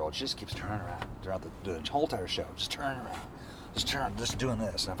 22-year-old, she just keeps turning around throughout the whole entire show, just turning around, just doing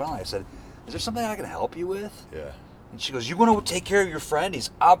this. And finally I said, is there something I can help you with? Yeah. And she goes, you want to take care of your friend? He's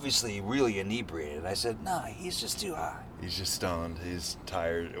obviously really inebriated. And I said, no, he's just too high. He's just stoned. He's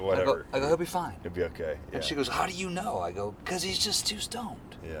tired. Whatever. I go, he'll be fine. He'll be okay. Yeah. And she goes, how do you know? I go, because he's just too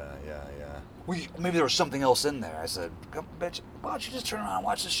stoned. Yeah. Well, maybe there was something else in there. I said, bitch, why don't you just turn around and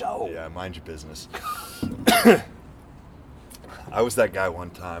watch the show? Yeah, mind your business. I was that guy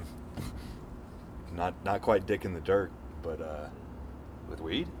one time. Not quite dick in the dirt, but with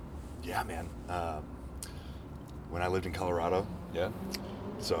weed? Yeah, man. When I lived in Colorado. Yeah.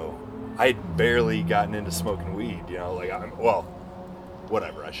 So I had barely gotten into smoking weed,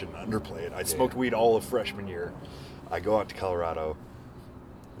 whatever. I shouldn't underplay it. I smoked weed all of freshman year. I go out to Colorado.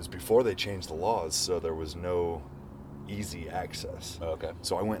 It was before they changed the laws, so there was no easy access. Oh, okay.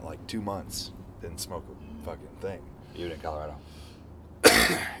 So I went 2 months, didn't smoke a fucking thing. Even in Colorado.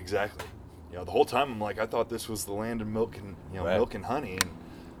 Exactly. The whole time I'm like, I thought this was the land of milk and right. milk and honey,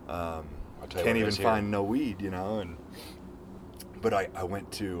 and can't even find no weed, But I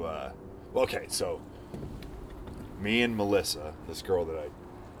went to so me and Melissa, this girl that I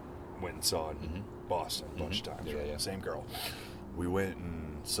went and saw in Boston a bunch of times, right? Yeah. Same girl. We went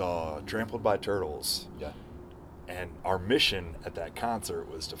and saw Trampled by Turtles. Yeah. And our mission at that concert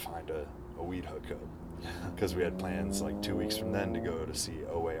was to find a weed hookup. Because we had plans 2 weeks from then to go to see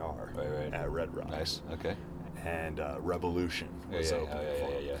OAR at Red Rocks. Nice. Okay. And Revolution was open.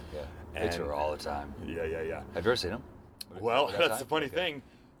 Yeah. They tour all the time. Yeah. Have you ever seen them? Well, that's the funny thing.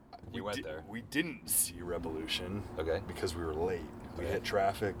 You went there. We didn't see Revolution. Okay. Because we were late. We hit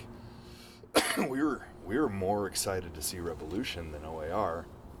traffic. we were more excited to see Revolution than OAR.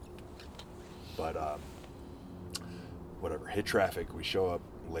 But whatever. Hit traffic. We show up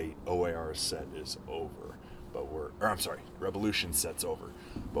late. OAR's set is over. Revolution set's over.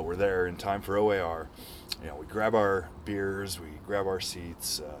 But we're there in time for OAR. We grab our beers. We grab our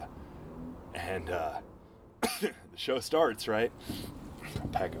seats. And the show starts, right?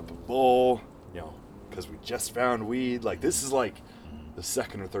 Pack up a bowl, because we just found weed. This is the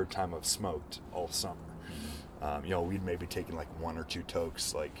second or third time I've smoked all summer. We'd maybe taken 1 or 2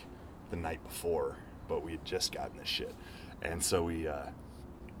 tokes the night before, but we had just gotten this shit. And so we,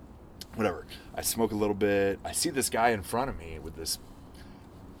 whatever. I smoke a little bit. I see this guy in front of me with this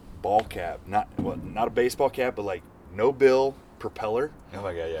ball cap, not a baseball cap, but no bill propeller. Oh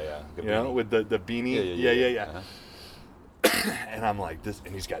my god, yeah. Good with the beanie. Yeah. Uh-huh. And I'm like this,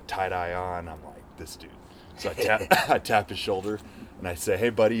 and he's got tie-dye on. I'm like, this dude. So I tap his shoulder, and I say, hey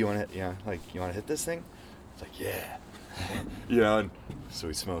buddy, you want to you want to hit this thing? He's like, yeah. And so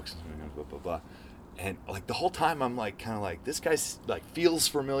he smokes, blah blah blah. And the whole time I'm kind of this guy's feels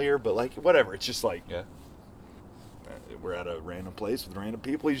familiar, but whatever. It's just yeah. We're at a random place with random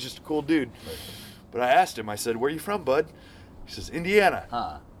people. He's just a cool dude. Right. But I asked him, I said, where are you from, bud? He says, Indiana.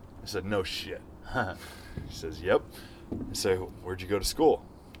 Huh. I said, no shit. He says, yep. I said, where'd you go to school?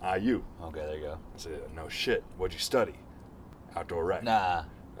 IU. Okay, there you go. I said, no shit. What'd you study? Outdoor rec. Nah.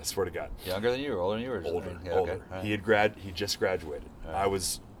 I swear to God. Younger than you or older than you? Or older. Yeah, older. Okay. Right. He just graduated. Right. I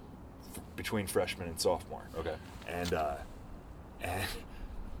was, between freshman and sophomore. Okay. And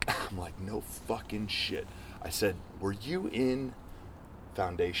I'm like, no fucking shit. I said, were you in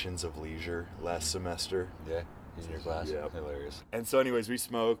Foundations of Leisure last semester? Yeah. He's in your class? Yeah. Hilarious. And so anyways, we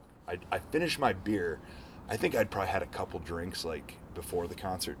smoke. I finished my beer. I think I'd probably had a couple drinks like before the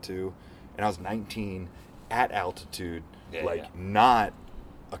concert too. And I was 19 at altitude, not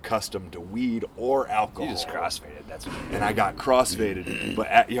accustomed to weed or alcohol. You just crossfaded. That's what you did. And I got crossfaded.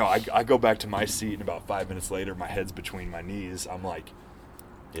 But I go back to my seat, and about 5 minutes later, my head's between my knees. I'm like,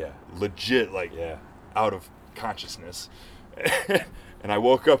 legit, out of consciousness. And I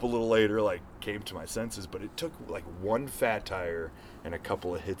woke up a little later, came to my senses. But it took one fat tire and a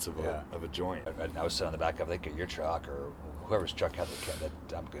couple of hits of a joint. I was sitting on the back of your truck or whoever's truck had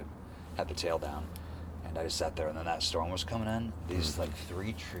had the tail down. And I just sat there, and then that storm was coming in. These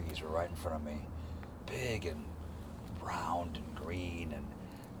 3 trees were right in front of me, big and round and green, and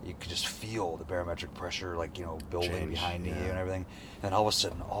you could just feel the barometric pressure, building behind you and everything. And then all of a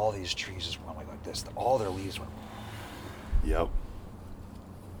sudden, all these trees just went like this. All their leaves went. Yep.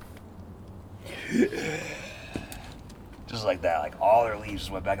 Just like that, all their leaves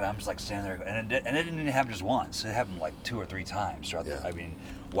just went back, and I'm just standing there, and it didn't even happen just once. It happened 2 or 3 times throughout the. I mean,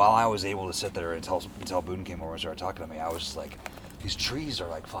 while I was able to sit there until Boone came over and started talking to me, I was just these trees are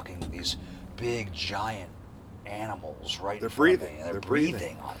fucking these big giant animals in front of me, and they're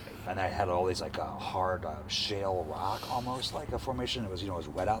breathing on me. And I had all these a hard shale rock almost a formation. It was it was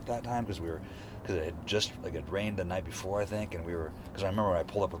wet out that time because it had just it rained the night before, I think, and because I remember when I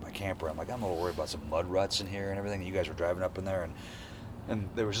pulled up with my camper, I'm I'm a little worried about some mud ruts in here and everything. You guys were driving up in there, and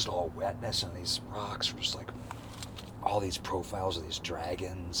there was just all wetness, and these rocks were just all these profiles of these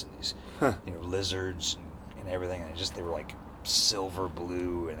dragons and these lizards and everything, and they were silver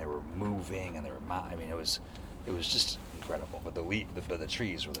blue, and they were moving, and they were it was just incredible. But the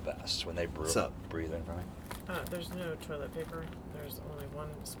trees were the best when they breathe in front of me. There's no toilet paper. There's only one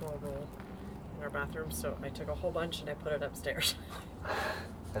small roll in our bathroom, so I took a whole bunch and I put it upstairs.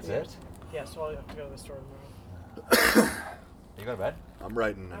 That's it? Yeah, so I'll have to go to the store tomorrow. You go to bed? I'm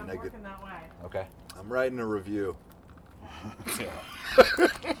writing a I'm negative. working that way. Okay. I'm writing a review. Yeah.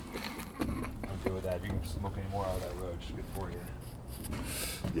 I'm good with that. If you can smoke any more out of that road, it's good for you.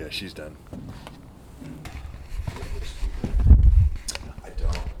 Yeah, she's done. I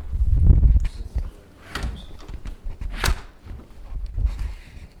don't.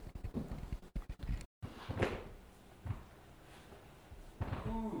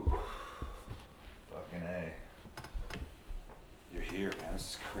 Ooh. Fucking A. You're here, man. This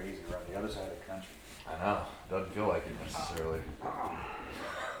is crazy. We're on the other side of the country. I know. Doesn't feel like it necessarily.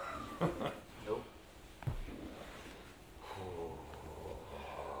 Nope. Oh,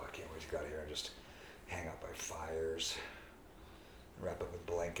 I can't wait to get out of here and just hang out by fires, wrap up with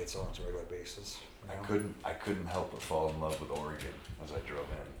blankets on a regular basis. I couldn't help but fall in love with Oregon as I drove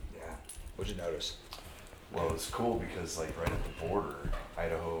in. Yeah. What'd you notice? Well, it's cool because right at the border,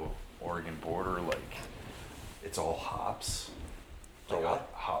 Idaho, Oregon border, it's all hops.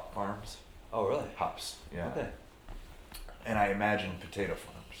 Hop farms. Oh, really? Hops. Yeah. Okay. And I imagine potato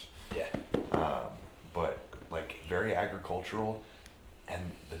farms. Yeah. But very agricultural,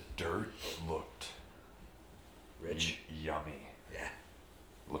 and the dirt looked rich, yummy. Yeah.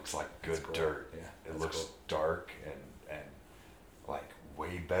 Looks like good cool. dirt. Yeah. It looks dark and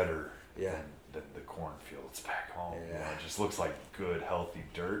way better Yeah. than the cornfields back home. Yeah. It just looks like good, healthy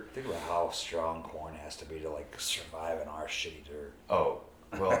dirt. Think about how strong corn has to be to survive in our shitty dirt. Oh,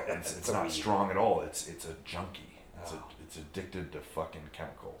 well, it's not weed. strong at all. It's a junkie. It's addicted to fucking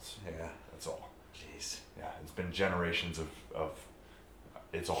chemicals. Yeah. That's all. Jeez. Yeah, it's been generations of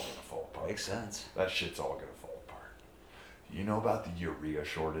it's all gonna fall apart. Makes sense. That shit's all gonna fall apart. You know about the urea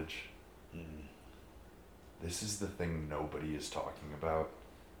shortage? Mm. This is the thing nobody is talking about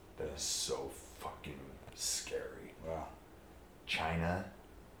that is so fucking scary. Wow. China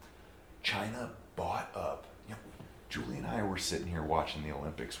bought up. Julie and I were sitting here watching the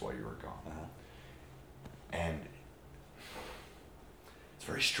Olympics while you were gone. And it's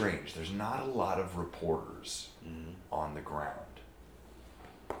very strange. There's not a lot of reporters on the ground.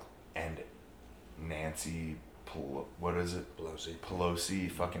 And Nancy Pelosi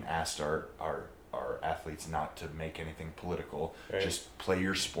fucking asked our athletes not to make anything political. Right. Just play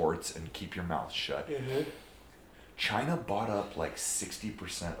your sports and keep your mouth shut. Mm-hmm. China bought up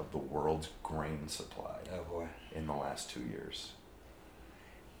 60% of the world's grain supply in the last 2 years.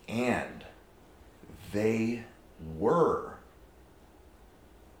 And they were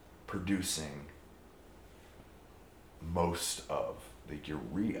producing most of the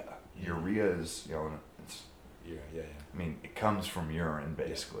urea. Urea is, it's Yeah. I mean, it comes from urine,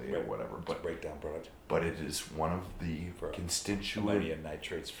 basically, or whatever. It's But a breakdown product. But it is one of the constituent ammonium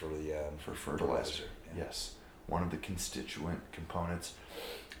nitrates for the for fertilizer. Yes, one of the constituent components.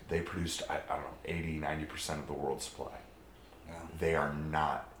 They produced, I don't know, 80-90% of the world's supply. Yeah. They are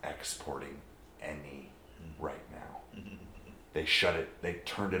not exporting any right now. They shut it. They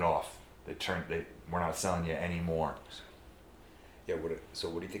turned it off. We're not selling you anymore. Yeah. So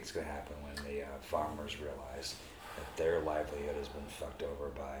what do you think is going to happen when the farmers realize that their livelihood has been fucked over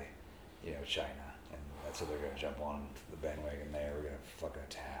by, China, and that's how they're going to jump on the bandwagon there? We're going to fucking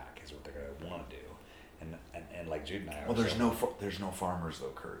attack is what they're going to want to do. And like Jude and I. Well, there's no farmers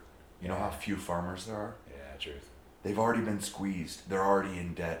though, Kurt. You know how few farmers there are? Yeah, truth. They've already been squeezed. They're already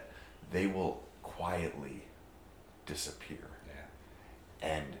in debt. They will quietly disappear. Yeah.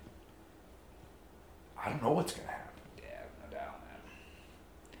 And I don't know what's going to happen. Yeah, no doubt, man.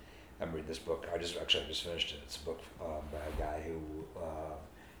 I'm reading this book. I just finished it. It's a book by a guy who,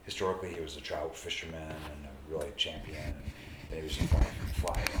 historically, he was a trout fisherman and a really champion. And then he was a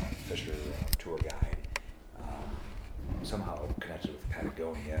fly fisher tour guide. Somehow connected with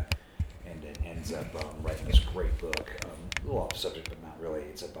Patagonia, and it ends up writing this great book. A little off subject, but not really.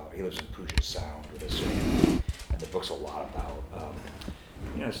 It's about, he lives in Puget Sound with his family, and the book's a lot about,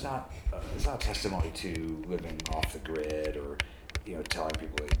 it's not a testimony to living off the grid or, telling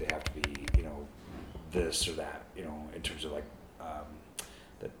people they have to be, this or that, in terms of like,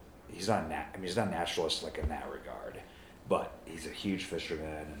 that he's not he's not a naturalist like in that regard. But he's a huge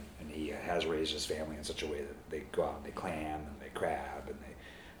fisherman, and he has raised his family in such a way that they go out and they clam and they crab and they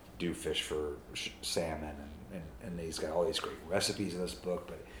do fish for salmon, and he's got all these great recipes in this book.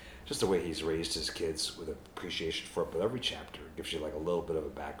 But just the way he's raised his kids with appreciation for it. But every chapter gives you like a little bit of a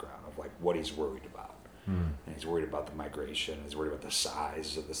background of like what he's worried about. And he's worried about the migration. He's worried about the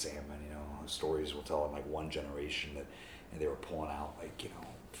size of the salmon. Stories will tell in like one generation that they were pulling out like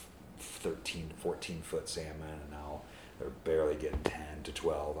 13 to 14 foot salmon, and now they're barely getting 10 to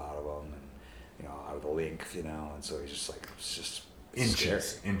 12 out of them, and out of the length, and so he's just like, it's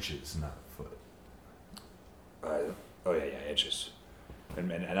just inches, not foot. Oh yeah, inches,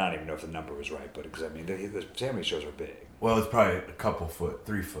 and I don't even know if the number was right, but because I mean the salmon shows are big. Well, it's probably a couple foot,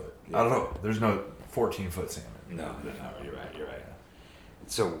 3 foot. Yeah. I don't know. There's no 14-foot salmon. No, you're right.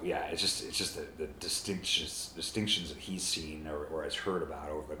 So yeah, it's just the distinctions that he's seen or has heard about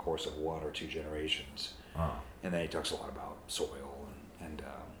over the course of one or two generations. And then he talks a lot about soil and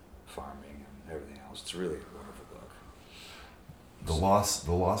farming and everything else. It's really a wonderful book. The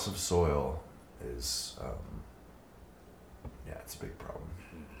loss of soil is it's a big problem.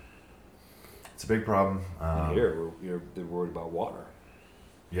 It's a big problem. And here they're worried about water.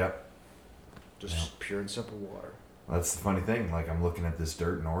 Yep. Just pure and simple water. That's the funny thing. Like, I'm looking at this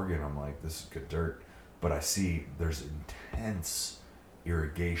dirt in Oregon. I'm like, this is good dirt. But I see there's intense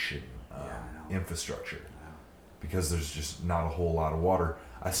irrigation infrastructure because there's just not a whole lot of water.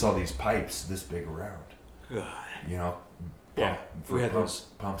 I saw these pipes this big around. God. We had those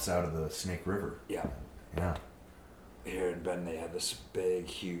pumps out of the Snake River. Yeah. Yeah. Here in Bend, they had this big,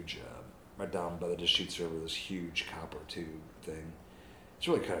 huge, right down by the Deschutes River, this huge copper tube thing. It's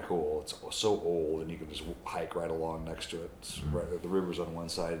really kind of cool. It's so old, and you can just hike right along next to it. Right, the river's on one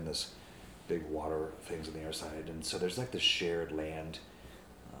side, and this big water thing's on the other side. And so there's like this shared land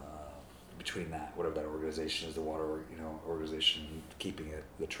between that, whatever that organization is, the water organization, keeping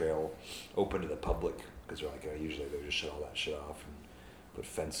the trail open to the public, because they're like usually they just shut all that shit off and put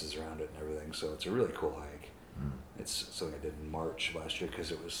fences around it and everything. So it's a really cool hike. It's something I did in March last year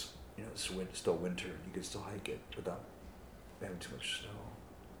because it was it's still winter and you could still hike it without having too much snow.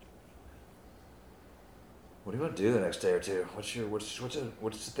 What do you want to do the next day or two? What's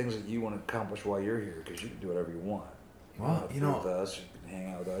the things that you want to accomplish while you're here? Because you can do whatever you want. Well, with us, you can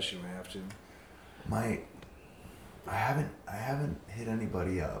hang out with us. You don't have to. I haven't hit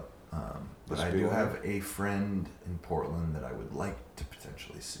anybody up, but I do have a friend in Portland that I would like to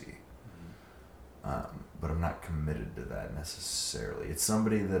potentially see. But I'm not committed to that necessarily. It's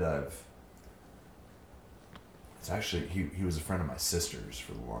somebody that it's actually, he was a friend of my sister's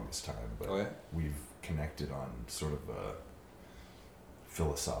for the longest time, but we've connected on sort of a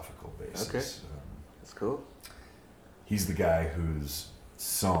philosophical basis. Okay. That's cool. He's the guy whose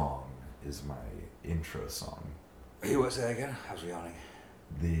song is my intro song. He was that again? I was yawning.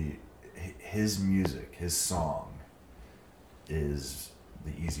 His music, his song is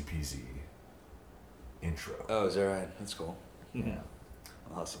the Easy Peasy intro. Oh, is that right? That's cool. Yeah.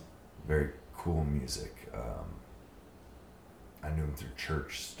 Awesome. Very cool music. I knew him through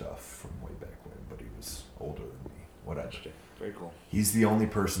church stuff from way back when, but he was older than me. Whatever. Very cool. He's the only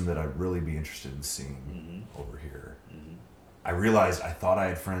person that I'd really be interested in seeing over I realized I thought I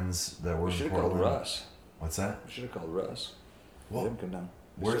had friends that were We in should have Portland. called Russ. What's that? We should have called Russ. Well, Let him come down.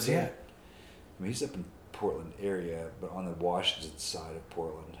 where's he at? I mean, he's up in Portland area, but on the Washington side of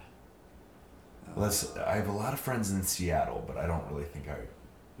Portland. Well, I have a lot of friends in Seattle, but I don't really think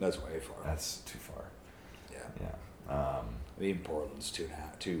That's way far. That's too far. Yeah. Yeah. I mean, Portland's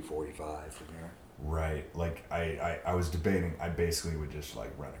 2:45 from here. Right. Like I was debating. I basically would just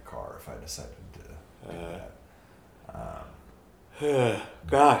like rent a car if I decided to do that.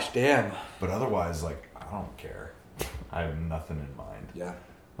 Gosh, damn. But otherwise, like I don't care. I have nothing in mind. Yeah.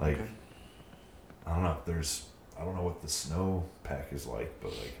 Like Okay. I don't know if there's. I don't know what the snowpack is like,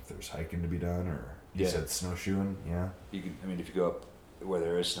 but like if there's hiking to be done, or you said snowshoeing, yeah. You can. I mean, if you go up where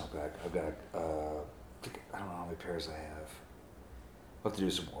there is snowpack, I've got. I don't know how many pairs I have. I'll have to do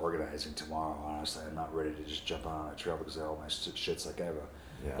some organizing tomorrow. Honestly, I'm not ready to just jump on a trail because all my shit's like I have a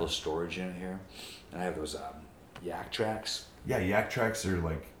little storage unit here, and I have those yak tracks. Yeah, yak tracks are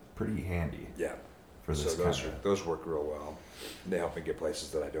like pretty handy. Yeah. For this those work real well. They help me get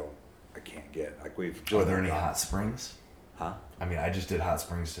places that I can't get. Like Are there any hot springs? Huh? I mean, I just did hot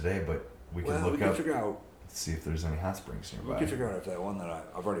springs today, but we can look up. Figure out. See if there's any hot springs nearby. We can figure out if that one that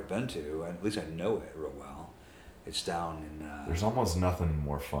I've already been to, and at least I know it real well. It's down in. There's almost nothing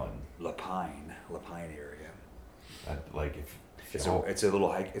more fun. Lapine area. Like if it's a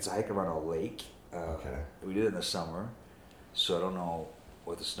little hike. It's a hike around a lake. Okay. We did it in the summer, so I don't know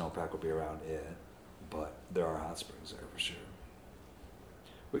what the snowpack will be around it, but there are hot springs there for sure.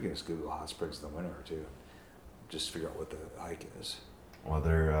 We can just Google hot springs in the winter too, just figure out what the hike is. Well,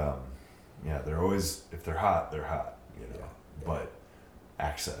 they're always, if they're hot, you know. Yeah. But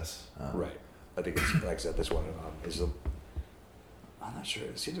access. Right. I think it's, like I said, this one is I'm not sure.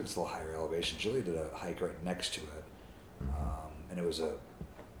 It seems like it's a little higher elevation. Julie did a hike right next to it, and it was a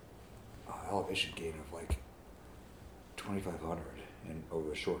elevation gain of like 2,500, and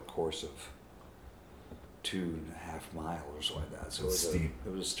over a short course of 2.5 miles or something like that. So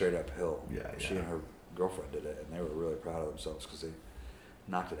it was a straight uphill. Yeah. She and her girlfriend did it, and they were really proud of themselves because they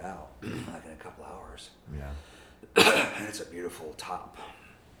knocked it out like in a couple hours. Yeah. And it's a beautiful top.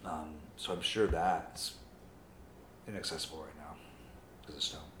 So I'm sure that's inaccessible right now because of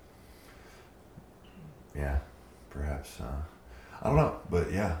snow. Yeah, perhaps. I don't know,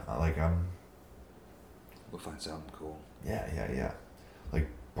 but yeah, We'll find something cool. Yeah. Like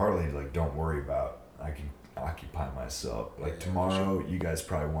partly like don't worry about. I can occupy myself. Like tomorrow, you guys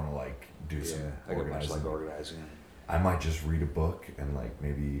probably want to like do some organizing. Like organizing. I might just read a book and like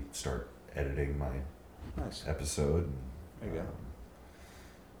maybe start editing my episode. And, there you go.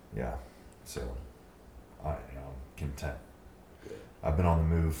 Yeah, so I'm content. Good. I've been on the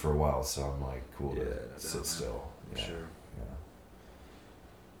move for a while, so I'm like cool to sit still. Yeah. Sure. Yeah.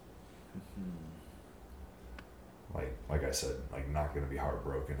 Like I said, like not gonna be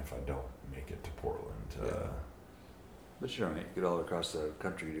heartbroken if I don't make it to Portland. But you're right. You get all across the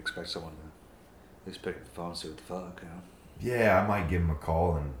country, you'd expect someone to at least pick up the phone and see what the fuck, you know. Yeah, I might give him a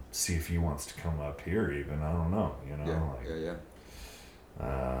call and see if he wants to come up here. Even I don't know. You know.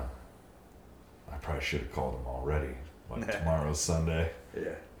 I probably should have called him already. Like tomorrow's Sunday.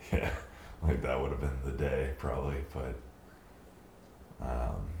 Yeah. Like that would have been the day probably, but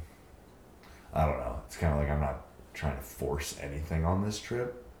I don't know. It's kind of like I'm not trying to force anything on this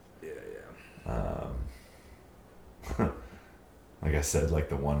trip. Yeah. Like I said, like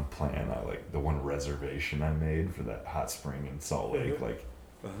the one the one reservation I made for that hot spring in Salt Lake,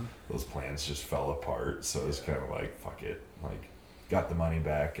 those plans just fell apart. So it's kind of like, fuck it. Like, got the money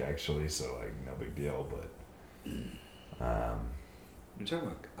back actually, so like no big deal. But you're talking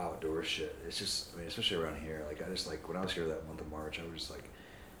about outdoor shit. It's just, I mean, especially around here. Like I just like when I was here that month of March, I was just like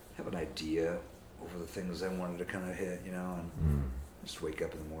have an idea over the things I wanted to kind of hit, you know, and just wake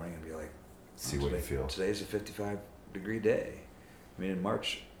up in the morning and be like, see what you feel. Today's a 55-degree day. I mean, in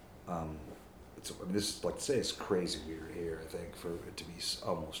March, this is like to say it's crazy weird here. I think for it to be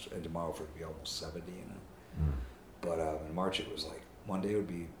almost, and tomorrow for it to be almost 70, you know. But in March it was like one day it would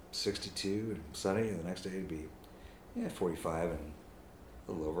be 62 and sunny, and the next day it'd be 45 and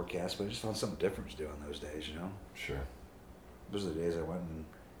a little overcast. But I just found something different to do on those days, you know. Sure. Those are the days I went and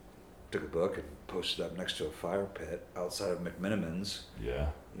took a book and posted up next to a fire pit outside of McMiniman's. Yeah.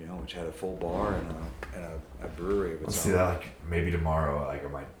 You know, which had a full bar and a brewery of its own. Let's see that. Like maybe tomorrow. Like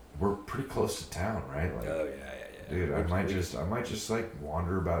we're pretty close to town, right? Like, oh yeah. Dude, I might just like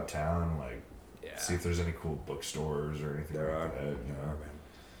wander about town, like see if there's any cool bookstores or anything there like that. You know? Man,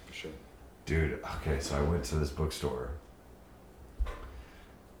 for sure. Dude, okay, so I went to this bookstore.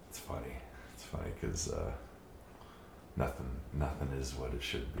 It's funny because nothing is what it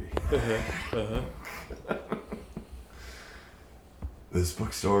should be. This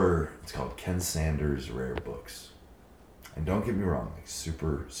bookstore, it's called Ken Sanders Rare Books. And don't get me wrong, like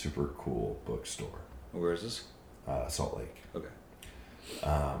super, super cool bookstore. Where is this? Salt Lake. Okay.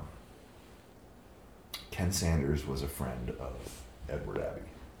 Ken Sanders was a friend of Edward Abbey.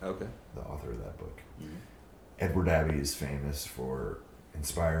 Okay. The author of that book. Mm-hmm. Edward Abbey is famous for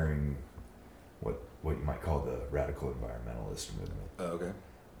inspiring what you might call the radical environmentalist movement. Oh, okay.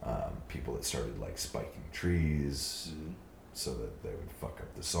 People that started like spiking trees so that they would fuck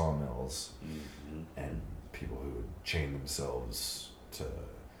up the sawmills, and people who would chain themselves to,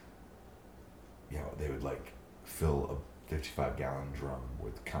 they would like fill a 55-gallon drum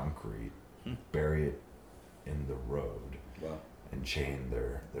with concrete, bury it in the road, and chain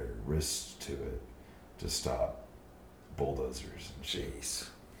their wrists to it to stop bulldozers and shit. Jeez.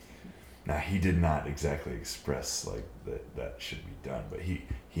 Now, he did not exactly express like that should be done, but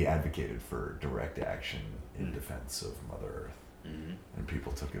he advocated for direct action in defense of Mother Earth, and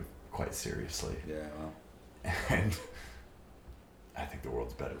people took it quite seriously. Yeah, well. And I think the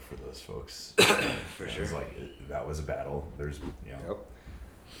world's better for those folks. For sure. It's like that was a battle. There's Yep.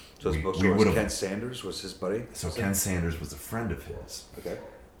 So this bookstore was Ken Sanders was his buddy? So Ken Sanders was a friend of his. Okay.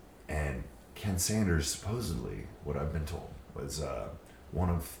 And Ken Sanders, supposedly, what I've been told, was one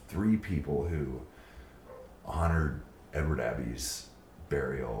of 3 people who honored Edward Abbey's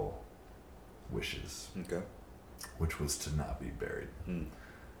burial wishes. Okay. Which was to not be buried,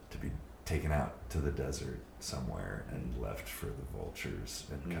 to be taken out to the desert somewhere and left for the vultures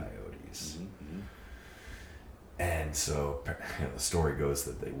and coyotes. And so the story goes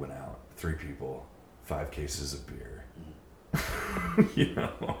that they went out, 3 people, 5 cases of beer,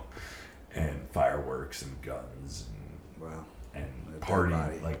 and fireworks and guns and party.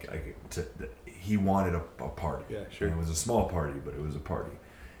 He wanted a party. Yeah, sure. And it was a small party, but it was a party.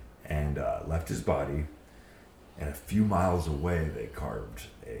 And left his body, and a few miles away they carved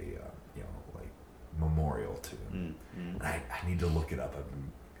a memorial to him. And I need to look it up. I've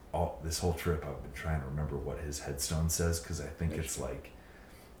been this whole trip I've been trying to remember what his headstone says, because I think it's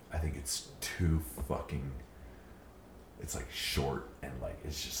too fucking, it's like short and like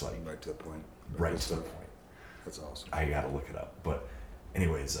it's just like right to the point. Right to the point. That's awesome. I gotta look it up. But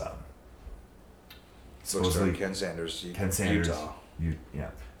anyways, supposedly Ken Sanders, Utah.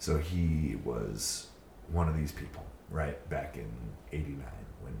 Yeah. So he was one of these people, right, back in '89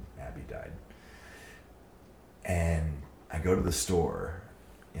 when Abby died. And I go to the store,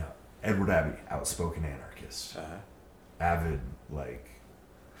 Edward Abbey, outspoken anarchist, avid,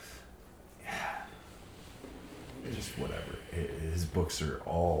 just whatever. His books are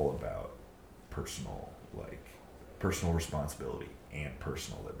all about personal responsibility and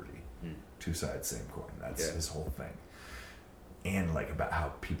personal liberty. 2 sides, same coin. That's his whole thing. And about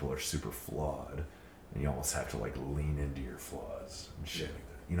how people are super flawed, and you almost have to lean into your flaws and shit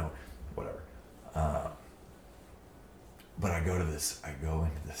like that. Whatever. But I go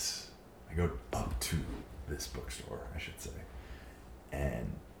up to this bookstore, I should say,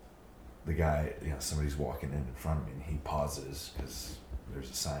 and the guy, somebody's walking in front of me, and he pauses because there's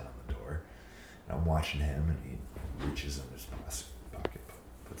a sign on the door. And I'm watching him, and he reaches in his pocket,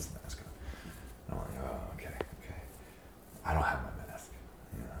 puts the mask on. And I'm like, oh, okay. I don't have my mask,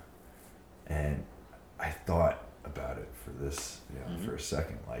 And I thought about it for this, for a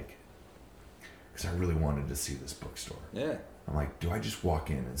second, because I really wanted to see this bookstore. Yeah. I'm like, do I just walk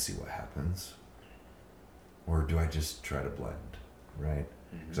in and see what happens? Or do I just try to blend, right?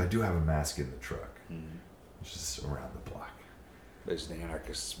 Because I do have a mask in the truck, which is around the block. But it's an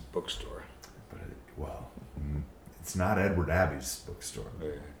anarchist bookstore. But, it's not Edward Abbey's bookstore.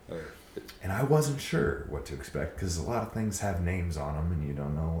 Okay. And I wasn't sure what to expect, because a lot of things have names on them, and you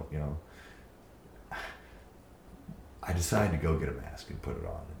don't know, I decided to go get a mask and put it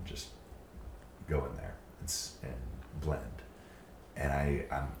on and just go in there and blend. And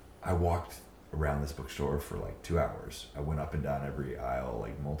I walked around this bookstore for 2 hours. I went up and down every aisle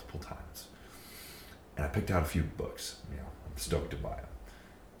multiple times, and I picked out a few books. I'm stoked to buy them,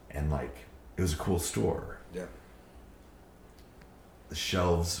 and it was a cool store. Yeah. The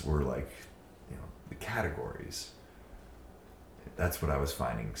shelves were the categories. That's what I was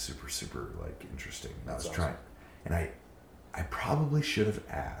finding super, super interesting. I was trying, and I probably should have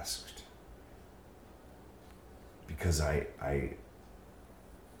asked, because I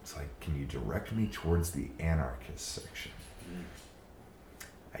it's can you direct me towards the anarchist section?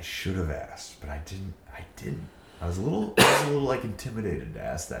 I should have asked, but I didn't. I was a little intimidated to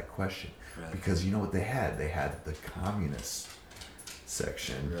ask that question, because you know what they had? They had the communist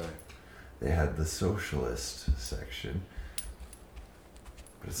section. Right. They had the socialist section.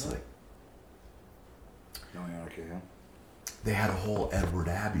 But it's no anarchy, huh? they had a whole Edward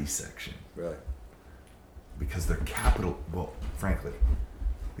Abbey section. Really? Because their capital, well, frankly,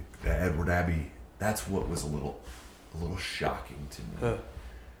 the Edward Abbey, that's what was a little shocking to me. Huh.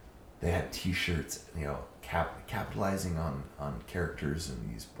 They had T-shirts, you know, capitalizing on characters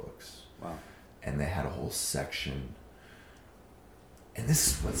in these books. Wow. And they had a whole section, and this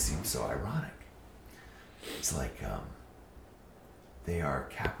is what seems so ironic. It's like they are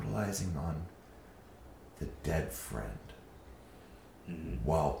capitalizing on the dead friend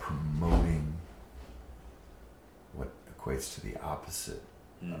while promoting what equates to the opposite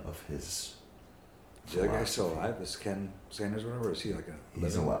of his. Is the other guy still alive? Is Ken Sanders or whatever? Or is he like a...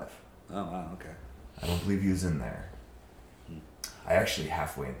 He's alive. Oh, wow, okay. I don't believe he was in there. I actually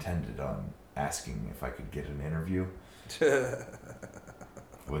halfway intended on asking if I could get an interview.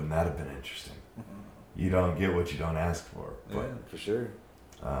 Wouldn't that have been interesting? You don't get what you don't ask for. But, yeah, for sure.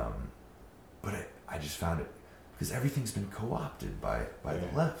 But I just found it, because everything's been co-opted by the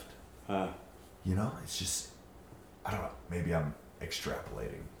left. You know, it's just, I don't know, maybe I'm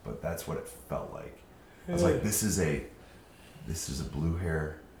extrapolating, but that's what it felt like. I was like, this is a blue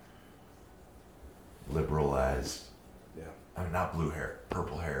hair, liberalized, I mean, not blue hair,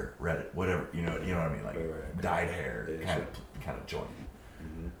 purple hair, red, whatever, you know what I mean, like right. dyed hair, Yeah, kind of joint.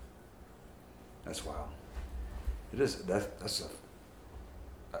 Mm-hmm. That's wild. It is. That's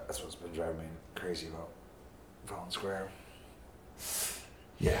what's been driving me crazy about Fountain Square.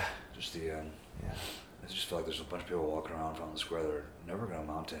 Yeah. Just the I just feel like there's a bunch of people walking around Fountain Square that are never going to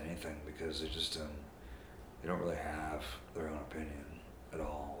amount to anything because they just they don't really have their own opinion at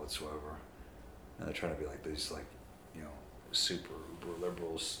all whatsoever, and they're trying to be like these super uber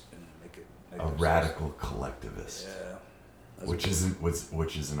liberals and make a radical collectivist. Yeah. Which is an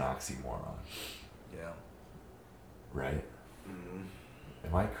oxymoron. Yeah. Right? Mm-hmm.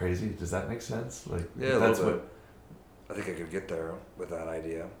 Am I crazy? Does that make sense? Like, yeah, that's a little bit. I think I could get there with that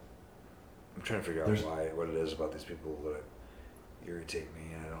idea. I'm trying to figure out what it is about these people that irritate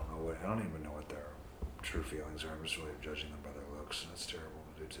me, and I don't even know what their true feelings are. I'm just really judging them by their looks, and that's terrible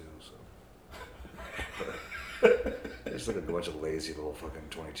to do too. So, there's like a bunch of lazy little fucking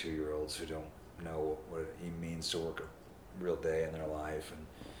 22-year-olds who don't know what it means to work a real day in their life,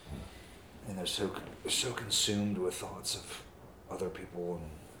 and they're so consumed with thoughts of other people and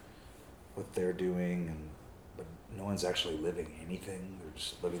what they're doing, but no one's actually living anything. They're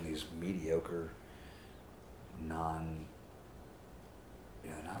just living these mediocre, not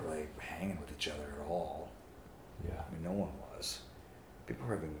really hanging with each other at all. Yeah. I mean, no one was. People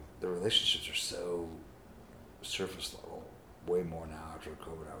are their relationships are so surface level, way more now after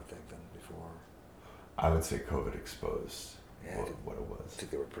COVID, I would think, than before. I would say COVID exposed what it was. I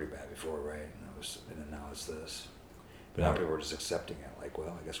think they were pretty bad before, right? And now it's this. But now people are just accepting it, like,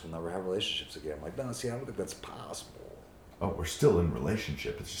 well, I guess we'll never have relationships again. I'm like, no, see, I don't think that's possible. Oh, we're still in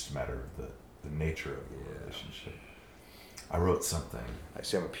relationship. It's just a matter of the nature of the relationship. I wrote something. I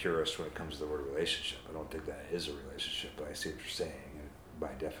say I'm a purist when it comes to the word relationship. I don't think that is a relationship, but I see what you're saying. And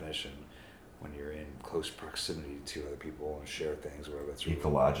by definition, when you're in close proximity to other people and share things, whatever that's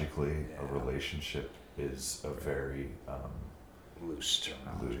ecologically, a relationship is a very loose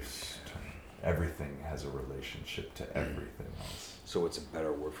terminology. Everything has a relationship to everything else. So what's a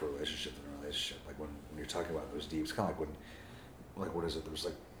better word for relationship than a relationship? Like when you're talking about those deep, it's kind of like what is it? There's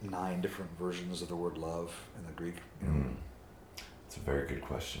like 9 different versions of the word love in the Greek. It's a very good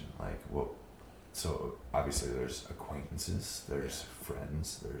question. Like what? So obviously there's acquaintances, there's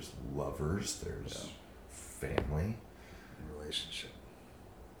friends, there's lovers, there's family, relationship,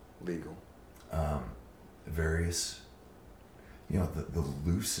 legal, various. The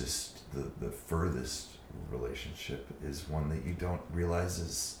loosest, the furthest relationship is one that you don't realize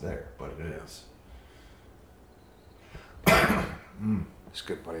is there, but it is. This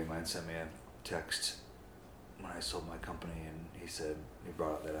good buddy of mine sent me a text when I sold my company, and he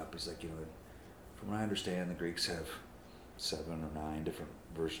brought that up. He's like, from what I understand, the Greeks have 7 or 9 different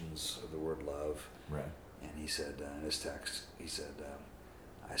versions of the word love. Right. And he said in his text,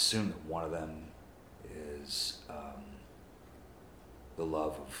 I assume that one of them is the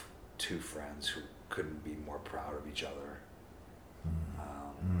love of 2 friends who couldn't be more proud of each other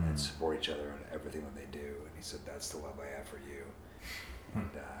and support each other in everything that they do. And he said, that's the love I have for you. And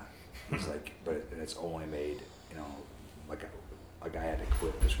he's like, and it's only made, like I had to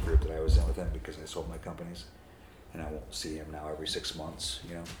quit this group that I was in with him because I sold my companies, and I won't see him now every 6 months,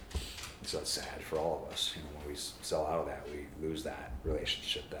 And so it's sad for all of us. When we sell out of that, we lose that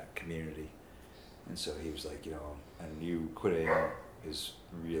relationship, that community. And so he was like, and you quitting is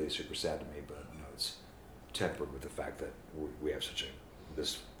really super sad to me, but it's tempered with the fact that we have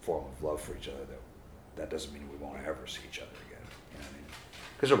this form of love for each other that doesn't mean we won't ever see each other again.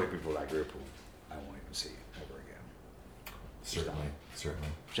 Because there'll be people in that group who I won't even see ever again. Certainly.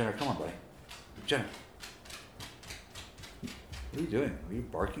 Jenner, come on, buddy. Jenner. What are you doing? Are you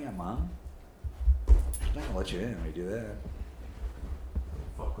barking at Mom? She's not gonna let you in when you do that.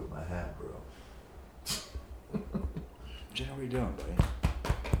 Fuck with my hat, bro. Jenner, what are you doing, buddy?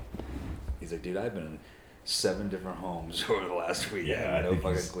 He's like, dude, I've been in 7 different homes over the last week. I have no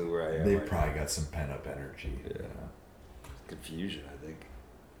fucking clue where I am. They right probably now. got some pent up energy. Yeah. Confusion, I think.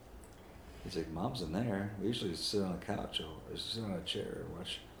 He's like, Mom's in there. We usually sit on a couch or sit on a chair and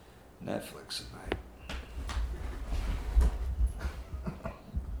watch Netflix at night. I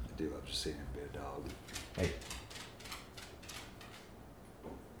do love just seeing him be a dog. Hey.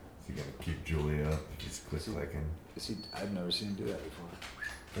 Is he gonna keep Julia up? He's clicking. Is he? I've never seen him do that before.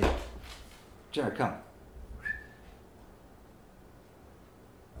 Hey, Jenner, come.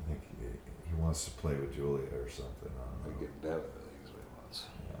 I think he wants to play with Julia or something. I don't know. Get in bed with her, I think is what he wants.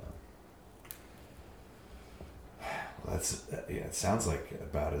 Well, it sounds like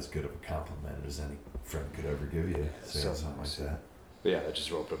about as good of a compliment as any friend could ever give you. Saying something like that. But yeah, that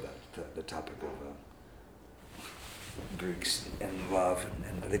just roped up the topic of Greeks and love,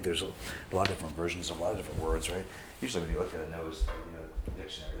 and I think there's a lot of different versions of a lot of different words, right? Usually when you look at a nose,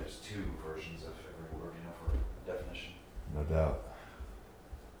 dictionary, there's 2 versions of every word, for a definition. No doubt.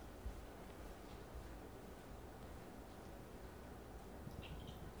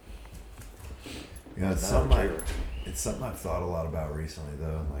 It's something I've thought a lot about recently,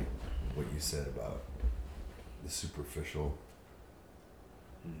 though, like what you said about the superficial.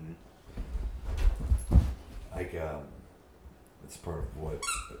 Mm-hmm. Like, it's part of what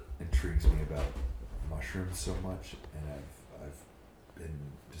intrigues me about mushrooms so much, and I've been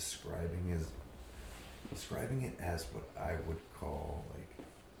describing it as what I would call like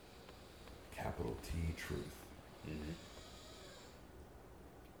capital T truth. Mm-hmm.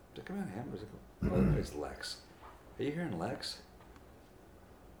 Did it come out of him or is it? Oh, it's Lex. Are you hearing Lex?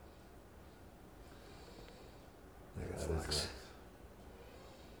 I think it's Lex.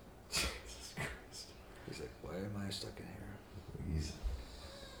 Jesus Christ. He's like, why am I stuck in here?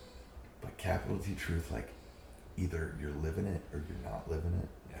 But capital T truth, like either you're living it or you're not living it,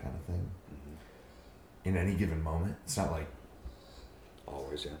 kind of thing. Mm-hmm. In any given moment, it's not like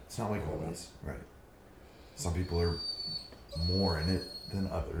always. Yeah. It's not like always, right? Some people are more in it than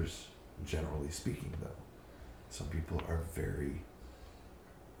others, generally speaking, though. Some people are very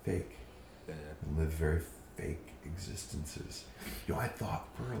fake and live very fake existences. I thought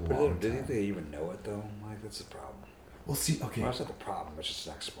for a long time. Do you think they even know it, though? Like, that's the problem. Well, see, okay. Well, that's not the problem. It's just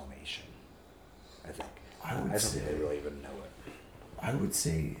an explanation, I think. I don't think they really even know it. I would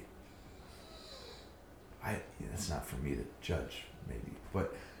say, it's not for me to judge, maybe,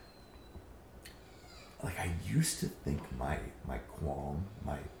 but like I used to think my qualm,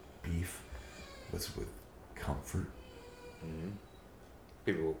 my beef, was with comfort. Mm-hmm.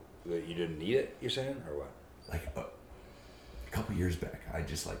 People that you didn't need it, you're saying, or what? Like a couple years back, I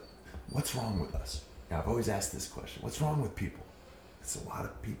just like, what's wrong with us? Now I've always asked this question: what's wrong with people? Because a lot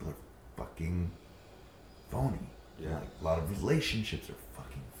of people are fucking phony. Yeah. Like a lot of relationships are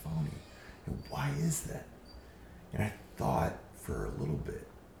fucking phony. And why is that? And I thought for a little bit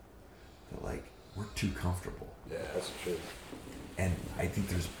that like we're too comfortable. Yeah, that's true. And I think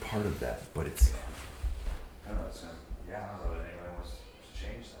there's part of that, but it's. I don't know. I don't know that anyone wants to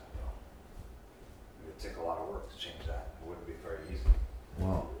change that though. It would take a lot of work to change that. It wouldn't be very easy.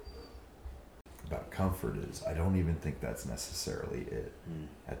 Well, about comfort is I don't even think that's necessarily it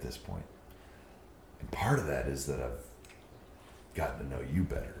at this point. And part of that is that I've gotten to know you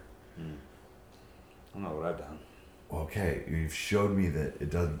better. I don't know what I've done. Okay, you've showed me that it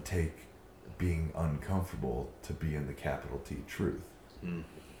doesn't take being uncomfortable to be in the capital T truth.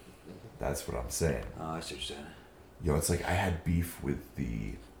 That's what I'm saying. Oh, I see what you're saying. It's like I had beef with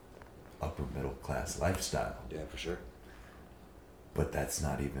the upper middle class lifestyle. Yeah, for sure. But that's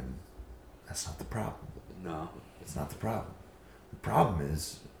not the problem. No. It's not the problem. The problem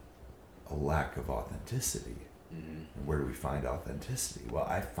is a lack of authenticity. Mm-hmm. And where do we find authenticity? Well,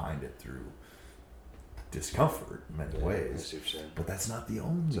 I find it through discomfort in many ways. I see what you're saying. But that's not the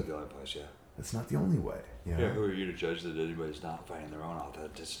only. It's not the only place, yeah. That's not the only way. Yeah, who are you to judge that anybody's not finding their own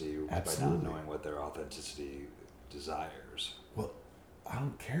authenticity by not knowing what their authenticity desires? Well, I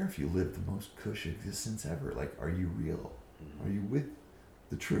don't care if you live the most cush existence ever. Like, are you real? Mm-hmm. Are you with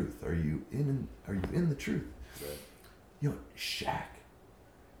the truth? Are you in the truth? Right. Shaq.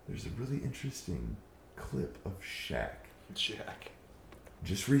 There's a really interesting clip of Shaq.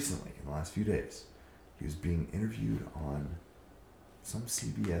 Just recently, in the last few days, he was being interviewed on some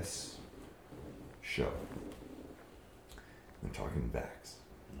CBS show. They're talking vax.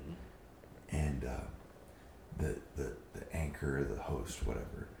 And the anchor, the host,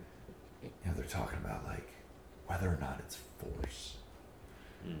 whatever, they're talking about like whether or not it's force.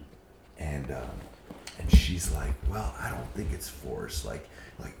 And she's like, well, I don't think it's force.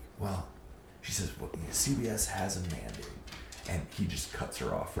 Well, she says, well, CBS has a mandate, and he just cuts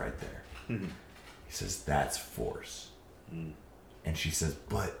her off right there. He says, that's force. And she says,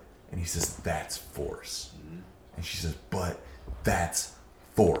 and he says, that's force. And she says, but that's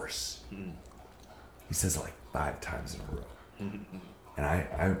force. He says it like 5 times in a row. And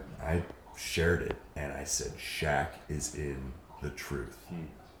I shared it, and I said, Shaq is in the truth.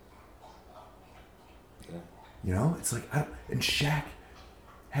 It's like, and Shaq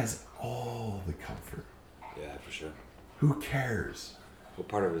has all the comfort. Yeah, for sure. Who cares? Well,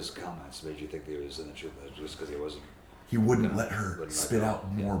 part of his comments made you think that he was in the truth just because he wasn't. He wouldn't let her spit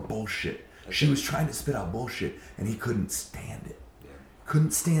out more bullshit. She was trying to spit out bullshit, and he couldn't stand it.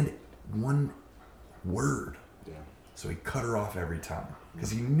 Couldn't stand one word. So he cut her off every time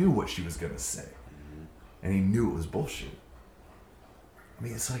because he knew what she was going to say. And he knew it was bullshit. I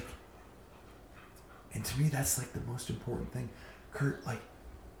mean, it's like, and to me, that's like the most important thing. Kurt, like,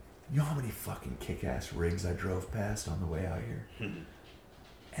 you know how many fucking kick-ass rigs I drove past on the way out here?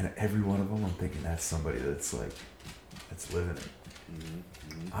 And every one of them, I'm thinking that's somebody that's like, that's living it.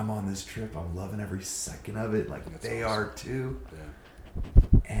 I'm on this trip. I'm loving every second of it. Like, that's they awesome. Are too.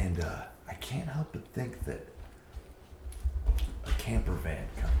 And I can't help but think that a camper van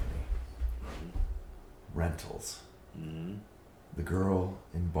company, rentals, the girl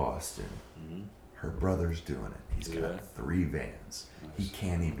in Boston, her brother's doing it. He's got 3 vans. Nice. He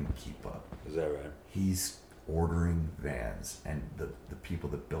can't even keep up. Is that right? He's ordering vans, and the people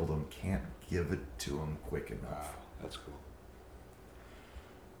that build them can't give it to him quick enough. Wow, that's cool.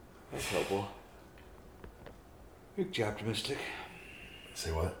 That's helpful. Makes you optimistic.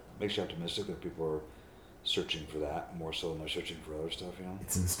 Say what? Makes you optimistic that people are searching for that more so than they're searching for other stuff,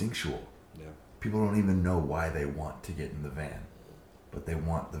 It's instinctual. Yeah. People don't even know why they want to get in the van, but they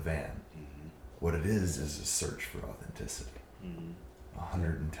want the van. What it is a search for authenticity.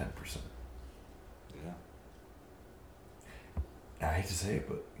 110%. Yeah. I hate to say it,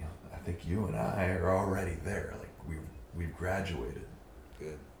 but I think you and I are already there. Like we've graduated.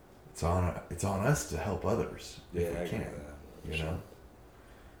 Good. It's on us to help others if we can. You know.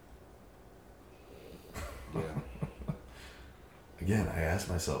 Yeah. Again, I ask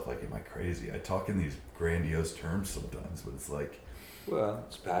myself, like, am I crazy? I talk in these grandiose terms sometimes, but it's like. Well,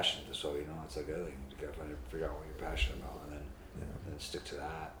 it's passion. So it's like anything. You gotta figure out what you're passionate about, and then stick to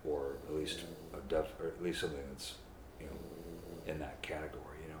that, or at least or at least something that's in that category.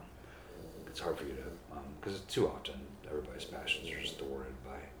 It's hard for you to because too often everybody's passions are just thwarted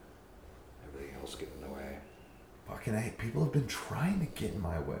by everything else getting in the way. Fucking A, people have been trying to get in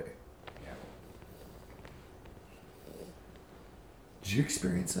my way. Yeah. Did you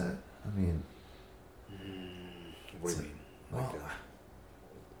experience that? I mean, what do you mean? Well,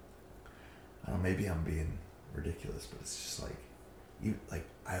 I don't know, maybe I'm being ridiculous, but it's just like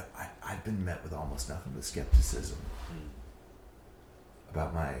I've been met with almost nothing but skepticism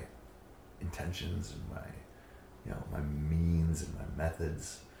about my intentions and my means and my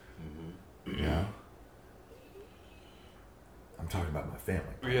methods. I'm talking about my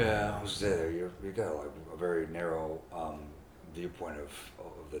family. Yeah, I was there. You got like a very narrow viewpoint of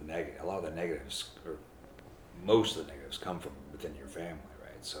the negative. A lot of the negatives, or most of the negatives, come from within your family,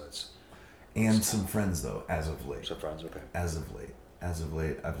 right? So it's some friends though, as of late. Some friends, okay. As of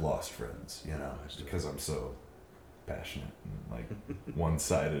late, I've lost friends, because I'm so passionate and like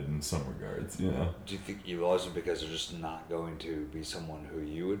one-sided in some regards, Do you think you lost them because they're just not going to be someone who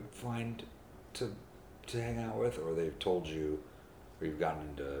you would find to hang out with, or they've told you, or you've gotten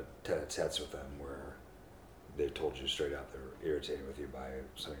into tete-a-tetes with them where they've told you straight out they're irritated with you by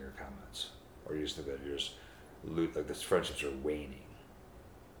some of your comments, or you just think that you're just like the friendships are waning?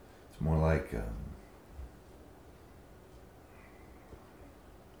 It's more like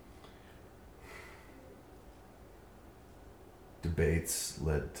debates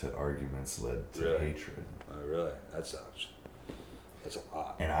led to arguments, led to hatred. Oh, really? That sucks. That's a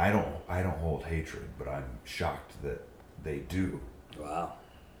lot. And I don't hold hatred, but I'm shocked that they do. Wow.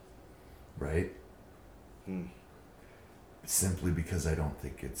 Right? Simply because I don't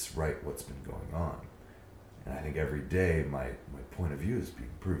think it's right what's been going on. And I think every day my point of view is being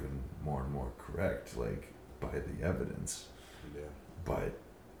proven more and more correct, like, by the evidence. Yeah. But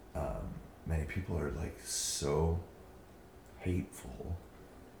many people are like so hateful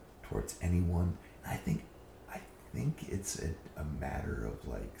towards anyone. And I think it's a matter of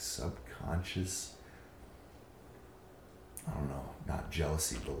like subconscious, I don't know, not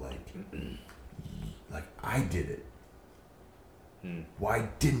jealousy, but like I did it. Why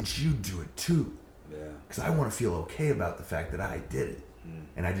didn't you do it too? Yeah. Because I want to feel okay about the fact that I did it,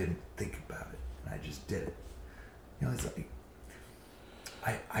 and I didn't think about it, and I just did it. You know, it's like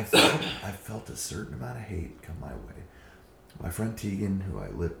I felt a certain amount of hate come my way. My friend Tegan, who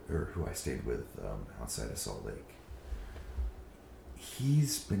I stayed with outside of Salt Lake,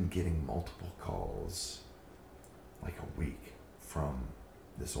 he's been getting multiple calls, like a week, from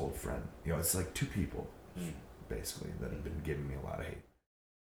this old friend. You know, it's like two people, basically, that have been giving me a lot of hate.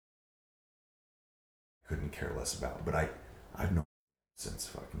 Couldn't care less about, but I've known since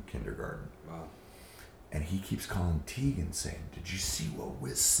fucking kindergarten. Wow. And he keeps calling Tegan saying, "Did you see what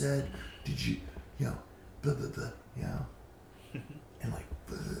Wiz said? Did you, you know, blah blah blah, you know?" And like,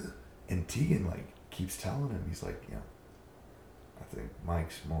 bleh. And Tegan like keeps telling him, he's like, you know, I think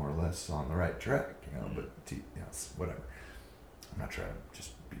Mike's more or less on the right track, you know, but you know, whatever. I'm not trying to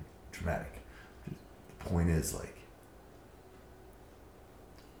just be dramatic. The point is, like,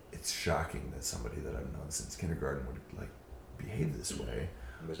 it's shocking that somebody that I've known since kindergarten would like behave this way.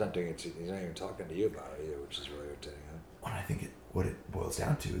 But he's not doing it. He's not even talking to you about it either, which is really irritating. Huh? Well, I think what it boils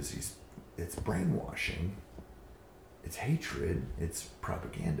down to is it's brainwashing, it's hatred, it's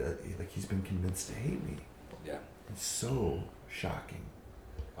propaganda. Like, he's been convinced to hate me. Yeah. It's so shocking.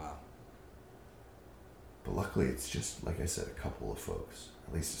 Wow. But luckily, it's just, like I said, a couple of folks,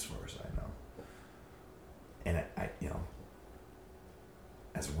 at least as far as I know. And I you know,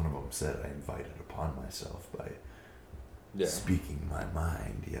 as one of them said, I invited upon myself by speaking my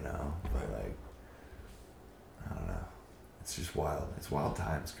mind, you know. But like, I don't know. It's just wild. It's wild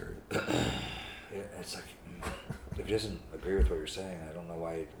times, Kurt. Yeah, it's like, if he doesn't agree with what you're saying, I don't know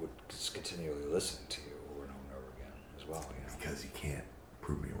why he would just continually listen to you over and over again as well. You know? Because he can't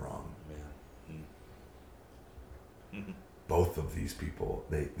prove me wrong. Yeah. Both of these people,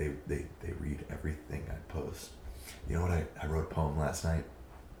 they read everything I post. You know what? I wrote a poem last night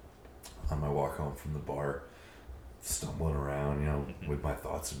on my walk home from the bar, stumbling around, you know, with my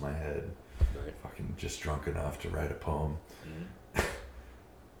thoughts in my head. Right. Fucking just drunk enough to write a poem.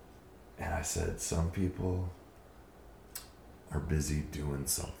 And I said, some people are busy doing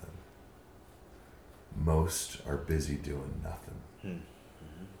something. Most are busy doing nothing.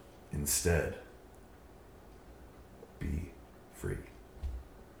 Instead, be free.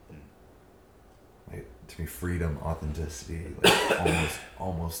 Like, to me, freedom, authenticity, like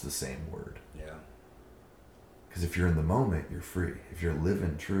almost the same word. Yeah. Because if you're in the moment, you're free. If you're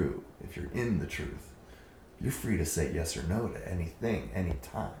living true, if you're in the truth, you're free to say yes or no to anything,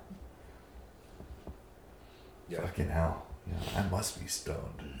 anytime. Yeah. Fucking hell. You know, I must be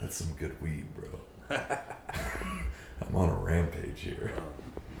stoned. That's some good weed, bro. I'm on a rampage here.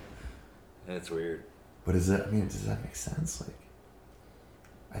 And it's weird. But does that make sense? Like,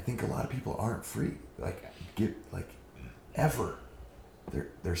 I think a lot of people aren't free. Like, ever.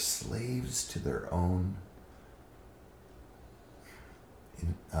 They're slaves to their own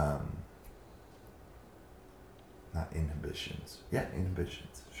not inhibitions. Yeah,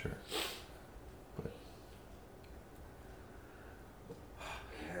 inhibitions, sure. But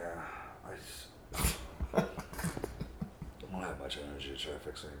yeah, I don't have much energy to try to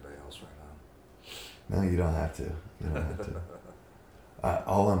fix anybody else right now. no, you don't have to. You don't have to.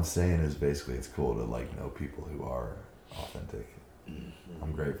 All I'm saying is basically it's cool to like know people who are authentic.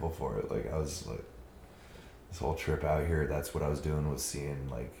 I'm grateful for it. Like, I was like, this whole trip out here, that's what I was doing, was seeing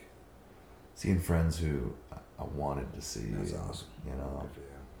friends who I wanted to see. That's awesome. You know. Good for you.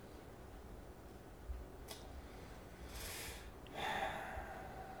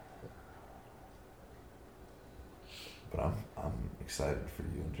 But I'm excited for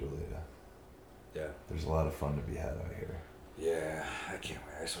you and Julia. Yeah. There's a lot of fun to be had out here. Yeah, I can't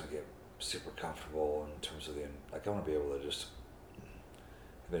wait. I just want to get super comfortable in terms of I want to be able to just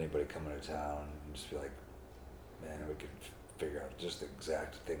have anybody come into town and just be like, man, we can figure out just the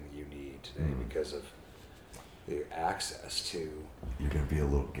exact thing that you need today because of the access to. You're gonna be a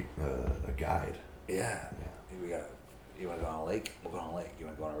little a guide. Yeah. You want to go on a lake? We'll go on a lake. You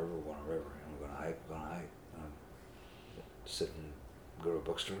want to go on a river? We'll go on a river. You want to go on a hike? We'll go on a hike. Sit and go to a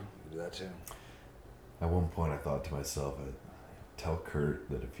bookstore? You can do that too. At one point I thought to myself, I'd tell Kurt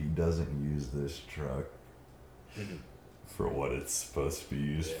that if he doesn't use this truck for what it's supposed to be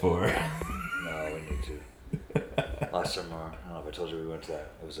used for. No, we need to. Last summer, I don't know if I told you, we went to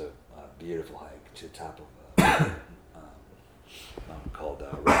that. It was a beautiful hike to the top of a mountain called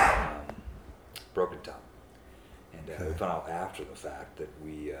Broken Top. And we found out after the fact that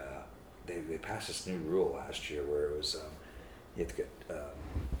they passed this new rule last year where it was you have to get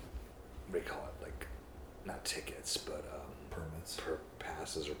what do you call it, like not tickets but permits.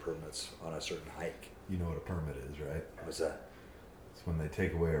 Passes or permits on a certain hike. You know what a permit is, right? What's that? It's when they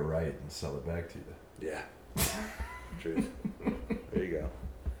take away a right and sell it back to you. Yeah. Truth. There you go.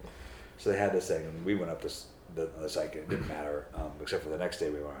 So they had this thing, and we went up this hike, and it didn't matter, except for the next day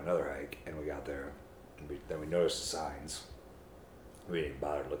we went on another hike, and we got there, and then we noticed the signs. We didn't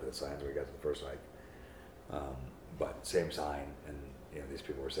bother to look at the signs when we got to the first hike. But same sign, and these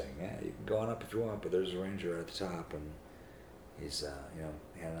people were saying, yeah, you can go on up if you want, but there's a ranger at the top, and he's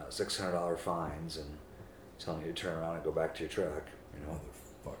handing out $600 fines and telling you to turn around and go back to your truck.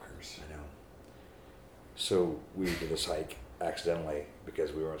 Motherfuckers. I know. So we did this hike accidentally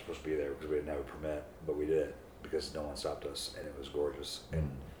because we weren't supposed to be there because we didn't have a permit, but we did it because no one stopped us, and it was gorgeous. And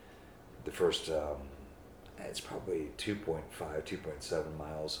the first, it's probably 2.5, 2.7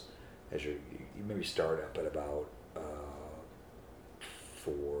 miles as you maybe start up at about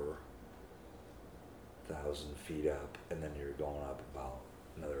 4,000 feet up, and then you're going up about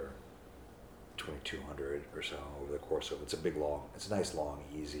another 2,200 or so over the course of it. It's a nice long,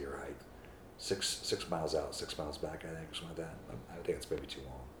 easier hike. 6 miles out, 6 miles back, I think, or something like that. I think it's maybe too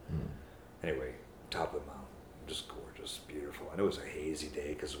long. Anyway, top of the mountain, just gorgeous, beautiful. And it was a hazy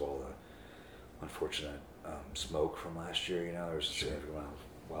day because of all the unfortunate smoke from last year. There was a significant amount of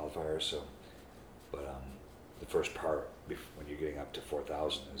wildfires. So, but the first part, when you're getting up to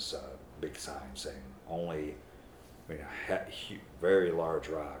 4,000, is a big sign saying only, very large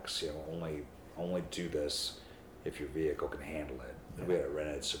rocks. Only do this if your vehicle can handle it. And we had a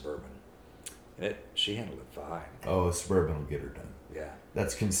rented Suburban. And she handled it fine. Oh, a Suburban will get her done. Yeah.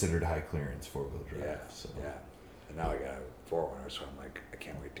 That's considered high clearance 4-wheel drive. Yeah. So. Yeah. And now I got a 4-wheeler, so I'm like, I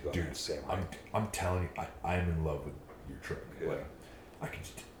can't wait to go on that same hike. I'm telling you, I'm in love with your truck. Yeah. I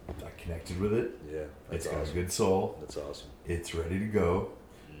connected with it. Yeah. It's got a good soul. That's awesome. It's ready to go.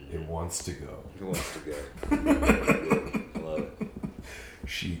 It wants to go. It wants to go. I love it.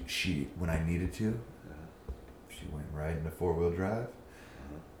 She when I needed to, she went right into 4-wheel drive.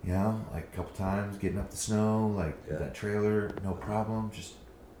 Like a couple times getting up the snow, that trailer, no problem, just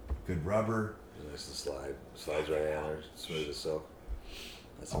good rubber. Nice to slide. Slides right in there, smooth as silk.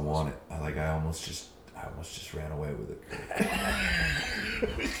 That's awesome. Want it. I almost just ran away with it.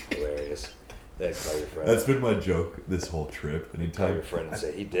 Hilarious. Then call your friend. That's been my joke this whole trip. Anytime call your friend and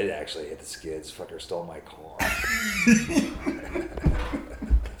say, he did actually hit the skids, fucker stole my car.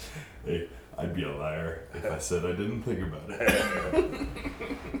 Hey, I'd be a liar if I said I didn't think about it.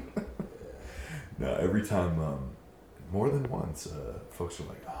 No, every time, more than once, folks are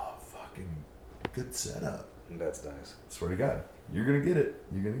like, oh, fucking good setup. That's nice. Swear to God, you're going to get it.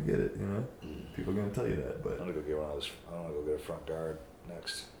 You're going to get it, People are going to tell you that, but... I'm going to go get one of those. I want to go get a front guard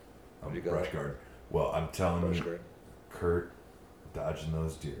next. Brush guard. Well, I'm telling you, Kurt, dodging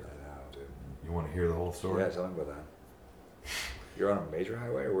those deer. I know, dude. You want to hear the whole story? Yeah, tell me about that. You're on a major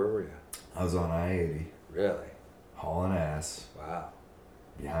highway, or where were you? I was on I-80. Really? Hauling ass. Wow.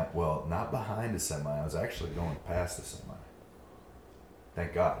 Not behind a semi. I was actually going past the semi.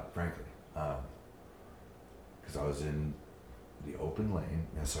 Thank God, frankly. Because I was in the open lane.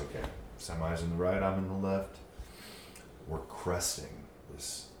 Yes, okay. Semi's in the right, I'm in the left. We're cresting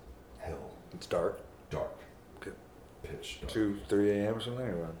this hill. It's dark? Dark. Good. Pitch dark. 2, 3 a.m. or something,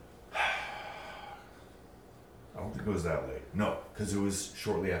 or what? I don't think it was that late. No, because it was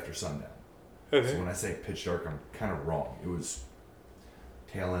shortly after sundown. Okay. So when I say pitch dark, I'm kind of wrong. It was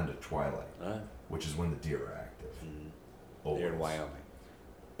tail end of twilight, which is when the deer are active. You're in Wyoming?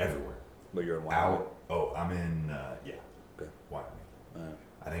 Everywhere. But you're in Wyoming? I'm in, Wyoming.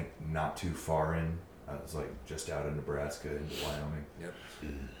 I think not too far in. I was just out of Nebraska into Wyoming. Yep.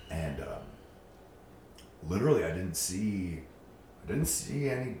 And literally, I didn't see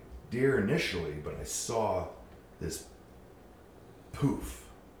any deer initially, but I saw this poof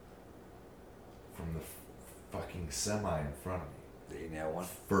from the fucking semi in front of me. Did you nail one?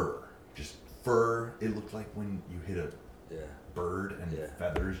 Just fur. It looked like when you hit a bird and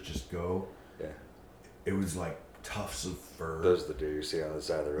feathers just go. Yeah. It was like tufts of fur. Those are the deer you see on the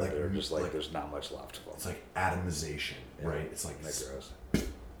side of the road. They're just there's not much left of them. It's like atomization, right? It's like gross.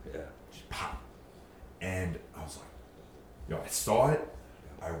 Yeah. Just pop. And I was like, I saw it.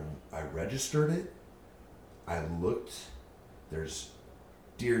 I registered it. I looked. There's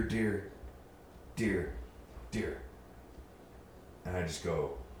deer. And I just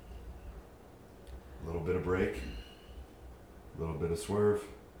go, a little bit of brake, a little bit of swerve,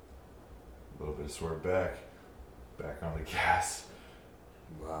 back on the gas.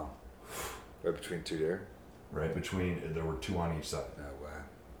 Wow. Right between two deer? Right between, there were 2 on each side. Oh, wow.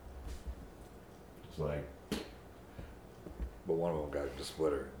 It's like... But one of them got just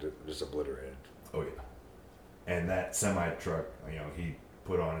obliterated. Oh, yeah. And that semi-truck, you know, he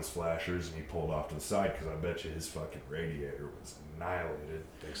put on his flashers and he pulled off to the side because I bet you his fucking radiator was annihilated.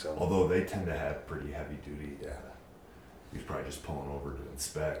 Think so. Although they tend to have pretty heavy duty. Yeah. He was probably just pulling over to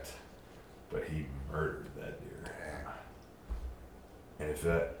inspect, but he murdered that deer. And if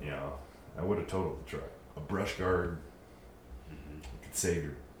that, you know, I would have totaled the truck. A brush guard could save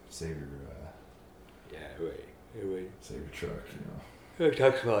your save your truck, you know. We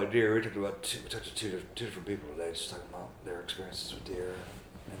talked about deer. We talked to two different people today, just talking about their experiences with deer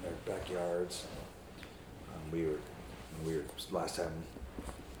in their backyards. We were last time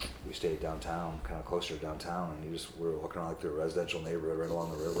we stayed downtown, kind of closer to downtown, and we were looking like through a residential neighborhood right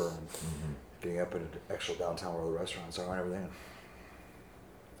along the river, and getting up into actual downtown where the restaurants are and everything.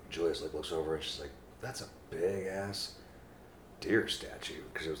 Julia's like looks over and she's like, "That's a big ass deer statue,"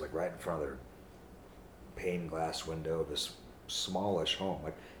 because it was like right in front of their pane glass window of this smallish home,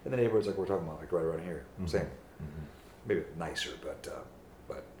 like in the neighborhoods like we're talking about, like right around here. Same, maybe nicer, but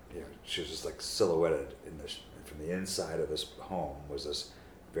you know, she was just like silhouetted in this from the inside of this home was this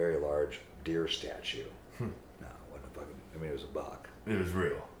very large deer statue. No, it wasn't a fucking. I mean, it was a buck. It was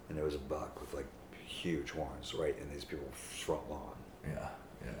real, and it was a buck with like huge horns right in these people's front lawn. Yeah.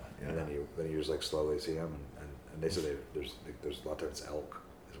 And then you just like slowly see them, and they said there's a lot of times elk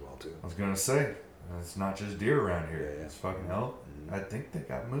as well too. I was gonna say. It's not just deer around here. Yeah. It's fucking elk. I think they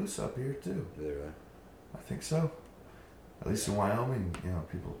got moose up here too. Really? I think so. At least in Wyoming, you know,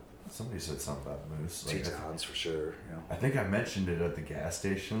 somebody said something about moose. Like, Tetons for sure. You know. I think I mentioned it at the gas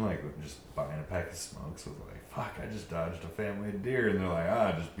station, like just buying a pack of smokes. I was like, fuck, I just dodged a family of deer. And they're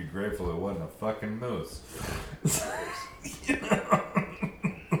like, just be grateful it wasn't a fucking moose. You know?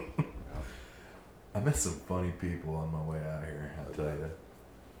 I met some funny people on my way out here, I'll tell you.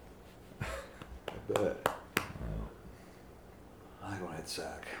 I bet. I go hit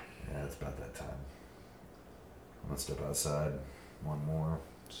sack. Yeah, it's about that time. I'm gonna step outside. One more.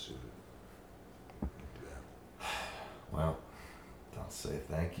 Well, I'll say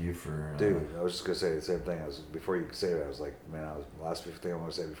thank you for. Dude, I was just gonna say the same thing. Before you say it, I was like, man, the last thing I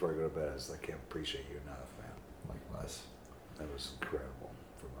want to say before I go to bed is I can't appreciate you enough, man. Likewise. That was incredible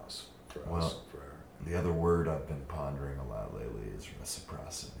from us, for us, for her. The other word I've been pondering a lot lately is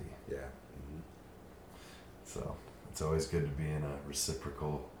reciprocity. Yeah. So it's always good to be in a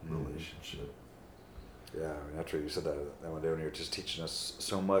reciprocal relationship. Yeah, I mean, after you said that one day when you were just teaching us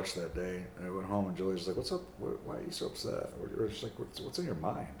so much that day, and I went home and Julie was like, "What's up? Why are you so upset?" Or just like, "What's in your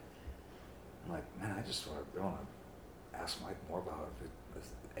mind?" I'm like, "Man, I just want to ask Mike more about it.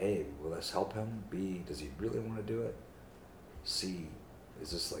 A, will this help him? B, does he really want to do it? C,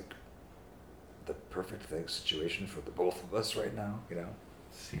 is this like the perfect situation for the both of us right now? You know?"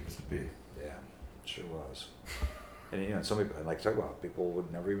 Seems to be. Yeah. Sure was. And you know, some people, like talk about, people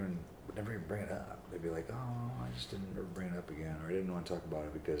would never even bring it up. They'd be like, "Oh, I just didn't ever bring it up again," or "I didn't want to talk about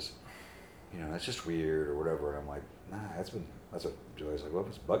it because, you know, that's just weird," or whatever. And I'm like, "Nah, that's what Julie's like. Well, if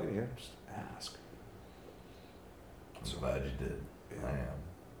it's bugging you, just ask." I'm so glad you did. Yeah. I am.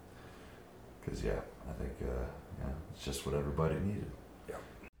 Because I think it's just what everybody needed. Yeah.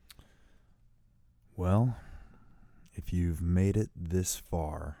 Well, if you've made it this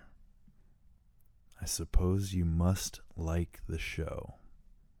far, I suppose you must like the show.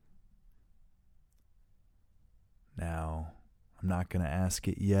 Now, I'm not going to ask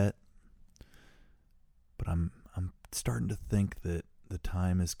it yet, but I'm starting to think that the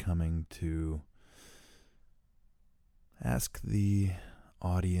time is coming to ask the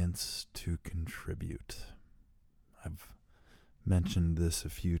audience to contribute. I've mentioned this a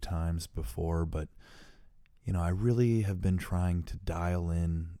few times before, but you know, I really have been trying to dial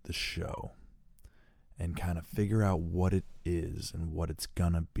in the show and kind of figure out what it is and what it's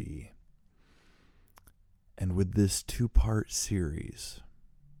gonna be. And with this 2-part series,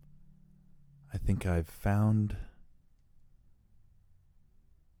 I think I've found,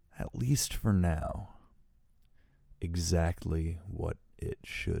 at least for now, exactly what it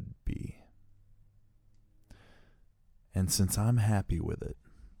should be. And since I'm happy with it,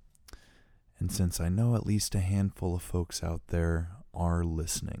 and since I know at least a handful of folks out there are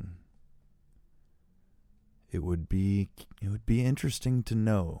listening, it would be interesting to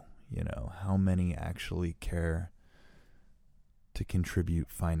know, you know, how many actually care to contribute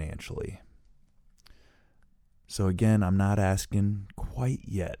financially. So again, I'm not asking quite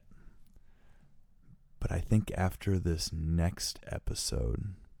yet, but I think after this next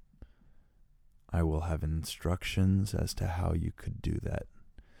episode, I will have instructions as to how you could do that,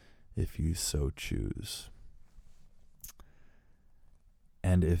 if you so choose.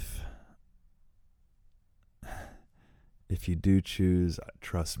 And if you do choose,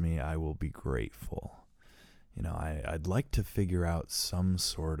 trust me, I will be grateful. I'd like to figure out some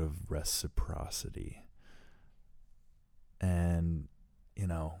sort of reciprocity and,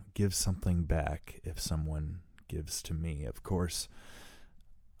 give something back if someone gives to me. Of course,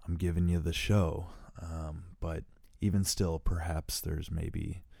 I'm giving you the show, but even still, perhaps there's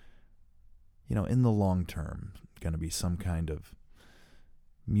maybe, in the long term, going to be some kind of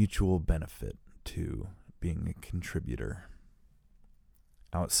mutual benefit to being a contributor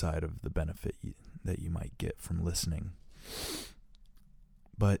outside of the benefit that you might get from listening.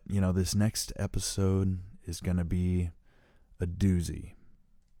 But, this next episode is going to be a doozy.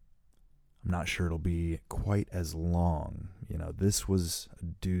 I'm not sure it'll be quite as long. This was a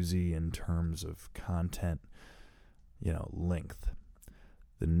doozy in terms of content, length.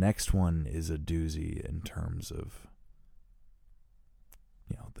 The next one is a doozy in terms of,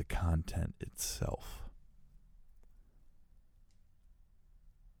 the content itself.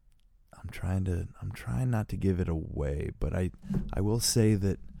 I'm trying not to give it away, but I will say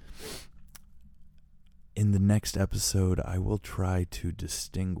that in the next episode, I will try to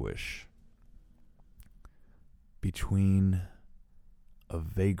distinguish between a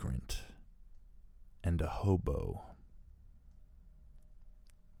vagrant and a hobo.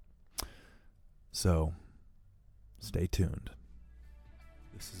 So, stay tuned.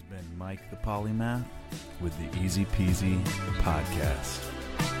 This has been Mike the Polymath with the Easy Peasy Podcast.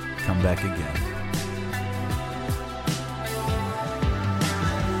 Come back again.